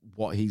after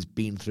what he's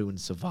been through and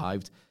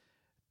survived.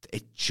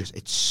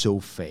 It's so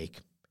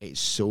fake. It's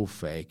so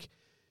fake.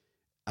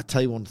 I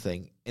tell you one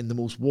thing, in the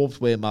most warped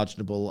way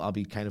imaginable, I'll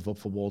be kind of up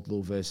for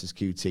Wardlow versus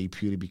QT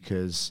purely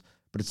because,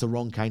 but it's the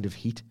wrong kind of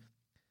heat.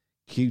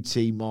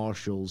 QT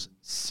Marshall's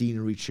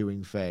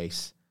scenery-chewing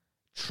face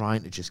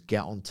trying to just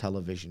get on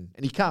television.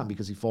 And he can,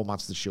 because he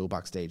formats the show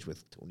backstage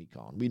with Tony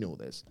Khan. We know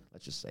this.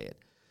 Let's just say it.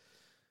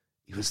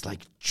 He was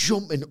like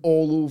jumping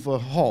all over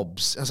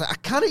Hobbs. I was like, I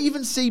can't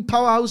even see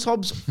Powerhouse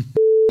Hobbs'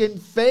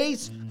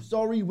 face.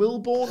 Sorry,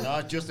 Wilborn.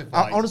 No,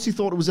 justified. I honestly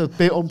thought it was a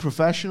bit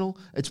unprofessional.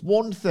 It's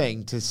one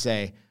thing to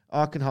say,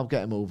 I can help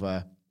get him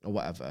over or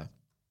whatever.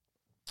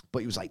 But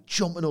he was like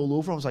jumping all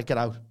over. I was like, get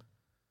out.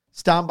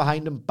 Stand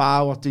behind him,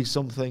 bow, or do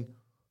something.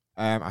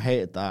 I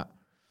hated that.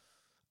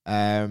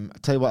 I'll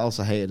tell you what else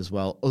I hated as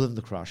well, other than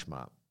the crash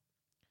mat,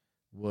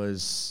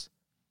 was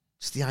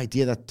just the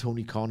idea that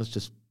Tony Khan is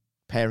just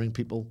pairing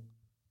people.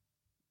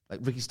 Like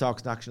Ricky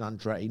Starks and Action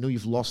Andretti. You know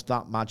you've lost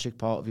that magic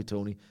part of you,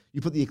 Tony.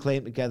 You put the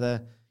Acclaim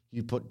together.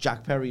 You put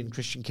Jack Perry and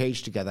Christian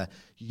Cage together.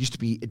 You used to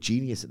be a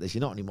genius at this.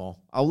 You're not anymore.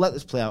 I'll let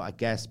this play out, I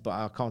guess, but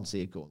I can't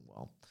see it going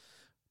well.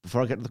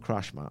 Before I get to the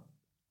crash mat,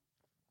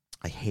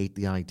 I hate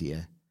the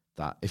idea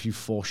that if you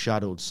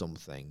foreshadowed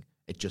something,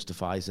 it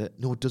justifies it.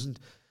 No, it doesn't.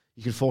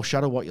 You can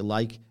foreshadow what you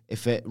like.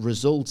 If it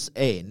results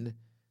in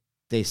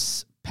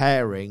this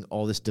pairing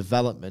or this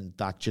development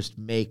that just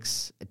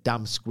makes a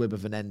damn squib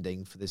of an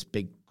ending for this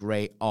big,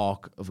 great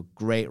arc of a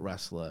great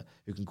wrestler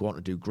who can go on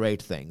to do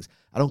great things,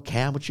 I don't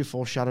care how much you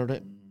foreshadowed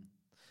it.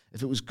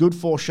 If it was good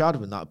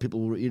foreshadowing that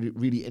people were really,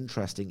 really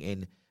interesting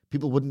in,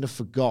 people wouldn't have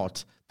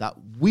forgot that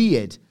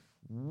weird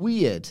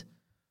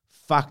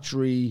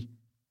factory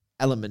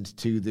element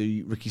to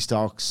the Ricky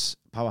Starks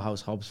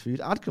Powerhouse Hobbs feud.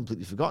 I'd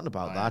completely forgotten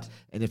about that.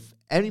 And if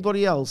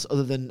anybody else,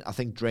 other than, I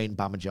think, Drain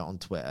Bamager on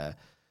Twitter,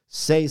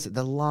 says that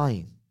they're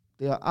lying,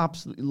 they are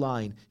absolutely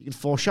lying. You can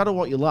foreshadow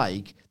what you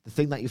like. The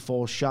thing that you're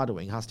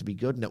foreshadowing has to be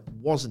good, and it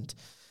wasn't.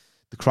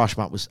 The crash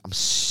mat was, I'm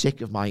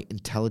sick of my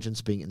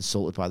intelligence being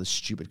insulted by the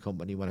stupid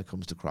company when it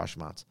comes to crash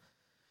mats.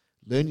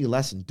 Learn your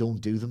lesson. Don't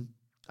do them.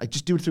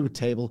 Just do it through a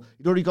table.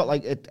 You've already got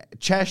like a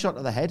chair shot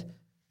to the head.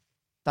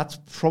 That's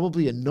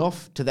probably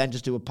enough to then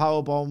just do a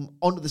powerbomb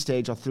onto the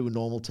stage or through a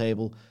normal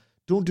table.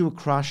 Don't do a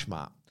crash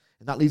mat.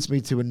 And that leads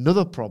me to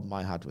another problem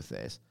I had with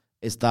this,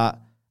 is that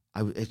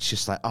it's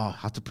just like, I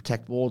have to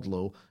protect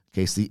Wardlow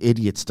in case the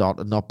idiots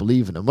start not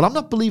believing him. Well, I'm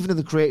not believing in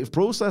the creative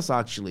process,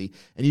 actually,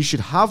 and you should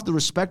have the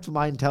respect for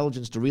my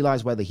intelligence to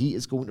realize where the heat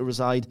is going to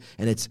reside,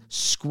 and it's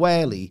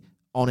squarely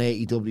on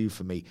AEW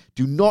for me.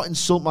 Do not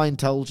insult my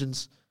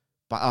intelligence,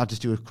 but I'll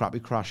just do a crappy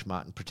crash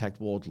mat and protect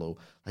Wardlow.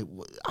 Like,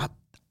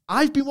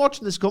 I've been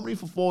watching this company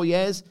for 4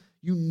 years.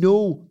 You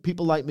know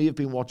people like me have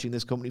been watching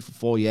this company for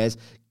 4 years.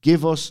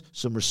 Give us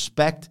some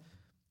respect.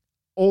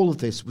 All of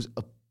this was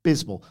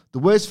abysmal. The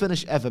worst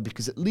finish ever,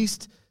 because at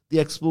least the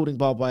exploding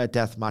barbed wire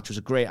death match was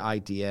a great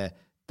idea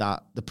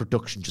that the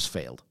production just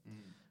failed.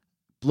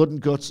 Blood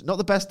and guts, not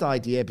the best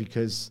idea,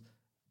 because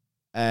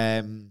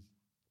the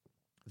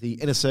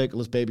Inner Circle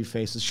as baby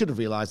faces should have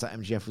realized that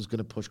MJF was going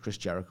to push Chris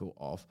Jericho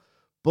off.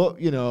 But,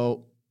 you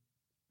know,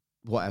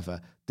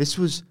 whatever. This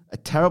was a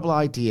terrible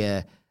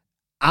idea.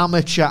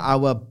 Amateur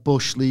hour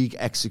Bush League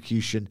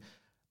execution.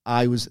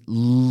 I was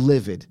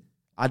livid.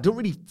 I don't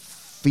really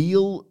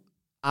feel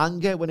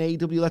anger when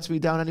AEW lets me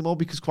down anymore,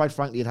 because quite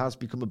frankly it has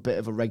become a bit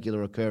of a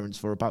regular occurrence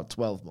for about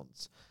 12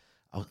 months.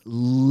 I was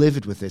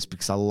livid with this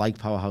because I like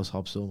Powerhouse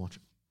Hobbs so much.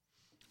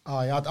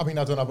 I mean,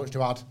 I don't have much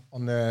to add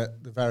on the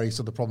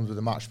various other problems with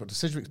the match, but to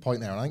Sidgwick's point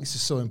there, and I think this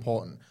is so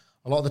important,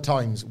 a lot of the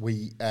times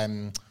we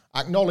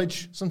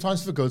acknowledge,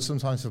 sometimes for good,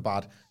 sometimes for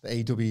bad, that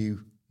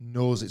AEW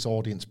knows its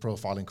audience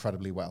profile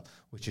incredibly well,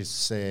 which is,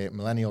 say,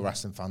 millennial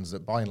wrestling fans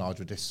that by and large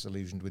were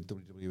disillusioned with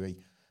WWE.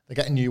 They're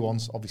getting new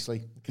ones,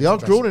 obviously. They are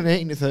growing in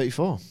 18 to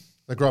 34.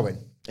 They're growing.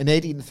 In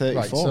 18 to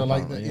 34. Right, so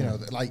like, you know,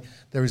 like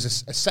there is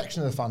a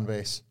section of the fan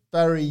base,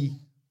 very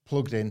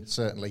plugged in,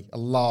 certainly, a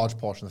large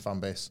portion of the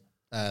fan base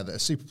that are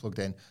super plugged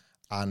in,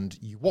 and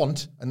you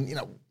want, and you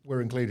know,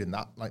 we're included in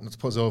that, like not to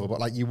put us over, but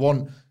like you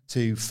want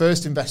to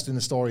first invest in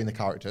the story and the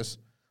characters,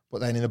 but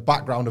then in the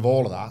background of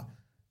all of that,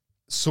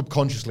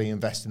 subconsciously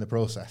invest in the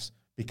process.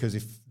 Because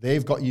if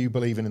they've got you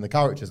believing in the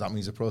characters, that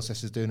means the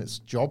process is doing its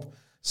job.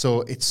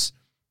 So it's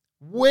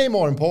way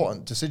more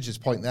important, to Sidge's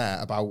point there,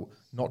 about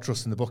not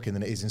trusting the booking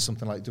than it is in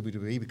something like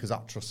WWE, because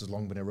that trust has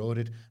long been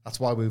eroded. That's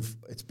why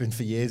it's been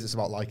for years, it's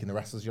about liking the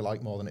wrestlers you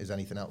like more than it is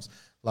anything else.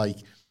 Like,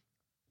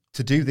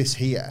 to do this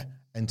here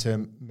and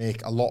to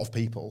make a lot of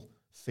people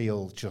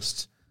feel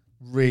just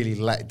really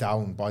let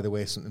down by the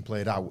way something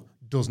played out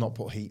does not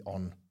put heat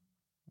on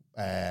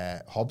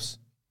Hobbs.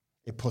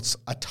 It puts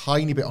a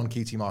tiny bit on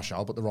QT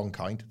Marshall, but the wrong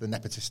kind, the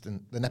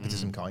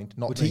nepotism kind.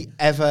 Not Would he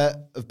ever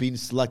have been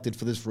selected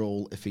for this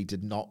role if he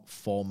did not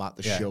format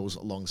the shows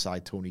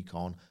alongside Tony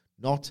Khan?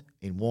 Not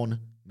in 1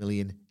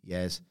 million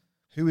years.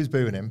 Who is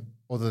booing him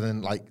other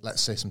than, like,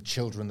 let's say some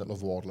children that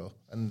love Wardlow?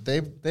 And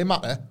they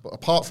matter, but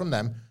apart from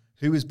them,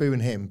 who is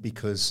booing him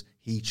because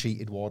he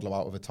cheated Wardlow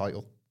out of a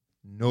title?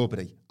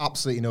 Nobody.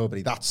 Absolutely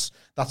nobody. That's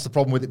the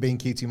problem with it being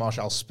QT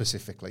Marshall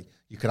specifically.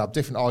 You could have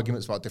different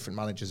arguments about different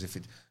managers if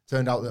it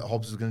turned out that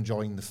Hobbs was going to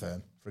join the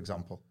firm, for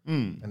example,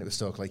 and it was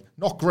Stokely.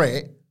 Not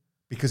great,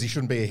 because he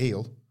shouldn't be a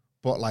heel,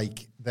 but,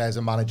 like, there's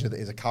a manager that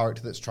is a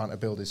character that's trying to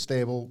build his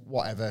stable,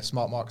 whatever,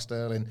 Smart Mark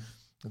Sterling.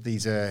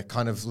 These are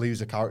kind of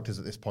loser characters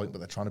at this point, but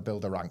they're trying to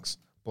build their ranks.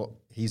 But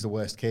he's the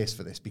worst case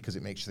for this because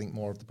it makes you think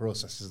more of the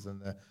processes than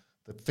the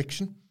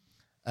fiction.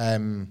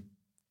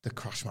 The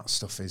crash mat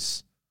stuff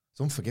is... It's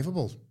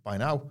unforgivable by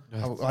now.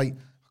 I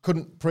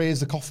couldn't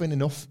praise the Coffin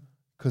enough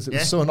because it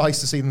was so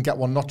nice to see them get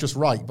one not just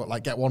right, but,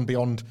 like, get one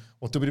beyond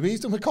what WWE's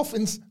done with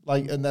coffins.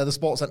 Like, and they're the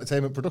sports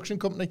entertainment production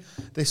company.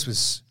 This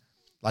was,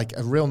 like,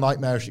 a real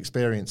nightmarish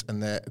experience. And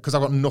because I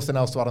got nothing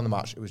else to add on the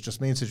match, it was just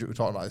me and Sidgwick were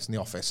talking about this in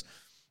the office.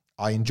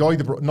 I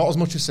enjoyed not as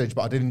much as Sidge,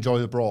 but I did enjoy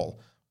the brawl.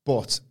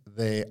 But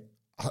the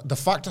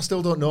fact I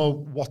still don't know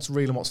what's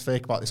real and what's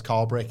fake about this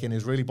car break-in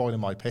is really boiling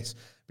my piss,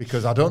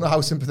 because I don't know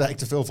how sympathetic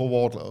to feel for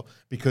Wardlow,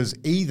 because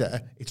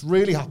either it's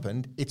really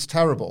happened, it's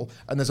terrible,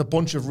 and there's a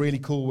bunch of really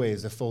cool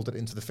ways they've folded it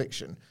into the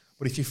fiction.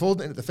 But if you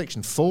fold it into the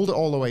fiction, fold it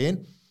all the way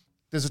in.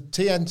 There's a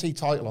TNT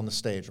title on the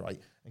stage, right?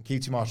 And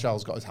QT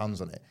Marshall's got his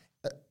hands on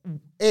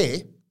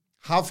it.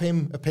 Have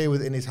him appear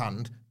with it in his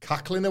hand,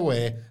 cackling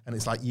away, and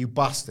it's like, you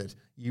bastard,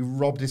 you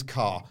robbed his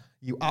car,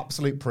 you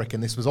absolute prick,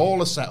 and this was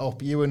all a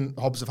setup. You and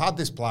Hobbs have had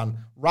this plan,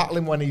 rattle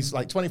him when he's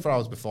like 24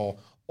 hours before,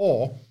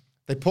 or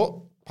they put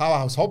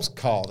Powerhouse Hobbs'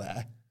 car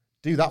there,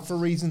 do that for a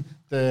reason.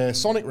 The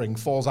Sonic ring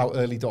falls out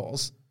early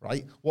doors,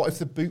 right? What if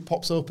the boot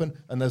pops open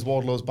and there's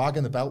Wardlow's bag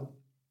and the belt,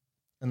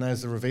 and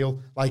there's the reveal?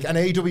 Like, and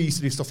AEW used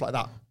to do stuff like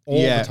that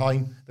all the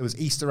time. There was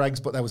Easter eggs,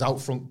 but there was out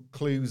front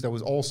clues, there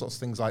was all sorts of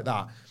things like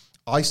that.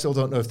 I still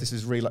don't know if this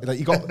is real. Like,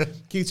 you got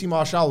QT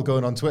Marshall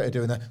going on Twitter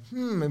doing that.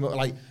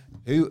 Like,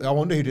 I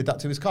wonder who did that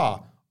to his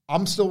car.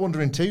 I'm still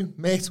wondering too,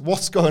 mate.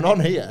 What's going on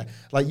here?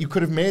 Like, you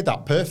could have made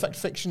that perfect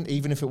fiction,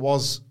 even if it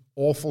was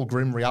awful,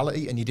 grim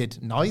reality, and you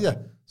did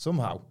neither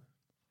somehow.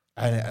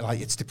 And like,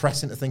 it's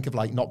depressing to think of,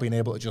 like, not being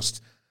able to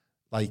just,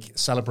 like,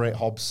 celebrate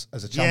Hobbs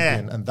as a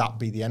champion and that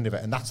be the end of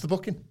it. And that's the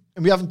booking.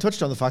 And we haven't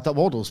touched on the fact that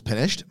Wardlow's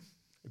finished.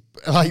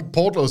 Like,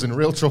 Wardlow's in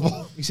real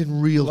trouble. He's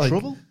in real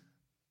trouble.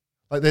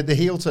 Like, the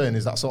heel turn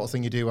is that sort of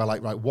thing you do where,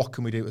 like, right, what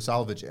can we do to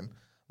salvage him?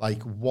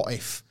 Like, what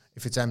if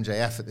it's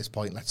MJF at this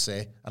point, let's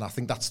say, and I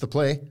think that's the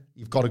play,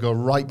 you've got to go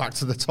right back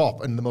to the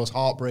top and the most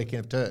heartbreaking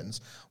of turns.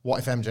 What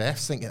if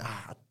MJF's thinking,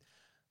 I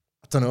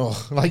don't know,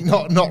 like,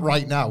 not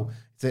right now.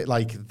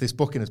 Like, this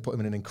booking has put him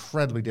in an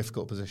incredibly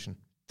difficult position.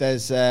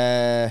 There's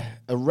a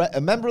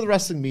member of the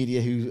wrestling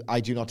media who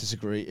I do not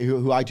disagree,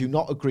 who I do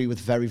not agree with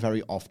very,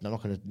 very often. I'm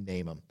not going to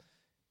name him.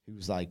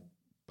 Who's like,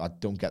 I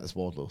don't get this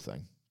Wardlow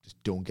thing.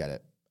 Just don't get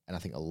it. And I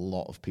think a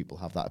lot of people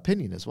have that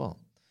opinion as well.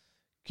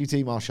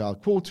 QT Marshall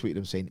quote tweeted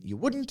him saying, "You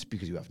wouldn't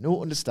because you have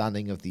no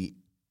understanding of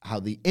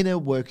how the inner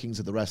workings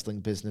of the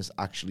wrestling business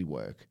actually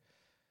work."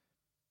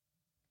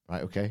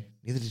 Right, okay.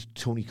 Neither did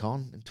Tony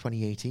Khan in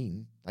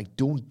 2018. Like,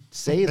 don't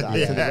say that to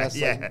the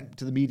wrestling,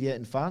 to the media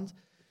and fans.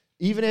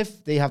 Even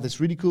if they have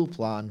this really cool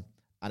plan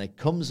and it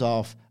comes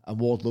off and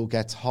Wardlow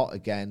gets hot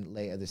again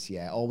later this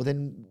year, or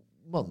within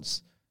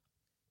months,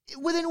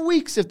 within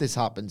weeks if this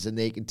happens, and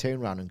they can turn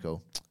around and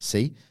go,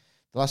 see,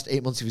 the last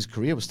 8 months of his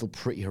career was still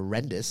pretty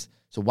horrendous.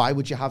 So why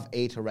would you have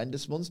 8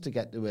 horrendous months to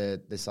get to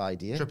this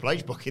idea? Triple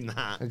H booking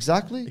that.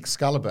 Exactly.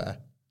 Excalibur,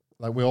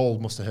 like, we all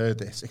must have heard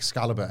this.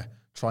 Excalibur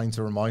trying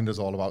to remind us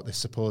all about this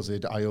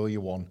supposed I owe you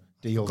one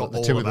deal that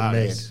the two of them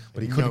made.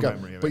 But he couldn't go.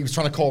 But he was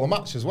trying to call a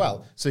match as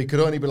well. So he could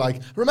only be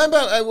like, remember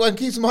when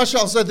Keith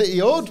Marshall said that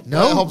he owed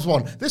Hobbs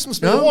one? This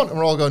must be the one. And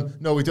we're all going,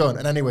 no, we don't.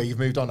 And anyway, you've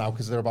moved on now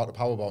because they're about to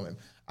powerbomb him.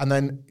 And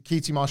then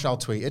Keith Marshall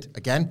tweeted,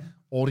 again,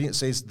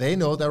 audiences, they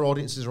know their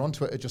audiences are on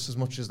Twitter just as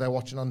much as they're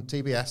watching on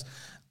TBS.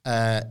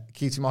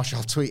 Keith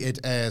Marshall tweeted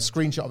a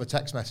screenshot of a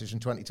text message in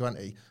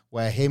 2020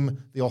 where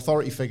him, the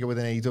authority figure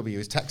within AEW,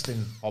 is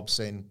texting Hobbs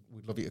saying,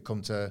 we'd love you to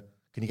come to,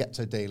 can you get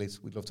to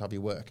Dailies? We'd love to have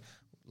you work.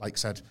 Like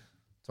said,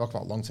 talk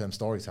about long-term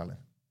storytelling.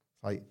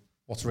 Like,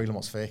 what's real and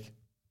what's fake?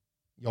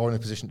 You're in a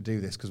position to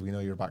do this because we know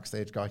you're a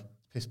backstage guy.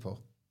 Piss poor.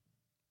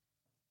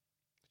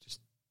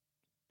 Just,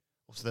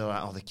 what's the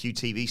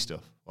QTV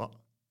stuff? What?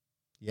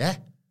 Yeah.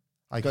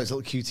 I got his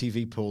little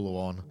QTV polo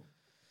on.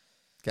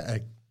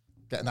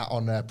 Getting that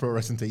on Pro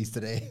Wrestling Tees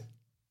today.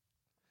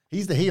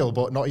 He's the heel,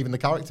 but not even the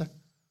character.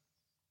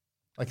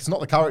 Like, it's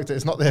not the character.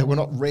 It's not there. We're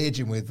not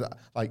raging with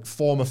like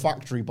former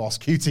factory boss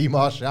QT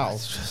Marshall.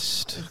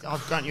 I'll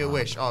grant you a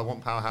wish. I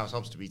want Powerhouse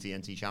Hobbs to be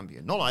TNT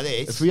champion. Not like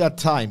this. If we had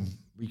time,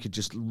 we could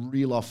just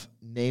reel off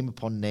name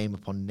upon name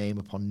upon name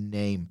upon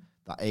name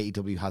that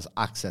AEW has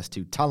access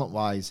to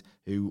talent-wise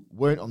who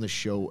weren't on the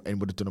show and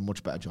would have done a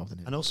much better job than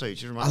him. And also,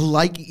 I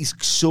like he's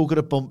so good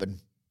at bumping.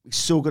 He's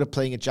so good at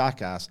playing a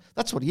jackass.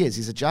 That's what he is.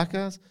 He's a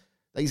jackass.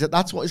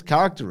 That's what his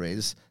character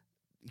is.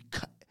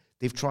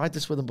 They've tried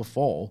this with him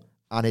before,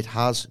 and it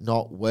has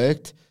not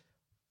worked.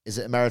 Is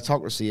it a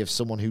meritocracy of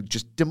someone who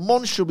just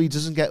demonstrably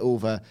doesn't get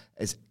over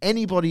as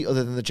anybody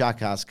other than the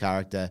jackass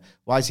character?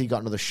 Why has he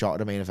got another shot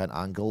at a main event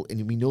angle?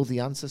 And we know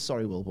the answer.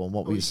 Sorry, Wilborn,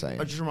 what were you saying?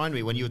 It just reminded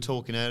me when you were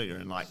talking earlier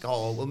and like,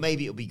 oh, well,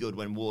 maybe it'll be good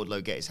when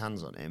Wardlow get his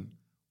hands on him.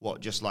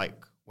 What, just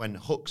like when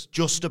Hook's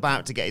just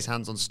about to get his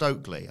hands on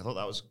Stokely? I thought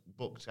that was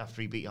booked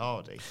after he beat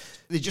Hardy.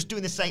 They're just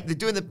doing the same. They're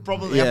doing the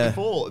problem they had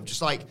before of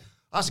just like,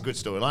 that's a good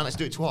storyline. Let's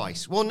do it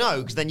twice. Well, no,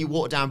 because then you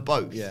water down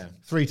both. Yeah,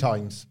 3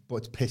 times, but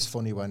it's piss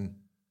funny when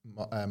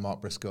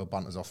Mark Briscoe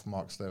banters off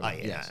Mark Sterling. Oh,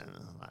 yeah, yes.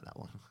 I like that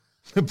one.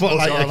 But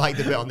also, I like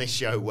the bit on this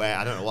show where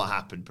I don't know what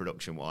happened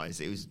production-wise.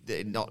 It was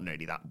not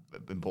really that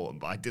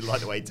important, but I did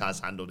like the way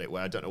Taz handled it,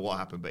 where I don't know what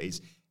happened, but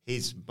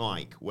his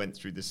mic went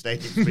through the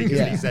stadium speakers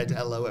and he said,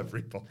 "Hello,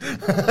 everybody."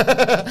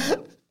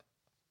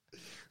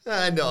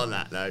 And on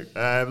that note,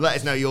 let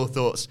us know your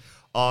thoughts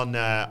on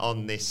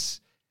this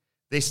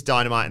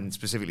Dynamite and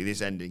specifically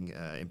this ending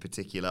in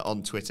particular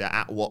on Twitter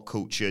at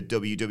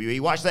WhatCultureWWE.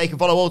 Watch there. You can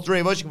follow all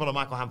three of us. You can follow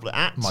Michael Hamflett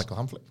at Michael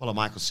Hamflett. Follow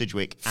Michael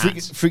Sidgwick at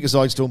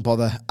Freakazoids, don't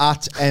bother.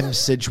 At M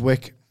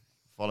Sidgwick.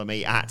 Follow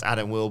me at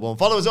Adam Wilborn.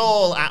 Follow us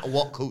all at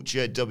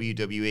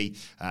WhatCultureWWE.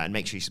 And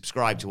make sure you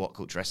subscribe to What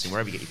Culture Wrestling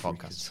wherever you get your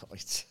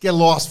podcasts. Get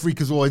lost,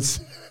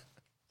 Freakazoids.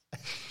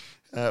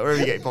 Wherever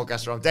you get your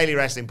podcasts from. Daily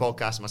Wrestling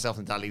Podcast. Myself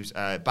and Dali's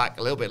back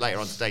a little bit later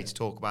on today to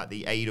talk about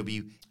the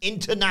AEW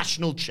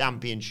International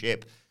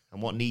Championship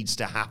and what needs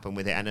to happen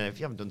with it. And if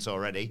you haven't done so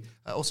already,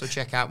 also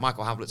check out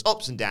Michael Hamflett's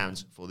ups and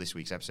downs for this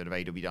week's episode of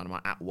AEW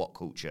Dynamite at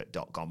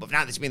whatculture.com. But for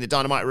now, this has been the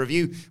Dynamite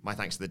Review. My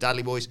thanks to the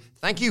Dudley Boys.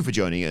 Thank you for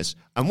joining us,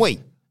 and we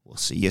will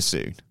see you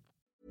soon.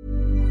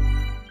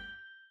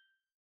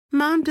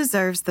 Mom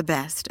deserves the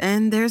best,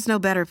 and there's no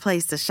better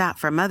place to shop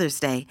for Mother's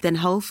Day than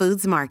Whole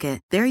Foods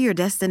Market. They're your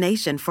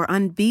destination for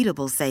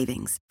unbeatable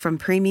savings, from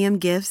premium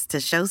gifts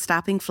to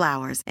show-stopping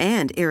flowers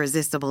and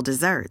irresistible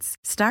desserts.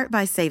 Start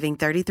by saving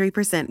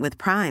 33% with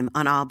Prime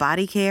on all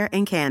body care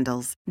and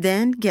candles.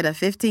 Then get a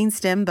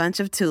 15-stem bunch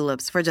of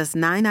tulips for just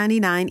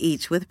 $9.99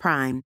 each with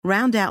Prime.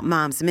 Round out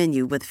Mom's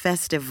menu with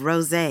festive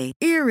rosé,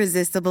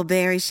 irresistible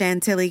berry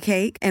chantilly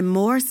cake, and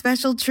more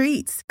special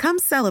treats. Come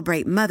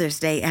celebrate Mother's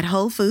Day at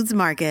Whole Foods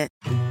Market.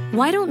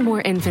 Why don't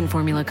more infant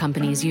formula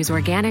companies use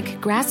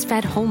organic,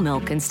 grass-fed whole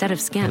milk instead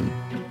of skim?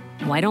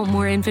 Why don't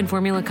more infant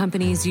formula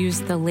companies use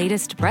the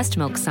latest breast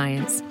milk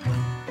science?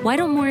 Why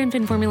don't more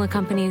infant formula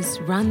companies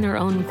run their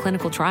own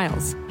clinical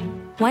trials?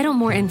 Why don't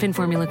more infant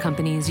formula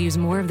companies use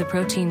more of the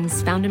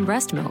proteins found in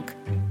breast milk?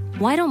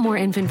 Why don't more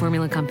infant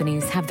formula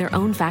companies have their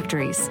own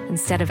factories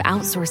instead of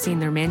outsourcing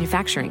their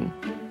manufacturing?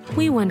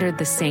 We wondered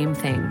the same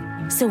thing.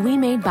 So we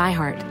made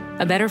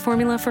ByHeart, a better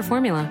formula for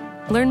formula.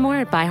 Learn more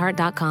at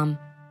byheart.com.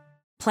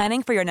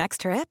 Planning for your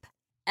next trip?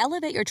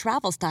 Elevate your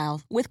travel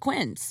style with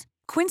Quince.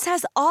 Quince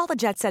has all the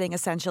jet-setting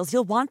essentials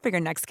you'll want for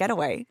your next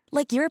getaway,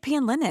 like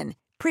European linen,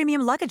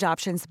 premium luggage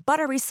options,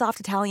 buttery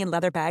soft Italian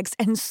leather bags,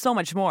 and so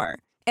much more.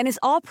 And is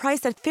all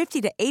priced at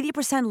 50 to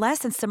 80% less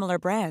than similar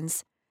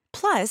brands.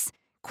 Plus,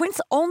 Quince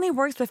only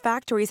works with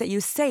factories that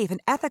use safe and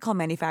ethical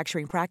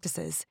manufacturing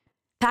practices.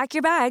 Pack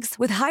your bags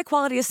with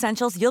high-quality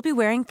essentials you'll be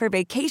wearing for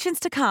vacations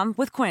to come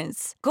with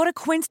Quince. Go to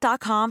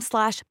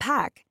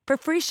quince.com/pack for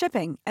free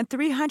shipping and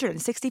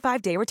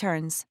 365-day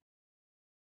returns.